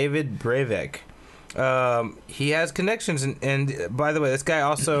name is David Bravek. He has connections, and by the way, this guy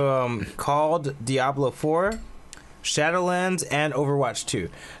also called Diablo 4, Shadowlands, and Overwatch 2.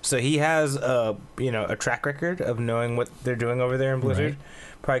 So he has a track record of knowing what they're doing over there in Blizzard.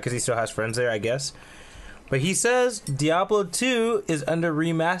 Right. Probably because he still has friends there, I guess. But he says Diablo 2 is under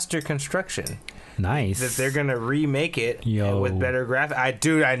remaster construction. Nice. That they're gonna remake it Yo. with better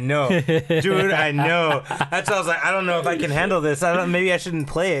graphics. I know, dude. I know. That's why I was like, I don't know if I can handle this. Maybe I shouldn't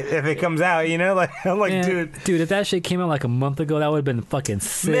play it if it comes out. Like I'm like, Man, dude, if that shit came out like a month ago, that would have been fucking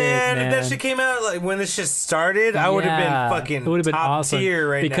sick, man. If that shit came out like when this shit started, I would have been fucking it would have been top awesome tier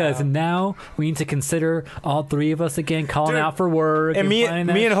right because now we need to consider all three of us again calling Dude, out for work. And me playing and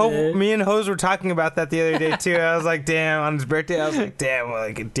that shit. me and Hose were talking about that the other day too. I was like, damn, on his birthday, I was like, damn,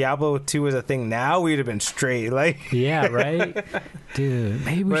 like if Diablo 2 was a thing now, we'd have been straight. Like, yeah, right, dude.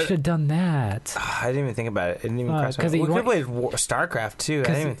 Maybe we But- should have done that. I didn't even think about it. It didn't even cross my 'cause mind. he We could wa- have played StarCraft too. I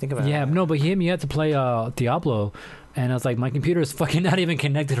didn't even think about it. Yeah, no, but him, you had to play Diablo, and I was like, my computer is fucking not even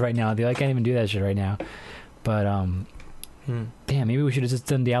connected right now. Dude, I can't even do that shit right now. But damn, maybe we should have just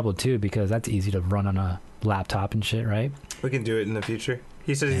done Diablo 2 because that's easy to run on a laptop and shit, right? We can do it in the future.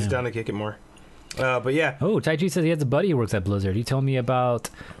 He says he's Damn. down to kick it more. But yeah. Oh, Tai Chi says he has a buddy who works at Blizzard. He told me about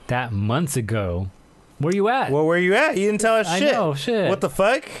that months ago. Where you at? Well, where you at? You didn't tell us I shit. know, shit. What the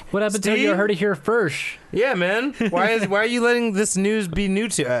fuck? What happened to Steve? you? I heard it here first. Yeah, man. Why are you letting this news be new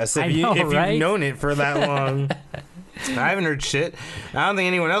to us if I know, you've right? known it for that long? I haven't heard shit. I don't think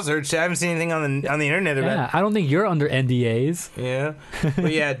anyone else heard shit. I haven't seen anything on the internet Yeah, about I don't think you're under NDAs. it. Yeah.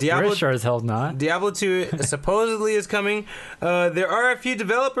 But yeah, Diablo We're sure as hell not. Diablo 2 supposedly is coming. There are a few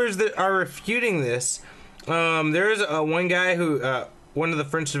developers that are refuting this. There's one guy who, one of the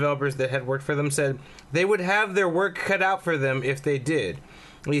French developers that had worked for them said they would have their work cut out for them if they did.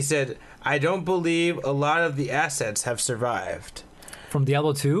 He said, I don't believe a lot of the assets have survived. From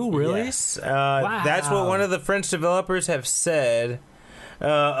Diablo 2? Really? Yes. That's what one of the French developers have said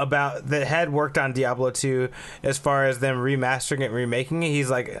about that had worked on Diablo 2 as far as them remastering it and remaking it. He's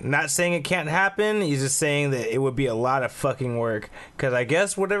like, not saying it can't happen. He's just saying that it would be a lot of fucking work. Because I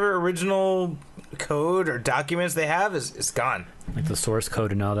guess whatever original code or documents they have is gone. Like the source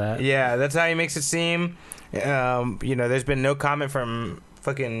code and all that. Yeah, that's how he makes it seem. There's been no comment from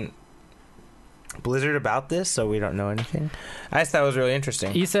fucking Blizzard about this, so we don't know anything. I just thought it was really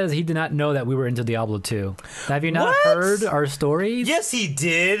interesting. He says he did not know that we were into Diablo 2. Have you not What? heard our stories? Yes, he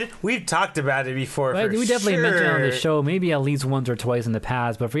did. We've talked about it before. Right, For we definitely mentioned it on the sure. show maybe at least once or twice in the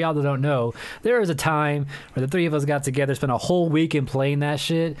past, but for y'all that don't know, there was a time where the three of us got together, spent a whole weekend playing that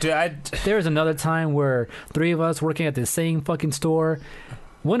shit. Dude, There was another time where three of us working at the same fucking store,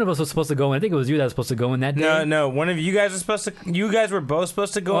 one of us was supposed to go in. I think it was you that was supposed to go in that day. no. One of you guys was supposed to. You guys were both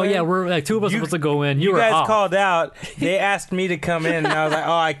supposed to go. Oh in. yeah, we're like two of us You- supposed to go in. You, You were guys off. called out. They asked me to come in, and I was like,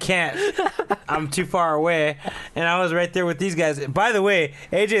 "Oh, I can't. I'm too far away." And I was right there with these guys. By the way,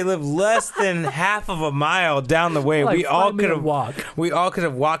 AJ lived less than half of a mile down the way. Like we all 5 minute could have walk. We all could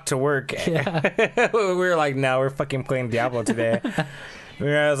have walked to work. Yeah. We were like, "No, we're fucking playing Diablo today."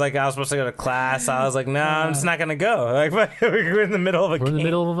 I was supposed to go to class. I was like, "No, I'm just not gonna go." Like, we're in the middle of a We're in the game.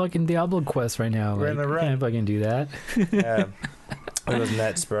 middle of a fucking Diablo quest right now. We're in the run. Can't fucking do that. Yeah. It was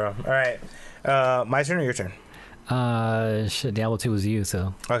nuts, bro. All right, my turn or your turn? Shit, Diablo 2 was you,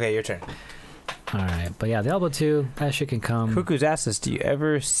 so. Okay, your turn. Alright, but yeah, Diablo 2, that shit can come. Cuckoo's asked us, do you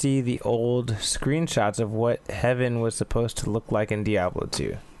ever see the old screenshots of what heaven was supposed to look like in Diablo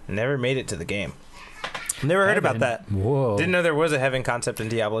 2? Never made it to the game. Never heard about that. Whoa. Didn't know there was a heaven concept in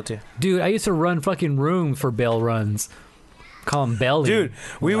Diablo 2. Dude, I used to run fucking rooms for bail runs. Call them belly. Dude,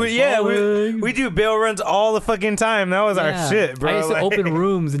 we would, we do bail runs all the fucking time. That was our shit, bro. I used to Like- open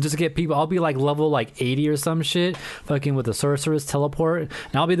rooms and just get people. I'll be like level like 80 or some shit, fucking with the sorceress teleport, and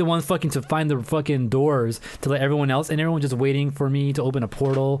I'll be the one fucking to find the fucking doors to let everyone else, and everyone just waiting for me to open a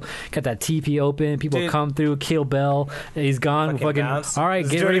portal. Got that TP open. People Dude. come through, kill Bell. He's gone. Fucking bounce. All right,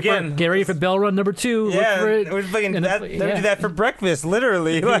 Let's get do it ready again. for bell run number 2. Look Yeah, for it. we're fucking And that. it's- They would do that for breakfast,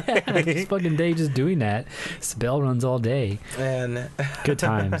 literally. Like, Yeah, just fucking day just doing that. Spell runs all day. man. Good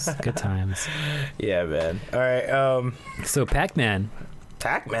times. Good times. Yeah, man. All right. So Pac-Man,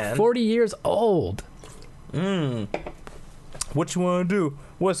 Pac-Man. 40 years old. What you want to do?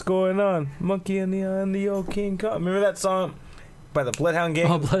 What's going on? Monkey and the old King Kong. Remember that song by the Bloodhound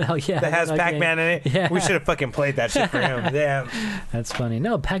Gang? Oh, Bloodhound, yeah. That has okay. Pac-Man in it? Yeah. We should have fucking played that shit for him. Damn. That's funny.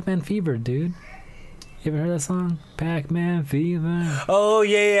 No, Pac-Man Fever, dude. You ever heard that song? Pac-Man Fever. Oh,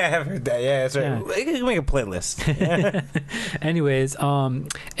 yeah, I have heard that. Yeah, that's right. Yeah. We can make a playlist. Anyways,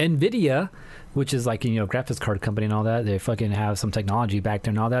 NVIDIA, which is like, graphics card company and all that, they fucking have some technology back there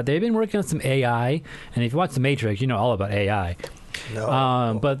and all that. They've been working on some AI, and if you watch The Matrix, you know all about AI.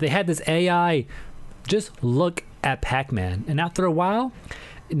 No. But they had this AI just look at Pac-Man, and after a while,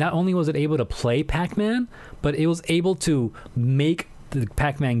 not only was it able to play Pac-Man, but it was able to make the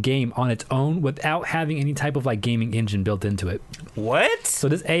Pac-Man game on its own without having any type of like gaming engine built into it. What? So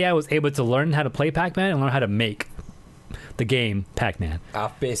this AI was able to learn how to play Pac-Man and learn how to make the game Pac-Man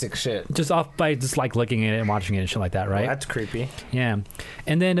Off basic shit. just off by just like looking at it and watching it and shit like that, right? Well, that's creepy. Yeah.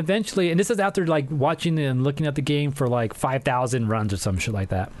 And then eventually, and this is after like watching it and looking at the game for like 5,000 runs or some shit like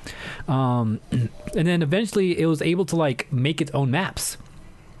that. And then eventually it was able to like make its own maps.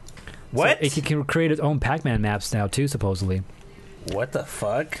 What? So it can create its own Pac-Man maps now too, supposedly. What the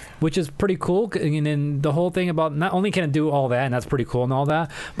fuck? Which is pretty cool. And then the whole thing about not only can it do all that, and that's pretty cool and all that,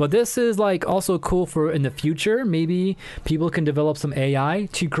 but this is like also cool for in the future. Maybe people can develop some AI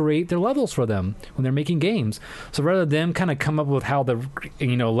to create their levels for them when they're making games. So rather than them kind of come up with how the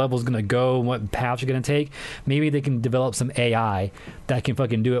level's gonna go and what paths you're gonna take, maybe they can develop some AI that can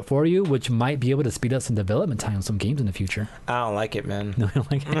fucking do it for you, which might be able to speed up some development time on some games in the future. I don't like it, man. No, I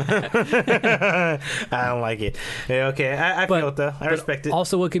don't like it. I don't like it. Yeah, okay, I feel it though. I respect it.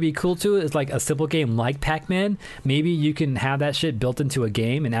 Also, what could be cool too is like a simple game like Pac-Man. Maybe you can have that shit built into a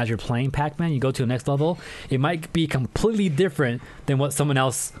game, and as you're playing Pac-Man, you go to the next level. It might be completely different than what someone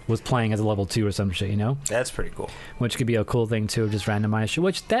else was playing as a level 2 or some shit, That's pretty cool. Which could be a cool thing too, just randomized shit.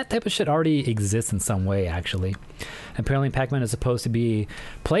 Which that type of shit already exists in some way, actually. Apparently, Pac-Man is supposed to be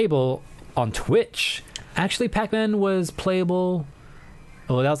playable on Twitch. Actually, Pac-Man was playable.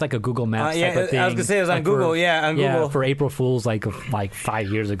 Oh, that was like a Google Maps type of thing. I was gonna say it was on like Google. for, On Google. Yeah, for April Fools, like 5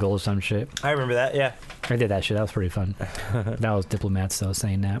 years ago or some shit. I remember that. Yeah. I did that shit. That was pretty fun. That was diplomats though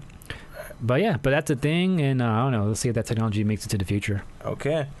saying that. But yeah, but that's a thing, and I don't know. Let's see if that technology makes it to the future.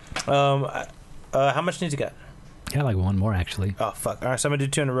 Okay. How much news you got? Yeah, like one more actually. Oh fuck! All right, so I'm gonna do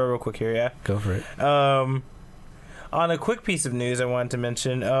two in a row real quick here. Yeah. Go for it. On a quick piece of news, I wanted to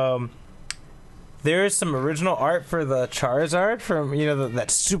mention. There is some original art for the Charizard from that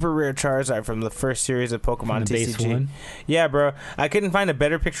super rare Charizard from the first series of Pokemon the base TCG. one? Yeah, bro. I couldn't find a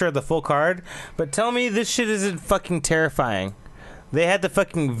better picture of the full card, but tell me this shit isn't fucking terrifying. They had to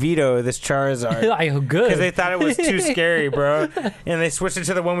fucking veto this Charizard. Good. Because they thought it was too scary, bro. And they switched it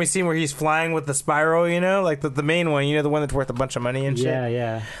to the one we seen where he's flying with the spiral, like the main one, the one that's worth a bunch of money and shit.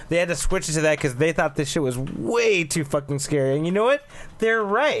 Yeah. They had to switch it to that because they thought this shit was way too fucking scary. And you know what? They're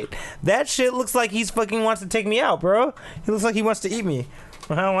right. That shit looks like he's fucking wants to take me out, bro. He looks like he wants to eat me.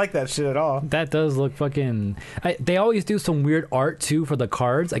 I don't like that shit at all. That does look fucking. They always do some weird art too for the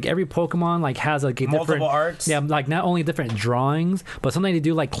cards. Like every Pokemon has like a Multiple different arts. Yeah, like not only different drawings, but sometimes they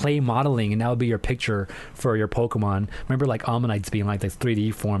do like clay modeling, and that would be your picture for your Pokemon. Remember like Ammonites being like this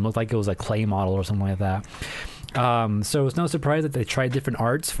 3D form, looked like it was a clay model or something like that. So it's no surprise that they tried different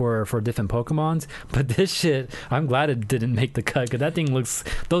arts for different Pokemons, but this shit, I'm glad it didn't make the cut because that thing looks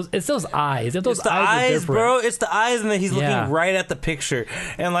it's those eyes. If those It's the eyes, eyes, bro. It's the eyes, and then he's Yeah. looking right at the picture.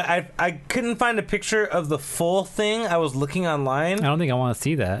 And like I couldn't find a picture of the full thing. I was looking online, I don't think I want to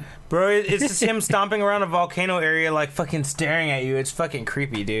see that. bro. It's just him stomping around a volcano area, like fucking staring at you. It's fucking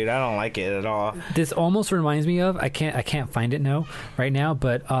creepy, dude. I don't like it at all. This almost reminds me of I can't find it right now,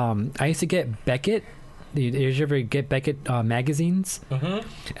 but I used to get Beckett. Did you ever get Beckett magazines?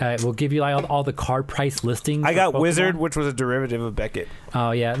 Mm-hmm. It will give you like all the card price listings. I for got Pokemon. Wizard, which was a derivative of Beckett.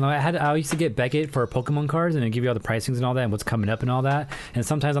 Oh yeah, no, I used to get Beckett for Pokemon cards, and it give you all the pricings and all that, and what's coming up and all that. And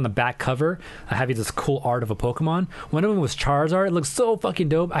sometimes on the back cover, I have you this cool art of a Pokemon. One of them was Charizard. It looks so fucking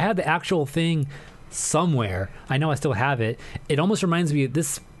dope. I had the actual thing somewhere. I know I still have it. It almost reminds me.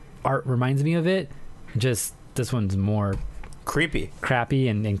 This art reminds me of it. Just this one's more Creepy. crappy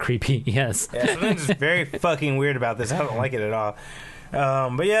and creepy. Yes. Yeah, something's very fucking weird about this. I don't like it at all.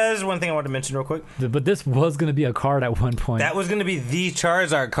 But yeah, this is one thing I wanted to mention real quick. But this was going to be a card at one point. That was going to be the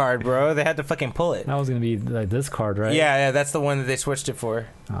Charizard card, bro. They had to fucking pull it. That was going to be like this card, right? Yeah, that's the one that they switched it for.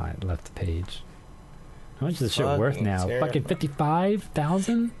 Oh, I left the page. How much is this shit worth Fucking now? terrible. Fucking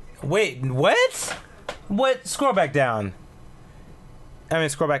 55,000? Wait, what? What? Scroll back down. I mean,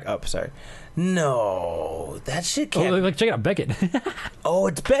 scroll back up, sorry. No, that shit Oh, can't. like check out Beckett. Oh,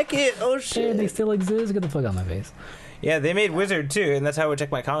 it's Beckett. Oh, Shit, they shit. still exist. Get the fuck out of my face. Yeah, they made Wizard, too, and that's how I would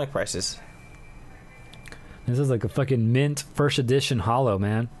check my comic prices. This is like a fucking mint first edition Hollow,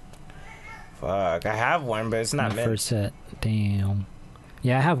 man. Fuck, I have one, but it's not My mint. first set. Damn.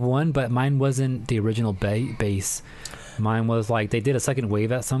 Yeah, I have one, but mine wasn't the original base. Mine was like they did a second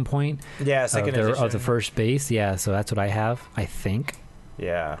wave at some point Yeah, second edition. of the first base. Yeah, so that's what I have. I think.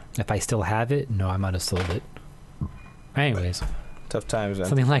 Yeah, If I still have it, no, I might have sold it. Anyways, tough times. Then.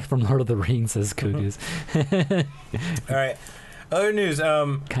 something like from Lord of the Rings, says Kugus. All right. Other news.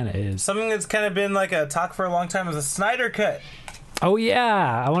 Kind of is. Something that's kind of been like a talk for a long time is a Snyder Cut. Oh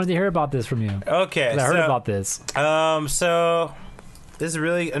yeah, I wanted to hear about this from you. Okay, 'Cause I heard about this. So this is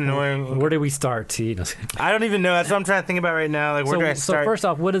really annoying. Where did we start, T? I don't even know. That's what I'm trying to think about right now. Like, where do I So start? first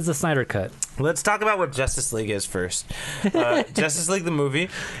off, what is the Snyder Cut? Let's talk about what Justice League is first. Justice League, the movie,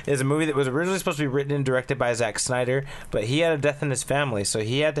 is a movie that was originally supposed to be written and directed by Zack Snyder, but he had a death in his family, so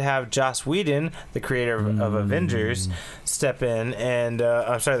he had to have Joss Whedon, the creator of Avengers, step in and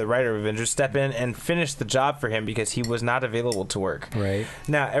the writer of Avengers, step in and finish the job for him because he was not available to work. Right.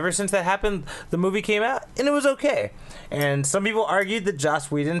 Now, ever since that happened, the movie came out and it was okay. And some people argued that Joss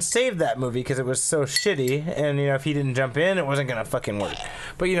Whedon saved that movie because it was so shitty, and if he didn't jump in, it wasn't gonna fucking work.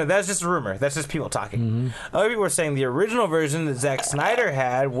 But that's just a rumor. That's just people talking. Other people were saying the original version that Zack Snyder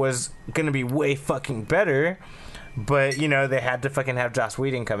had was gonna be way fucking better, but they had to fucking have Joss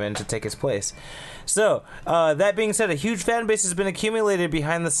Whedon come in to take his place. So that being said, a huge fan base has been accumulated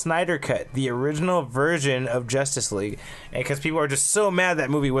behind the Snyder Cut, the original version of Justice League, and because people are just so mad that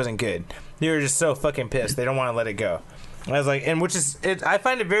movie wasn't good. They were just so fucking pissed. They don't want to let it go. I was like, I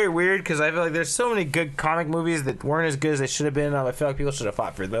find it very weird because I feel like there's so many good comic movies that weren't as good as they should have been. I feel like people should have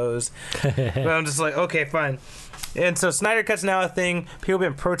fought for those. But I'm just like, okay, fine. And so Snyder Cut's now a thing. People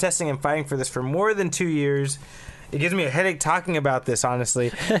have been protesting and fighting for this for more than 2 years. It gives me a headache talking about this,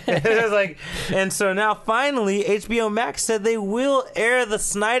 honestly. It was like, and so now finally, HBO Max said they will air the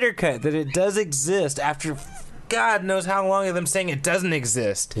Snyder Cut, that it does exist after God knows how long of them saying it doesn't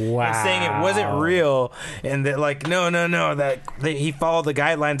exist. Wow. And saying it wasn't real, and that like, no, that he followed the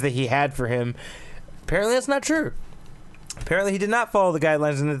guidelines that he had for him. Apparently that's not true. Apparently he did not follow the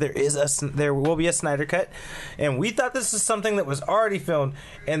guidelines, and that there will be a Snyder Cut. And we thought this was something that was already filmed,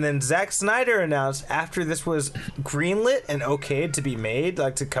 and then Zack Snyder announced after this was greenlit and okayed to be made,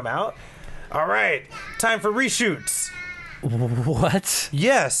 like to come out, all right, time for reshoots. What?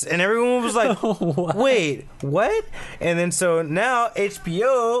 Yes, and everyone was like, wait, what? And then so now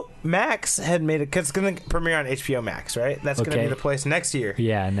HBO Max had made it, because it's going to premiere on HBO Max, right? That's going to be the place next year.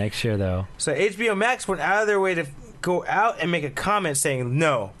 Yeah, next year though. So HBO Max went out of their way to go out and make a comment saying,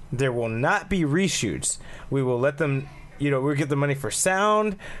 no, there will not be reshoots. We will let them, we'll get the money for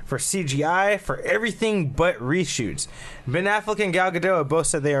sound, for CGI, for everything but reshoots. Ben Affleck and Gal Gadot both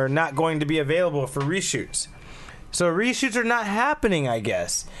said they are not going to be available for reshoots. So reshoots are not happening, I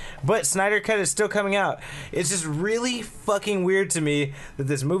guess. But Snyder Cut is still coming out. It's just really fucking weird to me that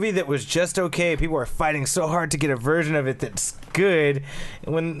this movie that was just okay, people are fighting so hard to get a version of it that's good,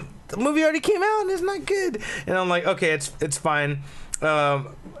 when the movie already came out and it's not good. And I'm like, okay, it's fine.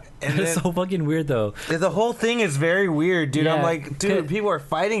 And It's so fucking weird though. the whole thing is very weird, dude. Yeah, I'm like, dude, people are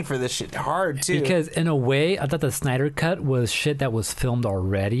fighting for this shit hard, too. Because in a way, I thought the Snyder Cut was shit that was filmed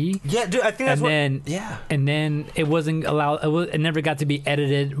already. Yeah, dude, I think that's And then it wasn't allowed. It never got to be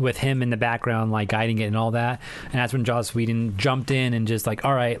edited with him in the background, like guiding it and all that. And that's when Joss Whedon jumped in and just like,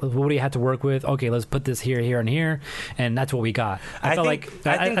 all right, what do you have to work with? Okay, let's put this here, here, and here, and that's what we got. I think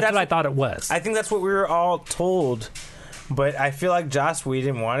that's what I thought it was. I think that's what we were all told. But I feel like Joss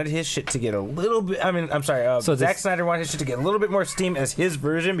Whedon wanted his shit to get a little bit... Zack Snyder wanted his shit to get a little bit more steam as his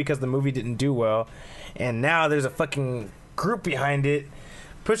version because the movie didn't do well. And now there's a fucking group behind it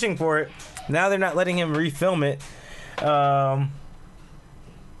pushing for it. Now they're not letting him refilm it.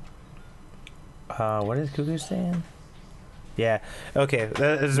 What is Cuckoo saying? Yeah. Okay.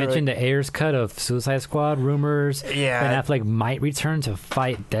 Mentioned the Ayers cut of Suicide Squad rumors. Yeah. Ben Affleck might return to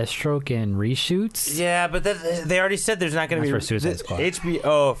fight Deathstroke in reshoots. Yeah, but they already said there's not going to be for Suicide Squad.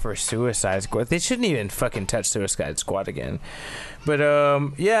 HBO for Suicide Squad. They shouldn't even fucking touch Suicide Squad again. But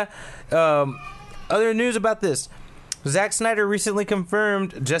other news about this: Zack Snyder recently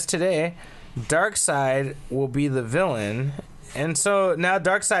confirmed just today, Darkseid will be the villain, and so now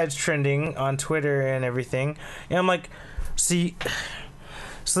Darkseid's trending on Twitter and everything. And I'm like, see,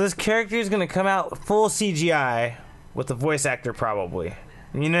 so this character is going to come out full CGI with the voice actor probably.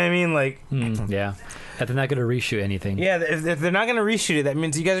 You know what I mean? Like, yeah. If they're not going to reshoot anything. Yeah, if they're not going to reshoot it, that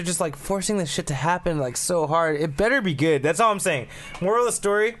means you guys are just like forcing this shit to happen like so hard. It better be good. That's all I'm saying. Moral of the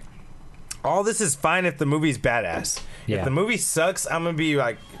story, all this is fine if the movie's badass. Yeah. If the movie sucks, I'm going to be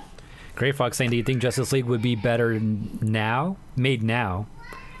like... Grey Fox saying, do you think Justice League would be better now, made now,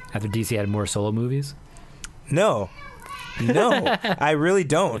 after DC had more solo movies? No. No, I really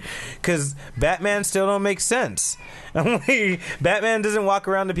don't. Because Batman still don't make sense. Batman doesn't walk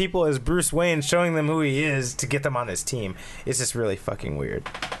around to people as Bruce Wayne showing them who he is to get them on his team. It's just really fucking weird.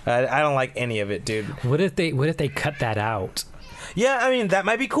 I don't like any of it, dude. What if they cut that out? Yeah, I mean, that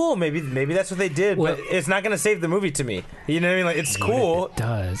might be cool. Maybe that's what they did, Well- but it's not going to save the movie to me. You know what I mean? Like, it's What if cool. it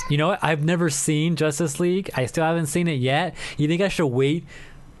does. You know what? I've never seen Justice League. I still haven't seen it yet. You think I should wait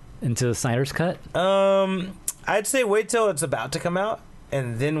until the Snyder's cut? I'd say wait till it's about to come out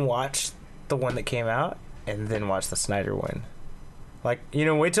and then watch the one that came out and then watch the Snyder one. Like, you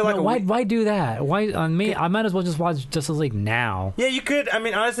know, wait till like No, a why? week. Why do that? Why on me? I might as well just watch Justice League now. Yeah, you could. I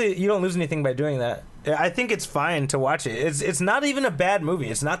mean, honestly, you don't lose anything by doing that. I think it's fine to watch it. It's not even a bad movie.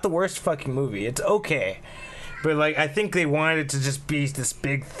 It's not the worst fucking movie. It's okay. But, like, I think they wanted it to just be this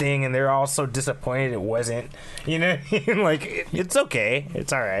big thing, and they're all so disappointed it wasn't. You know what I mean? Like, it's okay.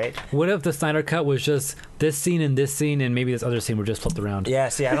 It's all right. What if the Snyder cut was just this scene, and maybe this other scene were just flipped around? Yeah,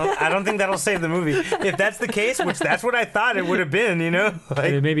 see, I don't think that'll save the movie. If that's the case, which that's what I thought it would have been, you know? And Like,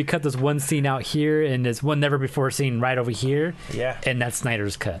 then maybe cut this one scene out here and this one never before scene right over here. Yeah. And that's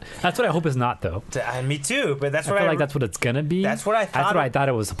Snyder's cut. That's what I hope it's not, though. me too, but that's I what feel like that's what it's gonna be. That's what I thought That's what it- I thought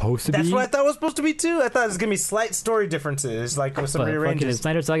it was supposed to That's be. what I thought it was supposed to be too. I thought it was gonna be slight story differences, like with some But fucking if rearranges.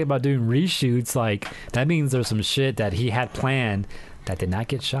 Snyder's talking about doing reshoots, like that means there's some shit that he had planned that did not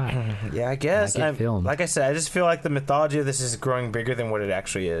get shot. Yeah, I guess. Not get filmed. Like I said, I just feel like the mythology of this is growing bigger than what it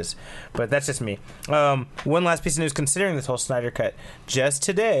actually is. But that's just me. One last piece of news considering this whole Snyder cut. Just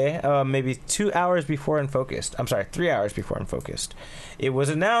today, maybe 2 hours before Unfocused. I'm sorry, 3 hours before Unfocused. It was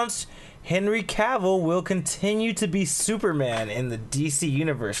announced Henry Cavill will continue to be Superman in the DC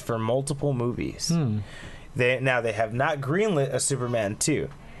universe for multiple movies. They have not greenlit a Superman 2.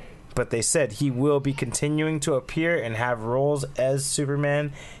 But they said he will be continuing to appear and have roles as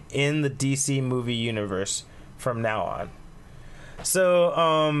Superman in the DC movie universe from now on. So,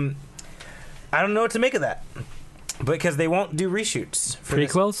 I don't know what to make of that. Because they won't do reshoots. For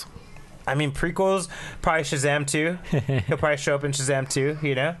this. Prequels? I mean, prequels, probably Shazam 2. He'll probably show up in Shazam 2,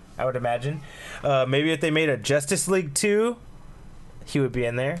 you know, I would imagine. Maybe if they made a Justice League 2, he would be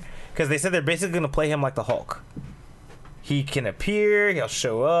in there. Because they said they're basically going to play him like the Hulk. He can appear. He'll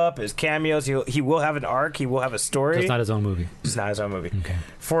show up. His cameos. He will have an arc. He will have a story. Just not his own movie. It's not his own movie. Okay.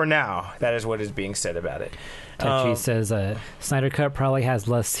 For now, that is what is being said about it. Tachi says Snyder Cut probably has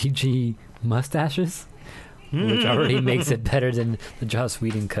less CG mustaches, which already makes it better than the Joss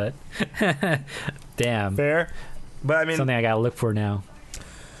Whedon cut. Damn. Fair, but I mean, Something I gotta look for now.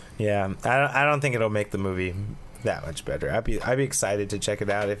 yeah, I don't think it'll make the movie that much better. I'd be excited to check it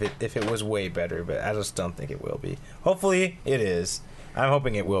out if it was way better, but I just don't think it will be. Hopefully, it is. I'm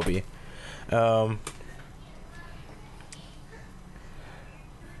hoping it will be.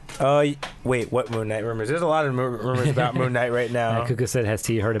 Wait, what Moon Knight rumors? There's a lot of rumors about Moon Knight right now. Kuka said, has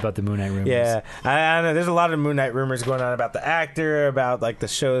he heard about the Moon Knight rumors? Yeah, I know. There's a lot of Moon Knight rumors going on about the actor, about like the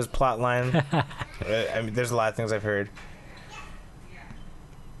show's plot line. I mean, there's a lot of things I've heard.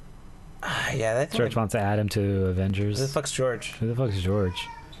 Yeah, that's George wants to add him to Avengers. Who the fuck's George? Who the fuck's George?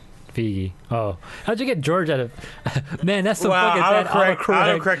 Feige. Oh, how'd you get George out of? Man, that's so Wow, fucking bad.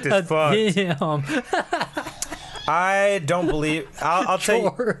 autocorrect is fucked. Damn. I don't believe. I'll tell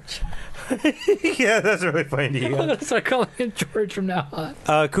you. George. Yeah, that's really funny to I'm you. gonna start calling him George from now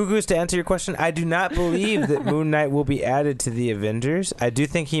on. Cuckoos, to answer your question, I do not believe that Moon Knight will be added to the Avengers. I do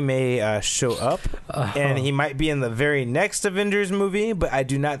think he may show up, and he might be in the very next Avengers movie, but I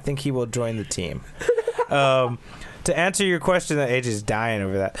do not think he will join the team. To answer your question, that Age is dying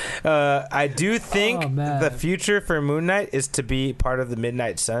over that. I do think Oh, man. the future for Moon Knight is to be part of the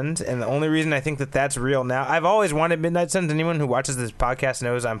Midnight Suns, and the only reason I think that that's real now, I've always wanted Midnight Suns. Anyone who watches this podcast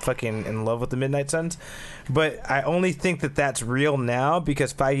knows I'm fucking in love with the Midnight Suns, but I only think that that's real now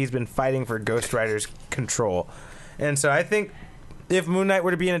because Feige's been fighting for Ghost Rider's control, and so I think if Moon Knight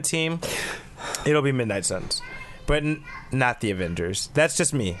were to be in a team, it'll be Midnight Suns, but not the Avengers. That's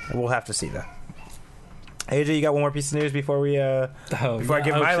just me. We'll have to see that. AJ, you got one more piece of news before we before I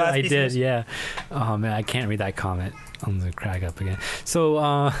give my last I piece did, of news? yeah. Oh man, I can't read that comment. I'm gonna crack up again. So,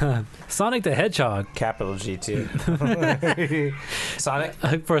 Sonic the Hedgehog. Capital G too. Sonic.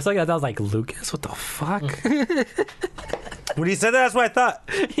 For a second, I thought I was like, Lucas. What the fuck? When he said that, that's what I thought.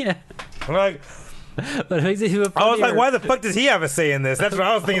 Yeah. I'm like, But it makes it even funnier. I was like, why the fuck does he have a say in this? That's what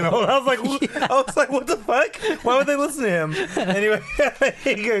I was thinking. I was like, what the fuck? Why would they listen to him? Anyway,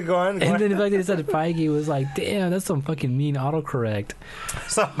 go on. And then the fact that he said Feige was like, damn, that's some fucking mean autocorrect.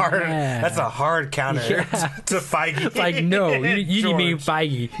 That's a hard counter to Feige. It's like, no, you mean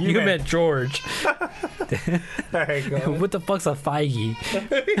Feige. You meant George. All right, go on. What the fuck's a Feige?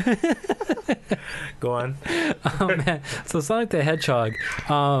 Go on. Oh man, so Sonic the Hedgehog,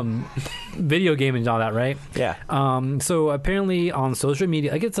 video game and all that, right? Yeah. So apparently on social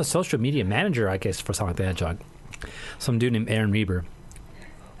media, I guess it's a social media manager, I guess, for Sonic the Hedgehog. Some dude named Aaron Weber.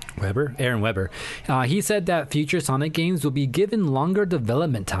 He said that future Sonic games will be given longer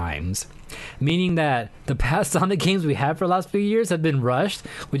development times, meaning that the past Sonic games we had for the last few years have been rushed,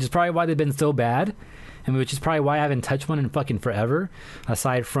 which is probably why they've been so bad. And which is probably why I haven't touched one in fucking forever,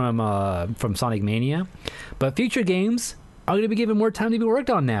 aside from Sonic Mania. But future games are going to be given more time to be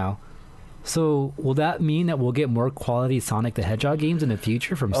worked on now. So will that mean that we'll get more quality Sonic the Hedgehog games in the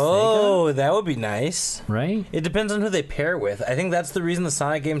future from Sega? Oh, that would be nice. Right? It depends on who they pair with. I think that's the reason the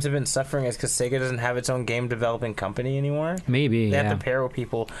Sonic games have been suffering is because Sega doesn't have its own game developing company anymore. Maybe, They yeah. have to pair with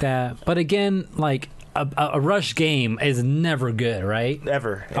people. But again, like, a rush game is never good, right?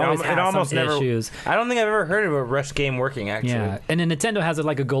 Ever. It Always has almost some never. issues. I don't think I've ever heard of a rush game working, actually. Yeah, and then Nintendo has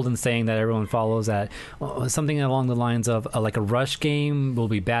like a golden saying that everyone follows, that something along the lines of like a rush game will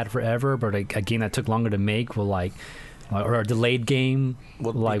be bad forever, but a game that took longer to make will or a delayed game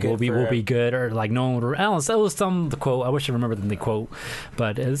will be good, or like no one would. I don't know. So it was the quote. I wish I remembered the quote,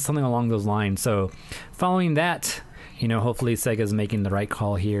 but it's something along those lines. So following that, hopefully Sega's making the right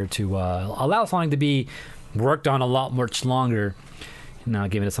call here to allow Sonic to be worked on a lot much longer,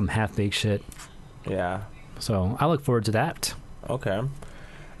 not giving it some half-baked shit. Yeah. So I look forward to that. Okay.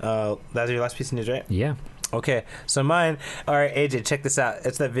 That's your last piece of news, right? Yeah. Okay. So mine. All right, AJ, check this out.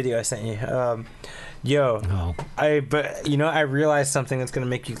 It's that video I sent you. I realized something that's gonna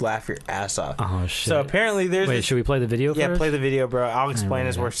make you laugh your ass off. Oh shit. So apparently there's. Wait, should we play the video Yeah, first? play the video, bro. I'll explain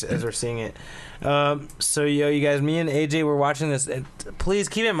as we're seeing it. So you guys, me and AJ were watching this. And please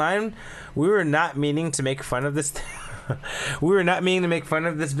keep in mind, we were not meaning to make fun of this. We were not meaning to make fun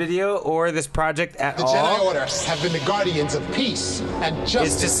of this video or this project at The all. Jedi Order have been the guardians of peace and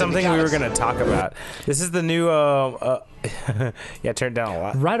justice. It's just something we were going to talk about. This is the new. Yeah, turn it down a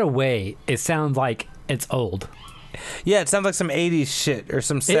lot. Right away, it sounds like it's old. Yeah, it sounds like some 80s shit or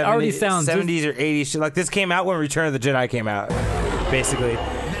some 70s, It already sounds 70s or 80s shit. Like this came out when Return of the Jedi came out, basically.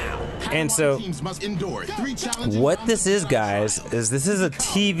 And so, what this is, guys, is this is a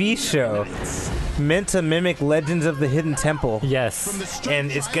TV show meant to mimic Legends of the Hidden Temple. Yes.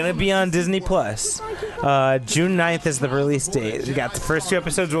 And it's going to be on Disney Plus. June 9th is the release date. We got the first 2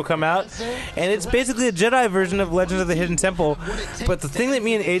 episodes will come out. And it's basically a Jedi version of Legends of the Hidden Temple. But the thing that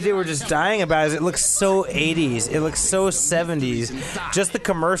me and AJ were just dying about is it looks so 80s. It looks so 70s. Just the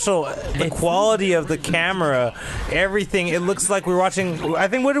commercial, the quality of the camera, everything. It looks like we're watching, I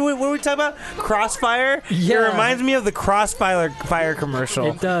think, what are we talking about? Crossfire? Yeah. It reminds me of the Crossfire commercial.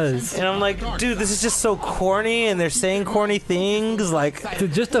 It does. And I'm like, dude, this is just so corny, and they're saying corny things. Like,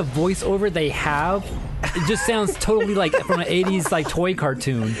 Just the voiceover they have, it just sounds totally like from an 80s like toy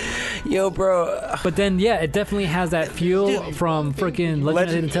cartoon. yo, bro. But then, yeah, it definitely has that feel from freaking Legend of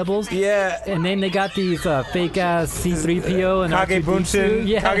the Hidden Temples. Yeah. And then they got these fake-ass C-3PO and Kage R2-D2. Bunshin,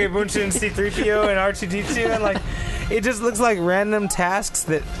 Yeah. Kage Bunshin, C-3PO, and R2-D2, and like, it just looks like random tasks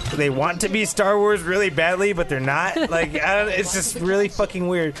that they want to be Star Wars really badly, but they're not. Like, it's just really fucking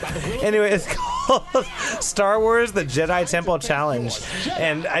weird. Anyway, it's called Star Wars: The Jedi Temple Challenge,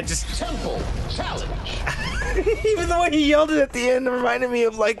 and I just Temple Challenge. even the way he yelled it at the end reminded me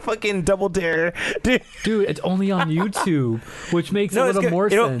of like fucking Double Dare, dude. Dude, it's only on YouTube, which makes a little more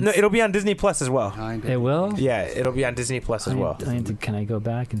sense. It'll be on Disney Plus as well. It will? Yeah, it'll be on Disney Plus as well. Can I go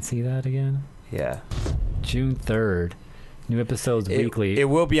back and see that again? Yeah. June 3rd. New episodes weekly. It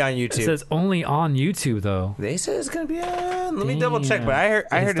will be on YouTube. It says only on YouTube, though. They said it's gonna be on. Let me double check, but I heard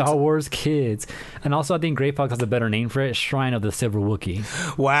And Star it's. Wars Kids. And also, I think Grey Fox has a better name for it, Shrine of the Silver Wookiee.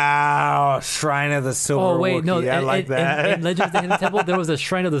 Wow, Shrine of the Silver Oh, wait, Wookiee. no. I like that. In Legends of the Hidden Temple, there was a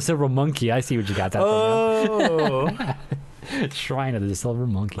Shrine of the Silver Monkey. I see what you got that Oh, from. Shrine of the Silver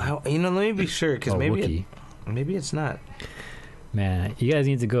Monkey. wow. You know, let me be sure because Or maybe Wookiee. it's not. Man, you guys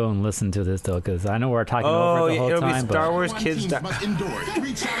need to go and listen to this, though, because I know we're talking over it the whole it'll time. be Star But Wars One Kids. team must endure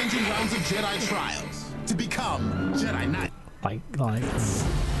 3 challenging rounds of Jedi trials to become Jedi Knight. like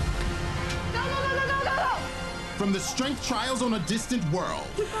From the strength trials on a distant world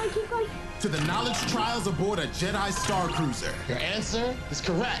to the knowledge trials aboard a Jedi Star Cruiser. Your answer is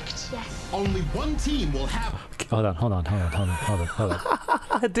correct. Yes. Only one team will have. Hold on.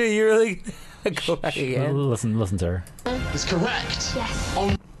 Dude, you really go back again. Listen to her. Is correct.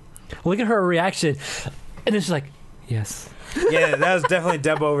 Yes. Look at her reaction, and then she's like, "Yes." Yeah, that was definitely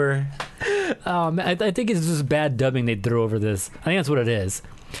dub over. Man, I think it's just bad dubbing they threw over this. I think that's what it is.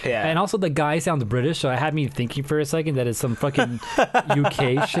 Yeah. And also the guy sounds British, so it had me thinking for a second that it's some fucking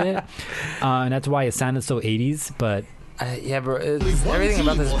UK shit, and that's why it sounded so 80s. But yeah, bro. Only one Everything team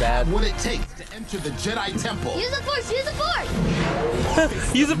about this will is bad. have what it takes to enter the Jedi Temple Use the force. Use the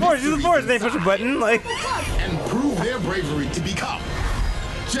force. Use the force. Use the force. They push a button like. and prove their bravery to become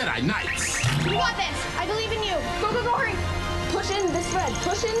Jedi Knights. You got this. I believe in you. Go, hurry. Push in this red.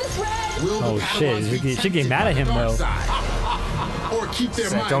 Push in this red. Will the Oh, shit. Padawans be She get tempted mad at by him, the dark though. side? Or keep their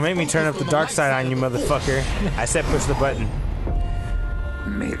minds Don't make me turn up focused the on dark side on you, motherfucker. I said push the button.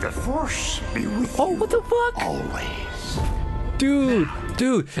 May the force be with oh, what the fuck, always. dude,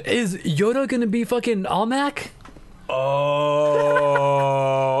 is Yoda gonna be fucking Almec?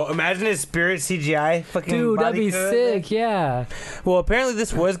 Oh, imagine his spirit CGI fucking. Dude, that'd body be code. sick. Yeah. Well, apparently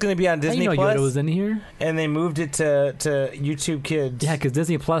this was going to be on How Disney you know Plus, Yoda was in here? and they moved it to YouTube Kids. Yeah, because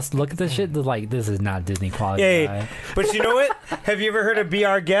Disney Plus, look at this shit. They're like, this is not Disney quality. Yeah, guy. but you know what? Have you ever heard of Be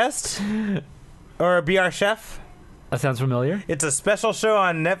Our Guest or a Be Our Chef? That sounds familiar. It's a special show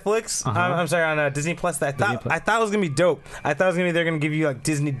on Netflix. Uh-huh. I'm sorry, on Disney Plus. That Disney Plus. I thought it was gonna be dope. I thought it was gonna be they're gonna give you like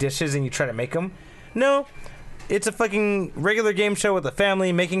Disney dishes and you try to make them. No. It's a fucking regular game show with a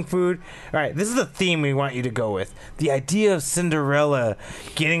family making food. All right, this is the theme we want you to go with. The idea of Cinderella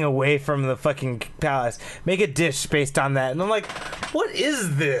getting away from the fucking palace. Make a dish based on that. And I'm like, what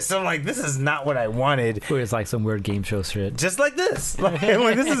is this? I'm like, this is not what I wanted. It was like some weird game show shit. Just like this. Like, I'm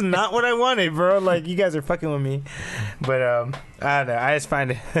like, this is not what I wanted, bro. Like, you guys are fucking with me. But, I don't know. I just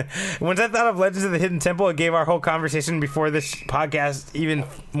find it. Once I thought of Legends of the Hidden Temple, it gave our whole conversation before this podcast even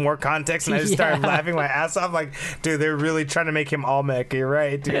more context. And I just started Yeah. laughing my ass off. Like, dude, they're really trying to make him Olmec. You're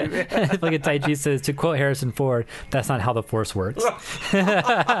right, dude. Like a Tai Chi says, to quote Harrison Ford, that's not how the Force works.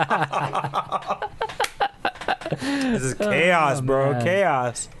 This is chaos, bro. man.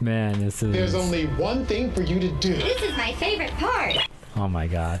 Chaos. Man, this is. There's only one thing for you to do. This is my favorite part. Oh my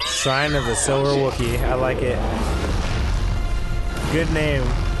god. Shrine of the Silver Wookiee. I like it. Good name,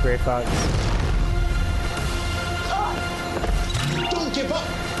 Gray Fox. Don't give up.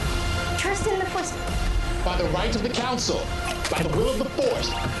 Trust in the force. By the right of the council, by the will of the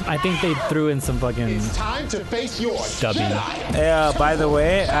force, I think they threw in some fucking. it's time to face your Dubbing. Jedi. By the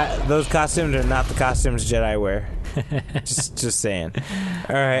way, those costumes are not the costumes Jedi wear. just saying.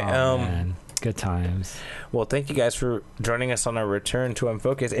 All right. Oh, man. Good times. Well, thank you guys for joining us on our return to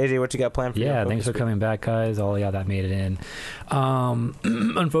Unfocused. AJ, what you got planned for your Yeah, Unfocused thanks for week? coming back, guys. All y'all that made it in.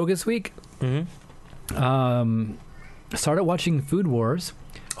 Unfocused week. Started watching Food Wars.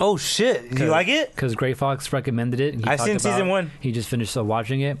 Oh shit! Do you like it? Because Gray Fox recommended it. And he I've talked seen about- season 1. He just finished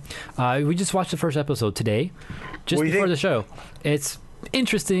watching it. We just watched the first episode today, just What do you before think? the show. It's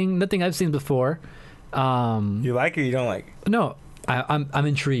interesting. Nothing I've seen before. You like it or you don't like? No, I'm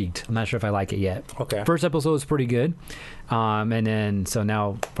intrigued. I'm not sure if I like it yet. Okay. First episode was pretty good, and then so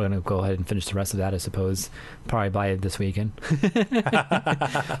now we're gonna go ahead and finish the rest of that. I suppose probably by this weekend.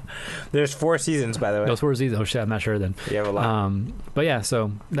 There's 4 seasons, by the way. Those 4 seasons. Oh shit, I'm not sure then. You have a lot. But yeah,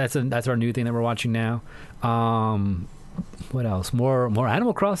 so that's our new thing that we're watching now. What else? More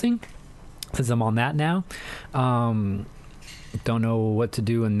Animal Crossing, since I'm on that now. Don't know what to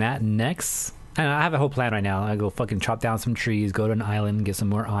do in that next. And I have a whole plan right now. I go fucking chop down some trees, go to an island, get some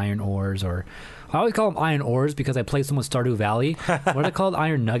more iron ores, or I always call them iron ores because I play so much Stardew Valley. What are they called?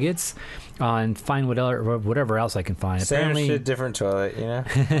 Iron nuggets, and find whatever else I can find. Same shit, different toilet, you know?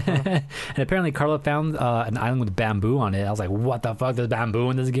 And apparently Carla found an island with bamboo on it. I was like, what the fuck? There's bamboo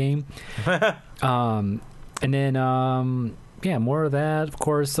in this game? And then, yeah, more of that. Of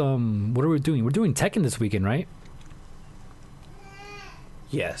course, what are we doing? We're doing Tekken this weekend, right?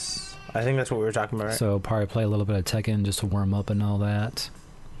 Yes. I think that's what we were talking about, right? So probably play a little bit of Tekken just to warm up and all that.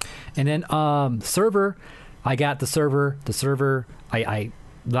 And then server. I got the server. The server, I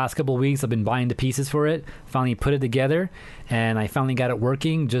the last couple of weeks I've been buying the pieces for it. Finally put it together, and I finally got it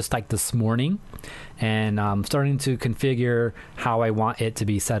working just like this morning. And I'm starting to configure how I want it to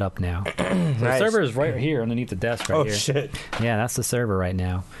be set up now. The Nice. server is right here underneath the desk right Oh, here. shit. Yeah, that's the server right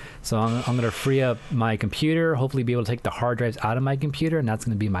now. So I'm going to free up my computer, hopefully be able to take the hard drives out of my computer, and that's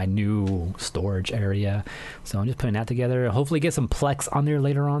going to be my new storage area. So I'm just putting that together. Hopefully get some Plex on there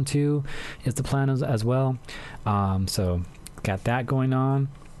later on too, is the plan as well. So got that going on.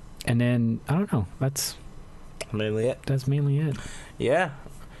 And then, I don't know, that's Mainly it. mainly it. Yeah.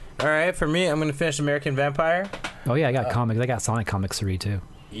 All right, for me, I'm going to finish American Vampire. Oh yeah, I got comics. I got Sonic Comics 3 too.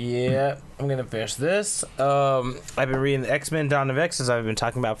 Yeah, I'm gonna finish this. I've been reading the X-Men Dawn of X, as I've been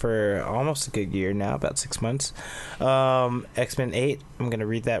talking about for almost a good year now, about 6 months. X-Men 8, I'm gonna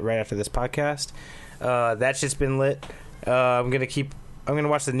read that right after this podcast. That shit's been lit. I'm gonna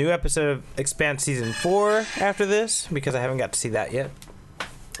watch the new episode of Expanse season 4 after this, because I haven't got to see that yet.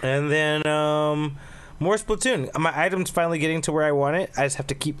 And then more Splatoon. My item's finally getting to where I want it. I just have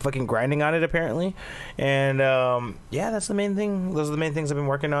to keep fucking grinding on it, apparently. And yeah, that's the main thing. Those are the main things I've been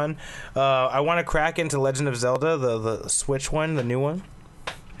working on. I want to crack into Legend of Zelda, the Switch one, the new one.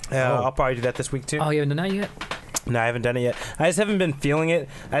 I'll probably do that this week too. Oh, you haven't done that yet? No, I haven't done it yet. I just haven't been feeling it.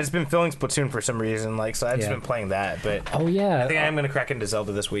 I just been feeling Splatoon for some reason, so I've just been playing that. But oh yeah, I think I am gonna crack into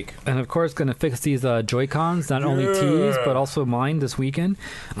Zelda this week. And of course, gonna fix these Joy-Cons, not only T's but also mine this weekend.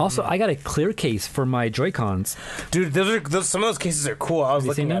 Also, I got a clear case for my Joy-Cons. Dude, some of those cases are cool. I was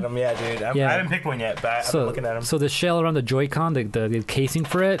looking at them. Yeah, dude. I haven't picked one yet, but I've been looking at them. So the shell around the Joy-Con, the casing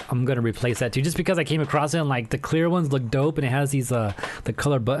for it, I'm gonna replace that too, just because I came across it and the clear ones look dope, and it has these the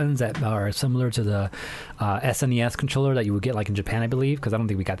color buttons that are similar to the SNES controller that you would get in Japan, I believe, because I don't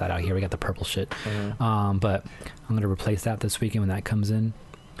think we got that out here. We got the purple shit. But I'm gonna replace that this weekend when that comes in.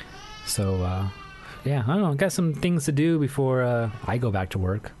 So yeah, I don't know. Got some things to do before I go back to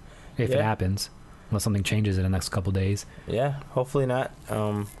work, if it happens, unless something changes in the next couple days. Yeah, hopefully not.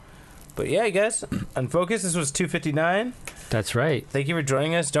 But yeah, guys, Unfocused. This was 259. That's right. Thank you for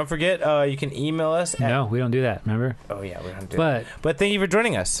joining us. Don't forget, you can email us. No, we don't do that. Remember? Oh yeah, we don't do that. But thank you for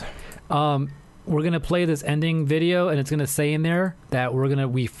joining us. We're gonna play this ending video, and it's gonna say in there that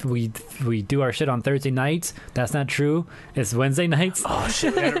we do our shit on Thursday nights. That's not true. It's Wednesday nights. Oh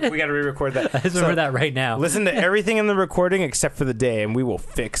shit, we gotta re-record that. I just remember that right now. Listen to everything in the recording except for the day, and we will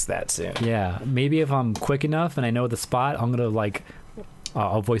fix that soon. Yeah, maybe if I'm quick enough and I know the spot, I'm gonna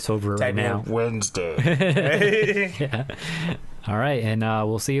I'll voice over it right now. Wednesday. Yeah. All right, and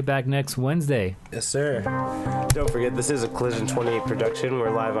we'll see you back next Wednesday. Yes, sir. Don't forget, this is a Collision 28 production.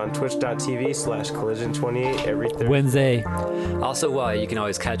 We're live on twitch.tv/Collision28 every Thursday. Wednesday. Also, you can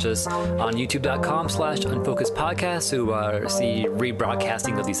always catch us on youtube.com/unfocusedpodcast to see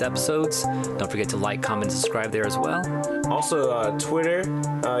rebroadcasting of these episodes. Don't forget to like, comment, and subscribe there as well. Also, Twitter,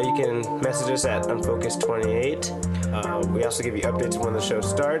 you can message us at Unfocused28. We also give you updates when the show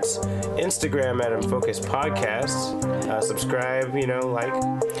starts. Instagram at Unfocused Podcasts. Subscribe, like.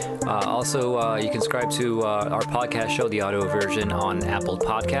 Also, you can subscribe to our podcast show, the audio version, on Apple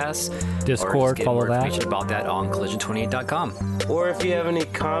Podcasts. Discord, follow that. Information about that on collision28.com. Or if you have any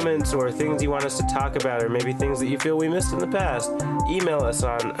comments or things you want us to talk about, or maybe things that you feel we missed in the past, email us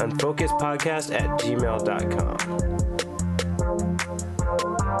on unfocusedpodcast@gmail.com.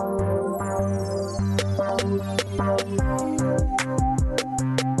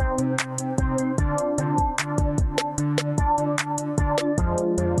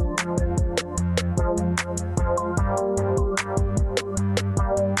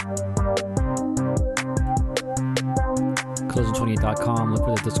 Collision28.com. Look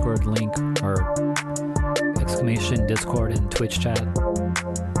for the Discord link or exclamation Discord and Twitch chat.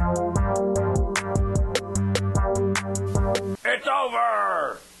 It's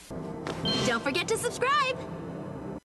over! Don't forget to subscribe!